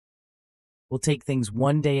 We'll take things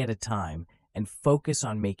one day at a time and focus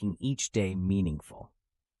on making each day meaningful.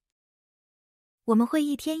 我们会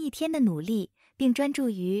一天一天的努力，并专注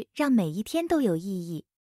于让每一天都有意义。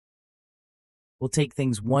We'll take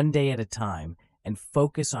things one day at a time and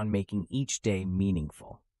focus on making each day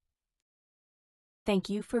meaningful.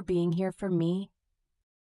 Thank you for being here for me.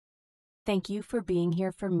 Thank you for being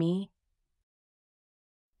here for me.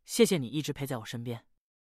 谢谢你一直陪在我身边。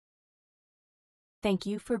Thank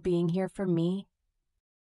you for being here for me.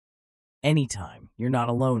 Anytime, you're not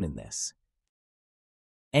alone in this.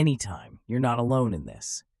 Anytime, you're not alone in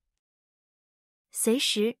this. 随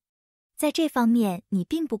时，在这方面你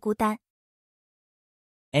并不孤单。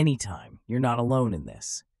Anytime, you're not alone in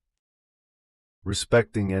this.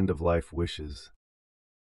 Respecting end-of-life wishes.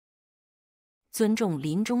 尊重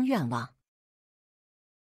临终愿望。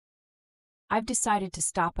I've decided to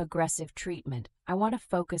stop aggressive treatment. I want to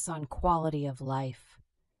focus on quality of life.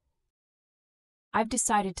 I've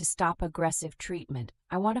decided to stop aggressive treatment.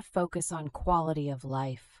 I want to focus on quality of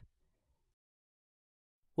life.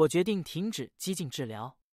 我决定停止激进治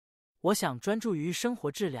疗。我想专注于生活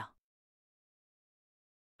质量。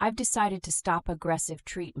I've decided to stop aggressive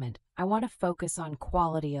treatment. I want to focus on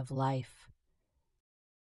quality of life.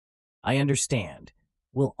 I understand.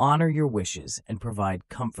 We'll honor your wishes and provide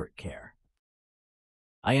comfort care.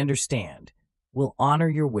 I understand. We'll honor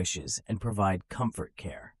your wishes and provide comfort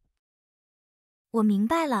care. 我明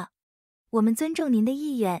白了，我们尊重您的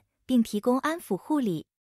意愿，并提供安抚护理。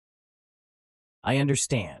I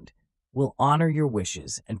understand. We'll honor your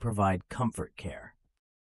wishes and provide comfort care.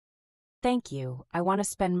 Thank you. I want to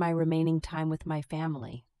spend my remaining time with my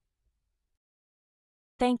family.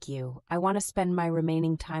 Thank you. I want to spend my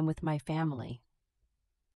remaining time with my family.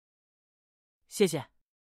 谢谢，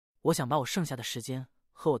我想把我剩下的时间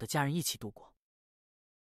和我的家人一起度过。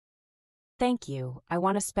Thank you. I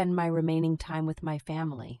want to spend my remaining time with my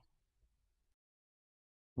family.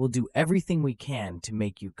 We'll do everything we can to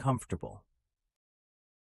make you comfortable.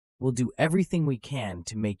 We'll do everything we can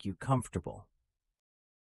to make you comfortable.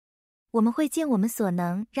 我们会尽我们所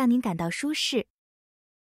能让您感到舒适。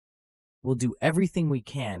We'll do everything we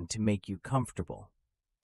can to make you comfortable.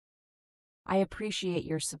 I appreciate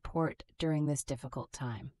your support during this difficult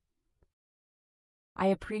time. I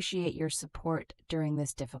appreciate your support during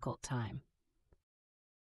this difficult time.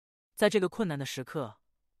 在这个困难的时刻，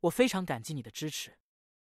我非常感激你的支持。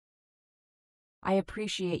I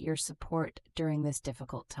appreciate your support during this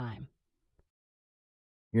difficult time.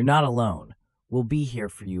 You're not alone. We'll be here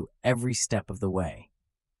for you every step of the way.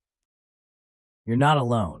 You're not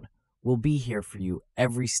alone. We'll be here for you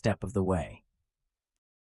every step of the way.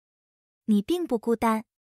 你并不孤单，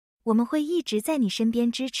我们会一直在你身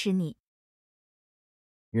边支持你。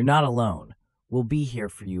You're not alone. We'll be here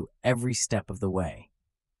for you every step of the way.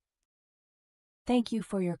 Thank you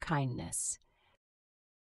for your kindness.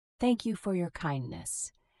 Thank you for your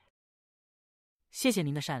kindness. 谢谢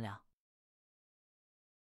您的善良。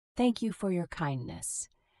Thank you for your kindness.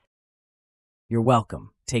 You're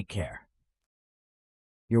welcome. Take care.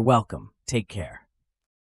 You're welcome. Take care.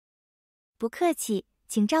 不客气，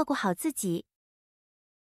请照顾好自己。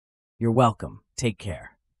You're welcome. Take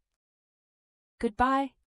care.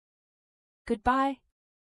 Goodbye. Goodbye.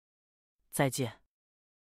 再见。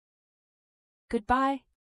Goodbye.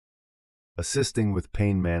 Assisting with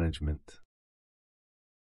pain management.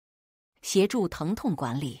 协助疼痛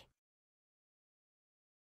管理。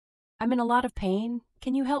I'm in a lot of pain.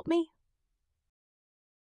 Can you help me?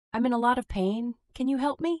 I'm in a lot of pain. Can you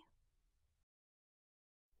help me?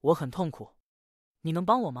 我很痛苦，你能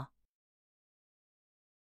帮我吗？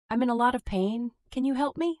 I'm in a lot of pain. Can you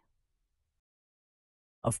help me?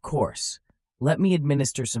 Of course. Let me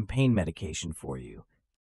administer some pain medication for you.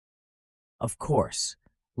 Of course.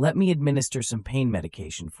 Let me administer some pain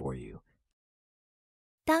medication for you.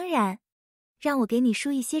 当然，让我给你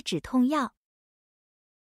输一些止痛药。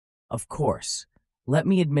Of course. Let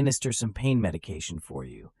me administer some pain medication for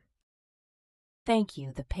you. Thank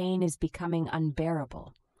you. The pain is becoming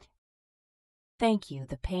unbearable. Thank you.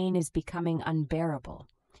 The pain is becoming unbearable.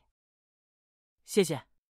 谢谢，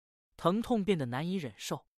疼痛变得难以忍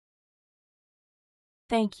受。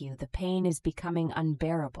Thank you. The pain is becoming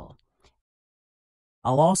unbearable.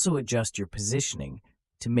 I'll also adjust your positioning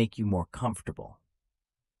to make you more comfortable.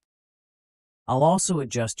 I'll also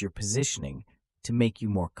adjust your positioning to make you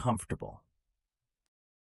more comfortable.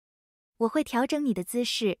 我会调整你的姿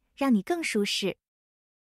势，让你更舒适。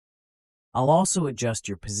I'll also adjust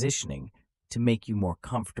your positioning to make you more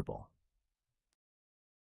comfortable.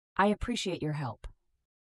 I appreciate your help.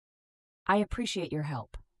 I appreciate your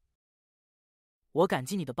help. 我感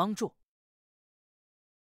激你的帮助。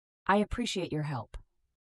I appreciate your help.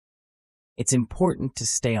 It's important to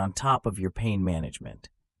stay on top of your pain management.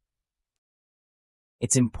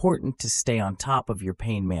 It's important to stay on top of your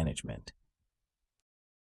pain management.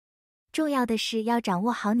 重要的是要掌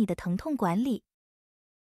握好你的疼痛管理。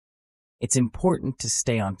It's important to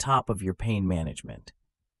stay on top of your pain management.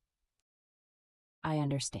 I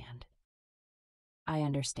understand. I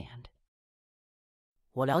understand.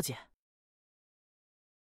 我了解。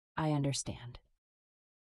I understand.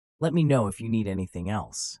 Let me know if you need anything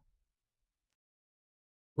else.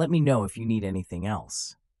 Let me know if you need anything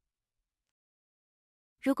else.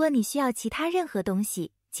 如果你需要其他任何东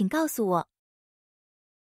西，请告诉我。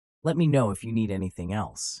Let me know if you need anything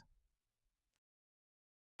else.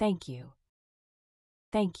 Thank you.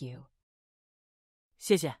 Thank you.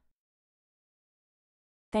 谢谢。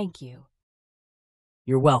Thank you.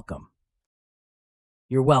 You're welcome.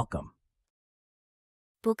 You're welcome.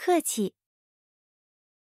 不客气。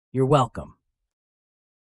You're welcome.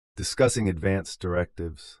 Discussing advanced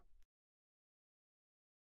directives.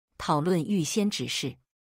 讨论预先指示。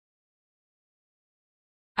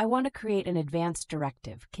I want to create an advance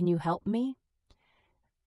directive. Can you help me?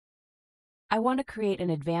 I want to create an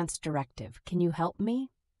advance directive. Can you help me?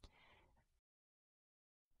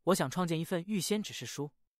 我想创建一份预先指示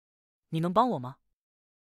书，你能帮我吗？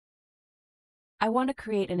 I want to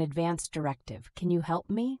create an advance directive. Can you help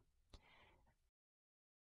me?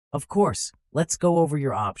 Of course, let's go over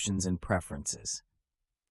your options and preferences.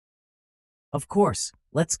 Of course,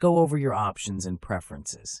 let's go over your options and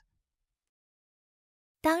preferences.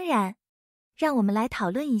 当然，让我们来讨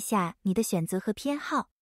论一下你的选择和偏好。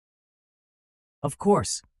Of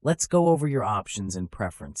course, let's go over your options and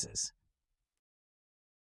preferences.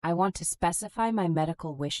 I want to specify my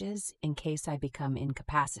medical wishes in case I become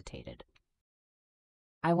incapacitated.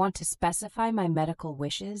 I want to specify my medical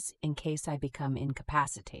wishes in case I become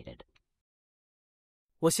incapacitated.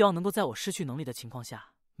 我希望能够在我失去能力的情况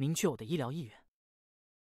下，明确我的医疗意愿。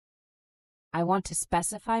I want to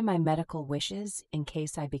specify my medical wishes in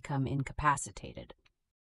case I become incapacitated.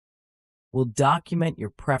 We'll document your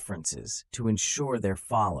preferences to ensure they're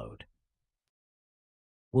followed.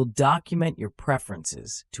 We'll document your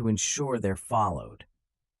preferences to ensure they're followed.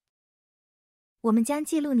 我们将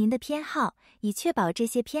记录您的偏好，以确保这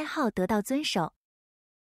些偏好得到遵守。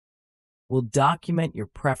We'll document your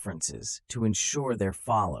preferences to ensure they're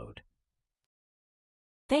followed.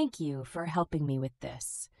 Thank you for helping me with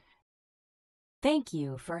this. Thank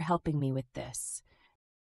you for helping me with this.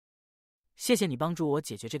 谢谢你帮助我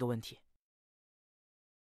解决这个问题。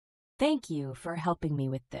Thank you for helping me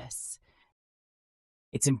with this.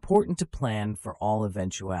 It's important to plan for all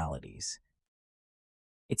eventualities.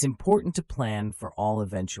 It's important to plan for all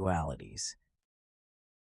eventualities.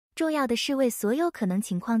 重要的是为所有可能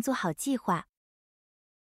情况做好计划。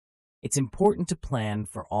It's important to plan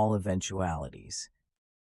for all eventualities.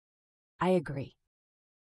 I agree.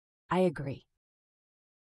 I agree.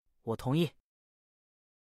 我同意。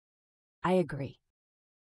I agree.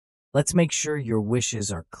 Let's make sure your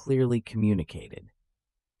wishes are clearly communicated.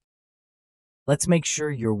 Let's make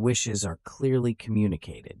sure your wishes are clearly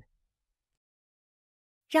communicated.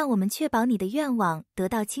 让我们确保你的愿望得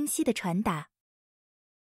到清晰的传达。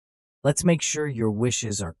Let's make sure your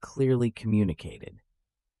wishes are clearly communicated.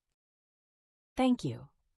 Thank you.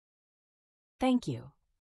 Thank you.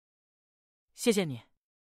 谢谢你。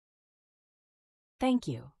Thank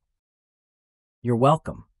you. You're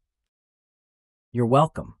welcome. You're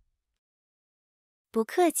welcome. 不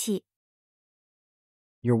客气。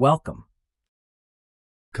You're welcome.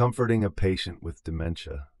 Comforting a patient with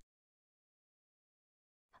dementia.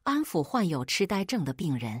 安抚患有痴呆症的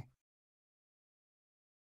病人。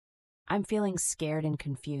I'm feeling scared and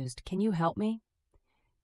confused. Can you help me?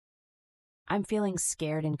 I'm feeling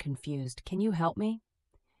scared and confused. Can you help me?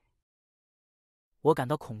 我感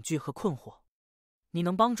到恐惧和困惑，你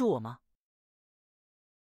能帮助我吗？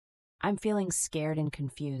 I'm feeling scared and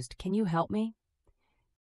confused. Can you help me?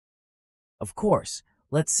 Of course,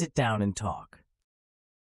 let's sit down and talk.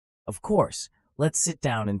 Of course, let's sit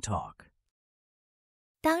down and talk.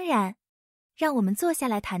 当然，让我们坐下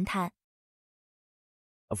来谈谈。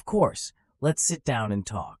Of course, let's sit down and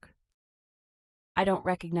talk. I don't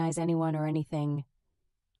recognize anyone or anything.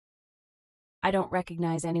 I don't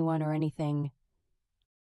recognize anyone or anything.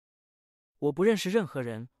 我不认识任何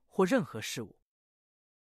人或任何事物。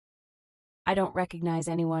I don't recognize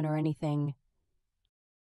anyone or anything.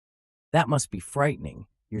 That must be frightening.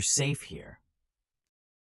 You're safe here.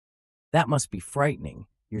 That must be frightening.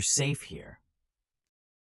 You're safe here.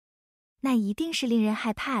 那一定是令人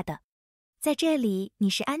害怕的。在这里，你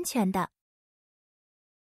是安全的。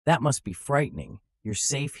That must be frightening. You're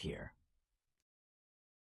safe here.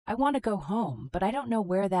 I want to go home, but I don't know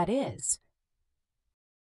where that is.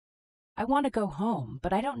 I want to go home,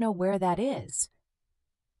 but I don't know where that is.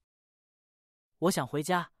 我想回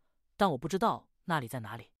家，但我不知道那里在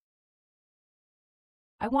哪里。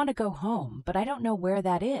I want to go home, but I don't know where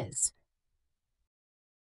that is.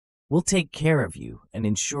 We'll take care of you and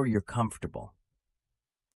ensure you're comfortable.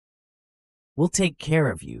 We'll take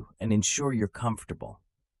care of you and ensure you're comfortable.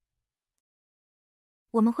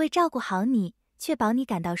 我们会照顾好你，确保你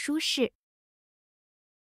感到舒适。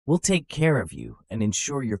We'll take care of you and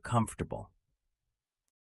ensure you're comfortable.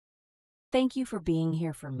 Thank you for being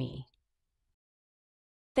here for me.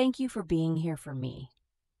 Thank you for being here for me.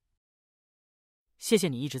 谢谢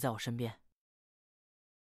你一直在我身边。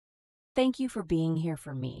Thank you for being here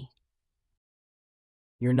for me.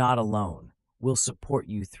 You're not alone. We'll support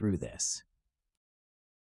you through this.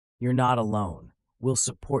 You're not alone. We'll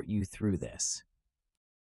support you through this.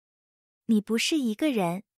 你不是一个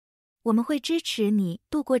人，我们会支持你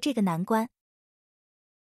度过这个难关。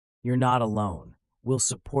You're not alone. We'll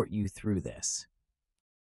support you through this.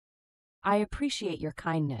 I appreciate your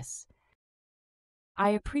kindness.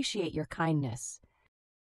 I appreciate your kindness.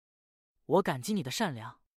 我感激你的善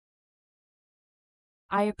良。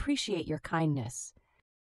I appreciate your kindness.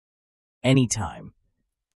 Anytime.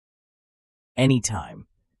 Anytime.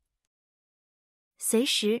 随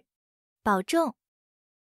时，保重。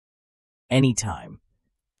Anytime.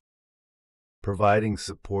 Providing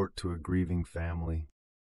support to a grieving family.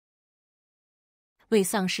 为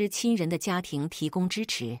丧失亲人的家庭提供支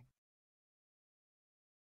持。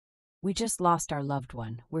We just lost our loved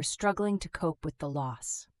one. We're struggling to cope with the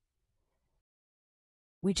loss.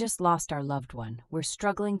 We just lost our loved one. We're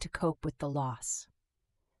struggling to cope with the loss.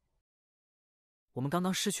 我们刚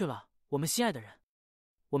刚失去了我们心爱的人，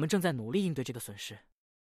我们正在努力应对这个损失。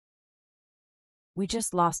We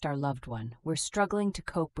just lost our loved one. We're struggling to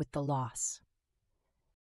cope with the loss.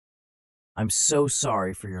 I'm so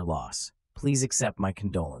sorry for your loss. Please accept my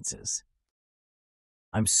condolences.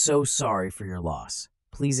 I'm so sorry for your loss.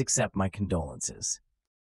 Please accept my condolences.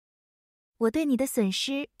 我对你的损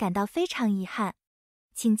失感到非常遗憾，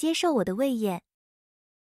请接受我的慰藉。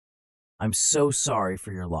I'm so sorry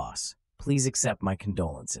for your loss. Please accept my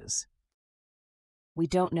condolences. We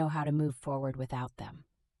don't know how to move forward without them.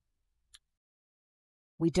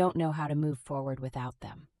 We don't know how to move forward without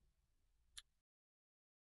them.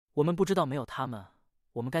 我们不知道没有他们，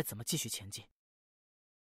我们该怎么继续前进。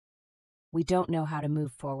We don't know how to move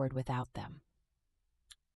forward without them.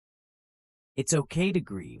 It's okay to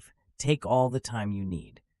grieve. Take all the time you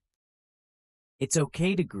need. It's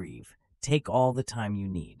okay to grieve. Take all the time you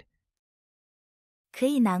need. 可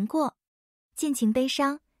以难过，尽情悲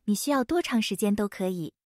伤，你需要多长时间都可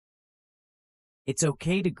以。It's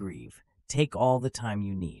okay to grieve. Take all the time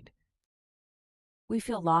you need. We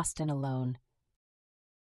feel lost and alone.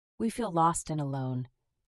 We feel lost and alone.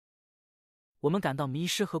 我们感到迷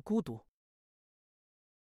失和孤独。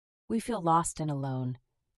We feel lost and alone.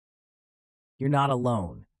 You're not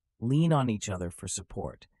alone. Lean on each other for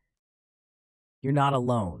support. You're not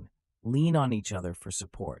alone. Lean on each other for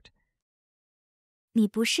support. 你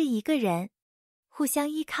不是一个人，互相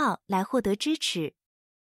依靠来获得支持。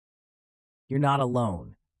You're not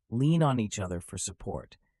alone. Lean on each other for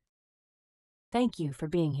support. Thank you for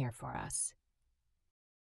being here for us.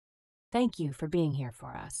 Thank you for being here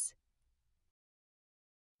for us.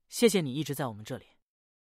 谢谢你一直在我们这里。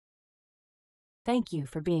Thank you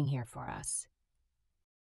for being here for us.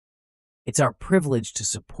 It's our privilege to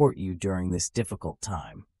support you during this difficult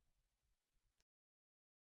time.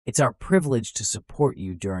 It's our privilege to support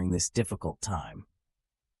you during this difficult time.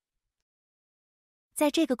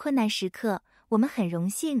 在这个困难时刻，我们很荣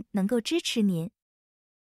幸能够支持您。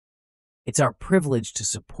It's our privilege to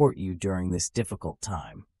support you during this difficult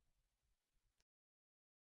time.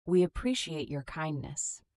 We appreciate your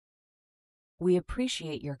kindness. We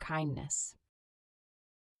appreciate your kindness.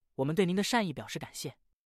 我们对您的善意表示感谢。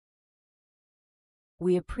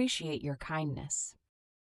We appreciate your kindness.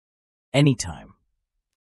 Anytime.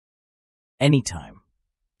 Anytime.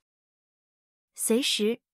 随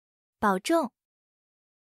时，保重。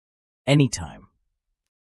Anytime.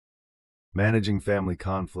 Managing family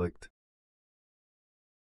conflict.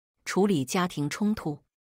 处理家庭冲突。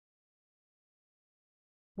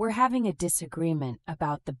We're having a disagreement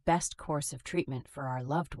about the best course of treatment for our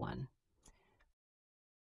loved one.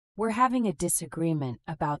 We're having a disagreement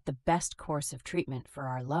about the best course of treatment for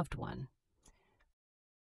our loved one.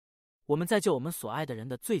 我们在就我们所爱的人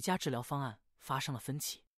的最佳治疗方案发生了分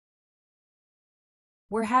歧。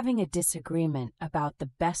We're having a disagreement about the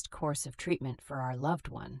best course of treatment for our loved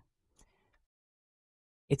one.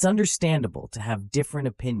 It's understandable to have different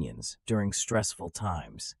opinions during stressful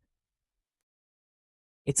times.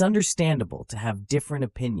 It's understandable to have different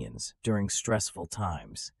opinions during stressful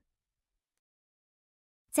times.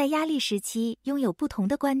 在压力时期，拥有不同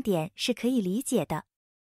的观点是可以理解的。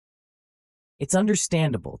It's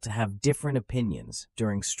understandable to have different opinions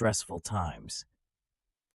during stressful times.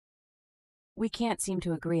 We can't seem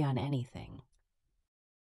to agree on anything.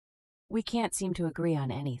 We can't seem to agree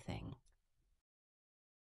on anything.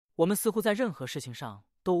 我们似乎在任何事情上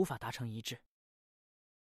都无法达成一致。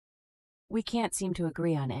We can't seem to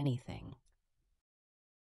agree on anything.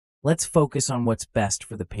 Let's focus on what's best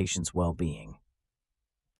for the patient's well-being.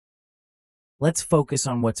 Let's focus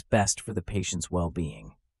on what's best for the patient's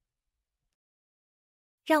well-being.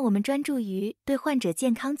 让我们专注于对患者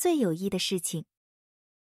健康最有益的事情。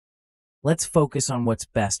Let's focus on what's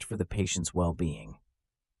best for the patient's well-being.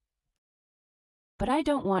 But I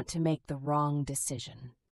don't want to make the wrong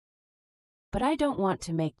decision. But I don't want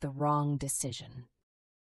to make the wrong decision.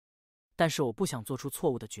 但是我不想做出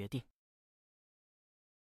错误的决定。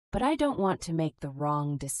But I don't want to make the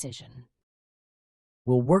wrong decision.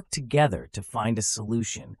 We'll work together to find a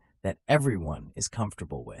solution that everyone is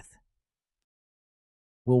comfortable with.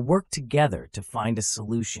 We'll work together to find a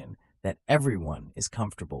solution that everyone is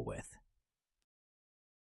comfortable with.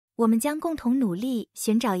 我们将共同努力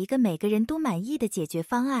寻找一个每个人都满意的解决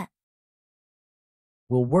方案。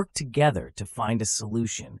We'll work together to find a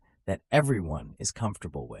solution that everyone is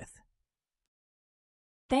comfortable with.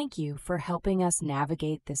 Thank you for helping us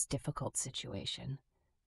navigate this difficult situation.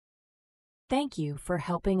 Thank you for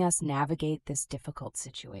helping us navigate this difficult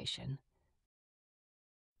situation.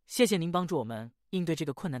 谢谢您帮助我们应对这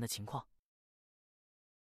个困难的情况。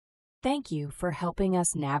Thank you for helping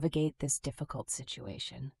us navigate this difficult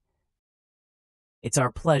situation. It's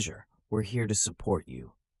our pleasure. We're here to support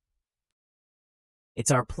you.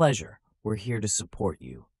 It's our pleasure. We're here to support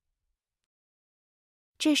you.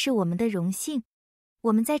 这是我们的荣幸，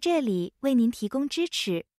我们在这里为您提供支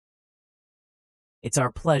持。It's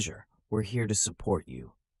our pleasure. We're here to support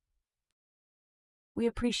you. We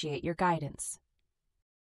appreciate your guidance.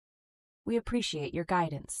 We appreciate your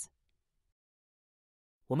guidance.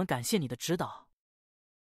 我们感谢你的指导。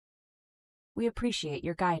We appreciate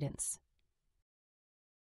your guidance.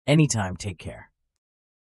 Anytime, take care.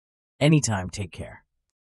 Anytime, take care.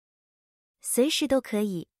 随时都可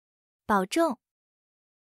以，保重。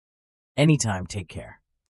Anytime, take care.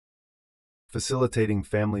 Facilitating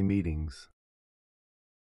family meetings.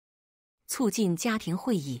 促进家庭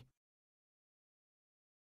会议。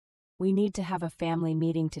We need to have a family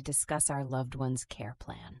meeting to discuss our loved one's care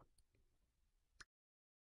plan.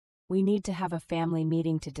 We need to have a family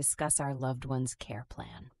meeting to discuss our loved one's care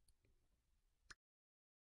plan.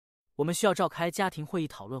 我们需要召开家庭会议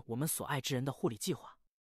讨论我们所爱之人的护理计划。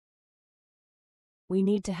We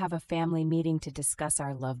need to have a family meeting to discuss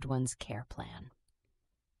our loved one's care plan.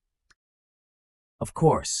 Of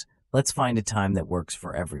course, let's find a time that works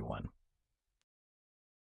for everyone.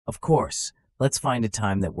 Of course, let's find a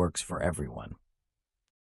time that works for everyone.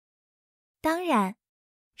 当然，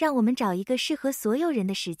让我们找一个适合所有人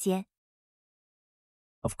的时间。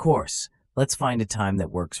Of course, let's find a time that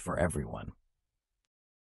works for everyone.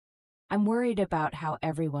 I'm worried about how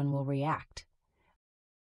everyone will react.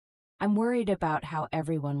 I'm worried about how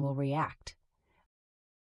everyone will react.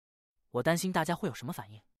 我担心大家会有什么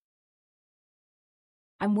反应。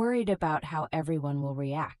I'm worried about how everyone will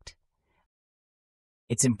react.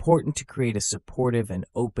 It's important to create a supportive and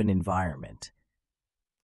open environment.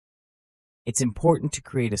 It's important to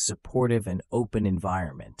create a supportive and open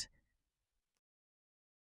environment.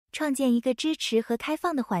 创建一个支持和开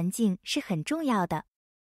放的环境是很重要的。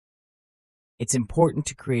It's important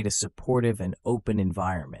to create a supportive and open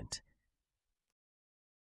environment.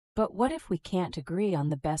 But what if we can't agree on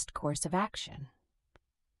the best course of action?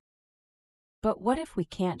 But what if we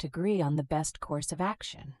can't agree on the best course of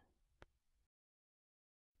action?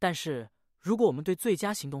 但是，如果我们对最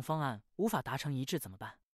佳行动方案无法达成一致怎么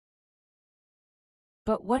办？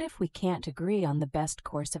 But what if we can't agree on the best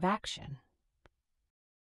course of action?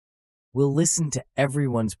 We'll listen to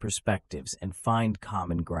everyone's perspectives and find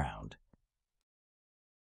common ground.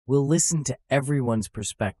 We'll listen to everyone's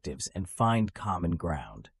perspectives and find common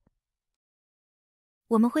ground.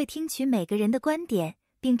 我们会听取每个人的观点，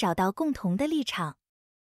并找到共同的立场。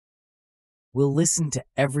We'll listen to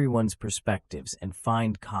everyone's perspectives and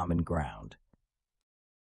find common ground.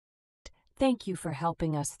 Thank you for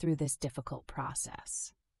helping us through this difficult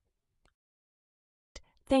process.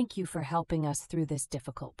 Thank you for helping us through this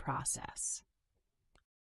difficult process.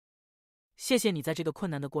 谢谢你在这个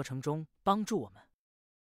困难的过程中帮助我们。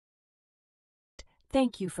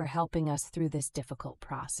Thank you for helping us through this difficult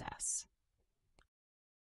process.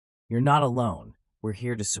 You're not alone. We're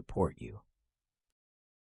here to support you.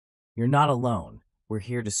 You're not alone. We're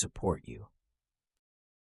here to support you.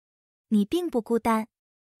 你并不孤单，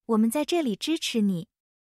我们在这里支持你。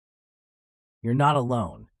You're not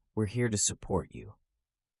alone. We're here to support you.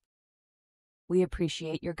 We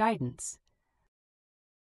appreciate your guidance.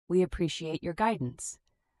 We appreciate your guidance.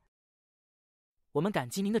 我们感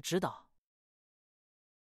激您的指导。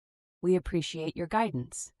We appreciate your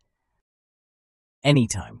guidance.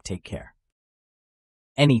 Anytime, take care.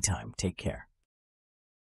 Anytime, take care.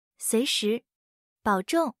 随时，保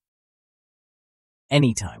重。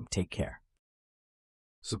Anytime, take care.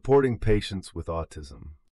 Supporting patients with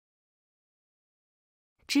autism.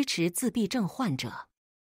 支持自闭症患者。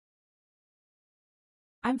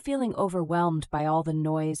I'm feeling overwhelmed by all the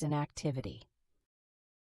noise and activity.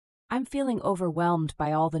 I'm feeling overwhelmed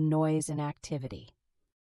by all the noise and activity.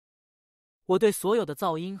 我对所有的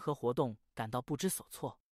噪音和活动感到不知所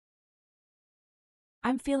措。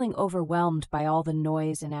I'm feeling overwhelmed by all the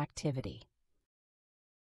noise and activity.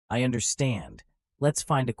 I understand. Let's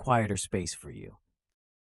find a quieter space for you.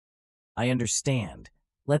 I understand.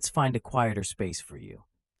 Let's find a quieter space for you.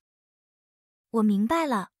 我明白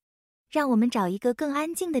了。让我们找一个更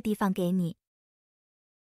安静的地方给你。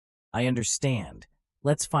I understand.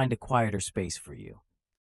 Let's find a quieter space for you.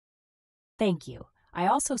 Thank you. I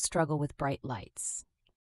also struggle with bright lights.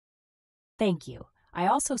 Thank you. I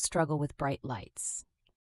also struggle with bright lights.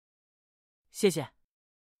 谢谢，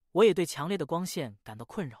我也对强烈的光线感到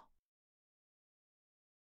困扰。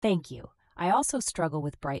Thank you. I also struggle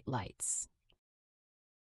with bright lights.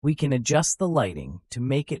 We can adjust the lighting to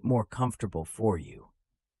make it more comfortable for you.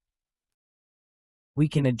 We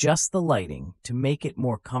can adjust the lighting to make it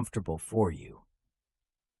more comfortable for you.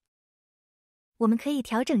 我们可以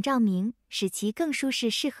调整照明，使其更舒适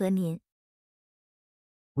适合您。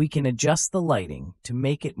We can adjust the lighting to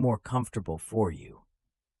make it more comfortable for you.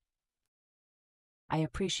 I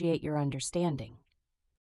appreciate your understanding.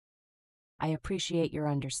 I appreciate your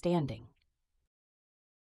understanding.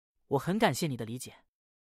 我很感谢你的理解。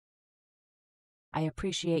I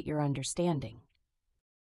appreciate your understanding.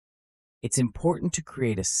 It's important to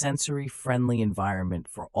create a sensory-friendly environment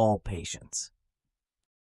for all patients.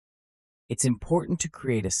 It's important to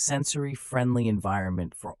create a sensory-friendly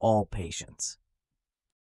environment for all patients.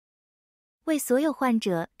 为所有患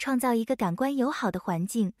者创造一个感官友好的环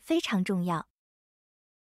境非常重要。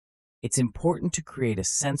It's important to create a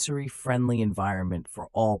sensory-friendly environment for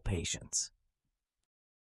all patients.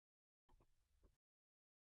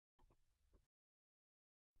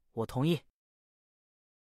 我同意。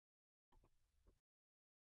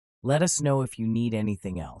Let us know if you need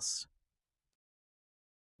anything else.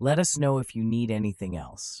 Let us know if you need anything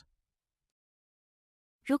else.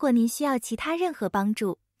 如果您需要其他任何帮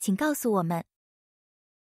助，请告诉我们。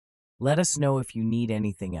Let us know if you need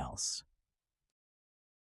anything else.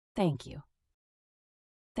 Thank you.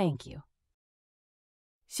 Thank you.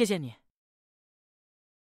 谢谢你。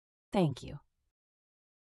Thank you.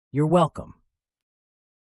 You're welcome.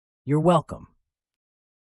 You're welcome.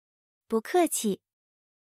 不客气。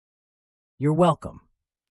You're welcome.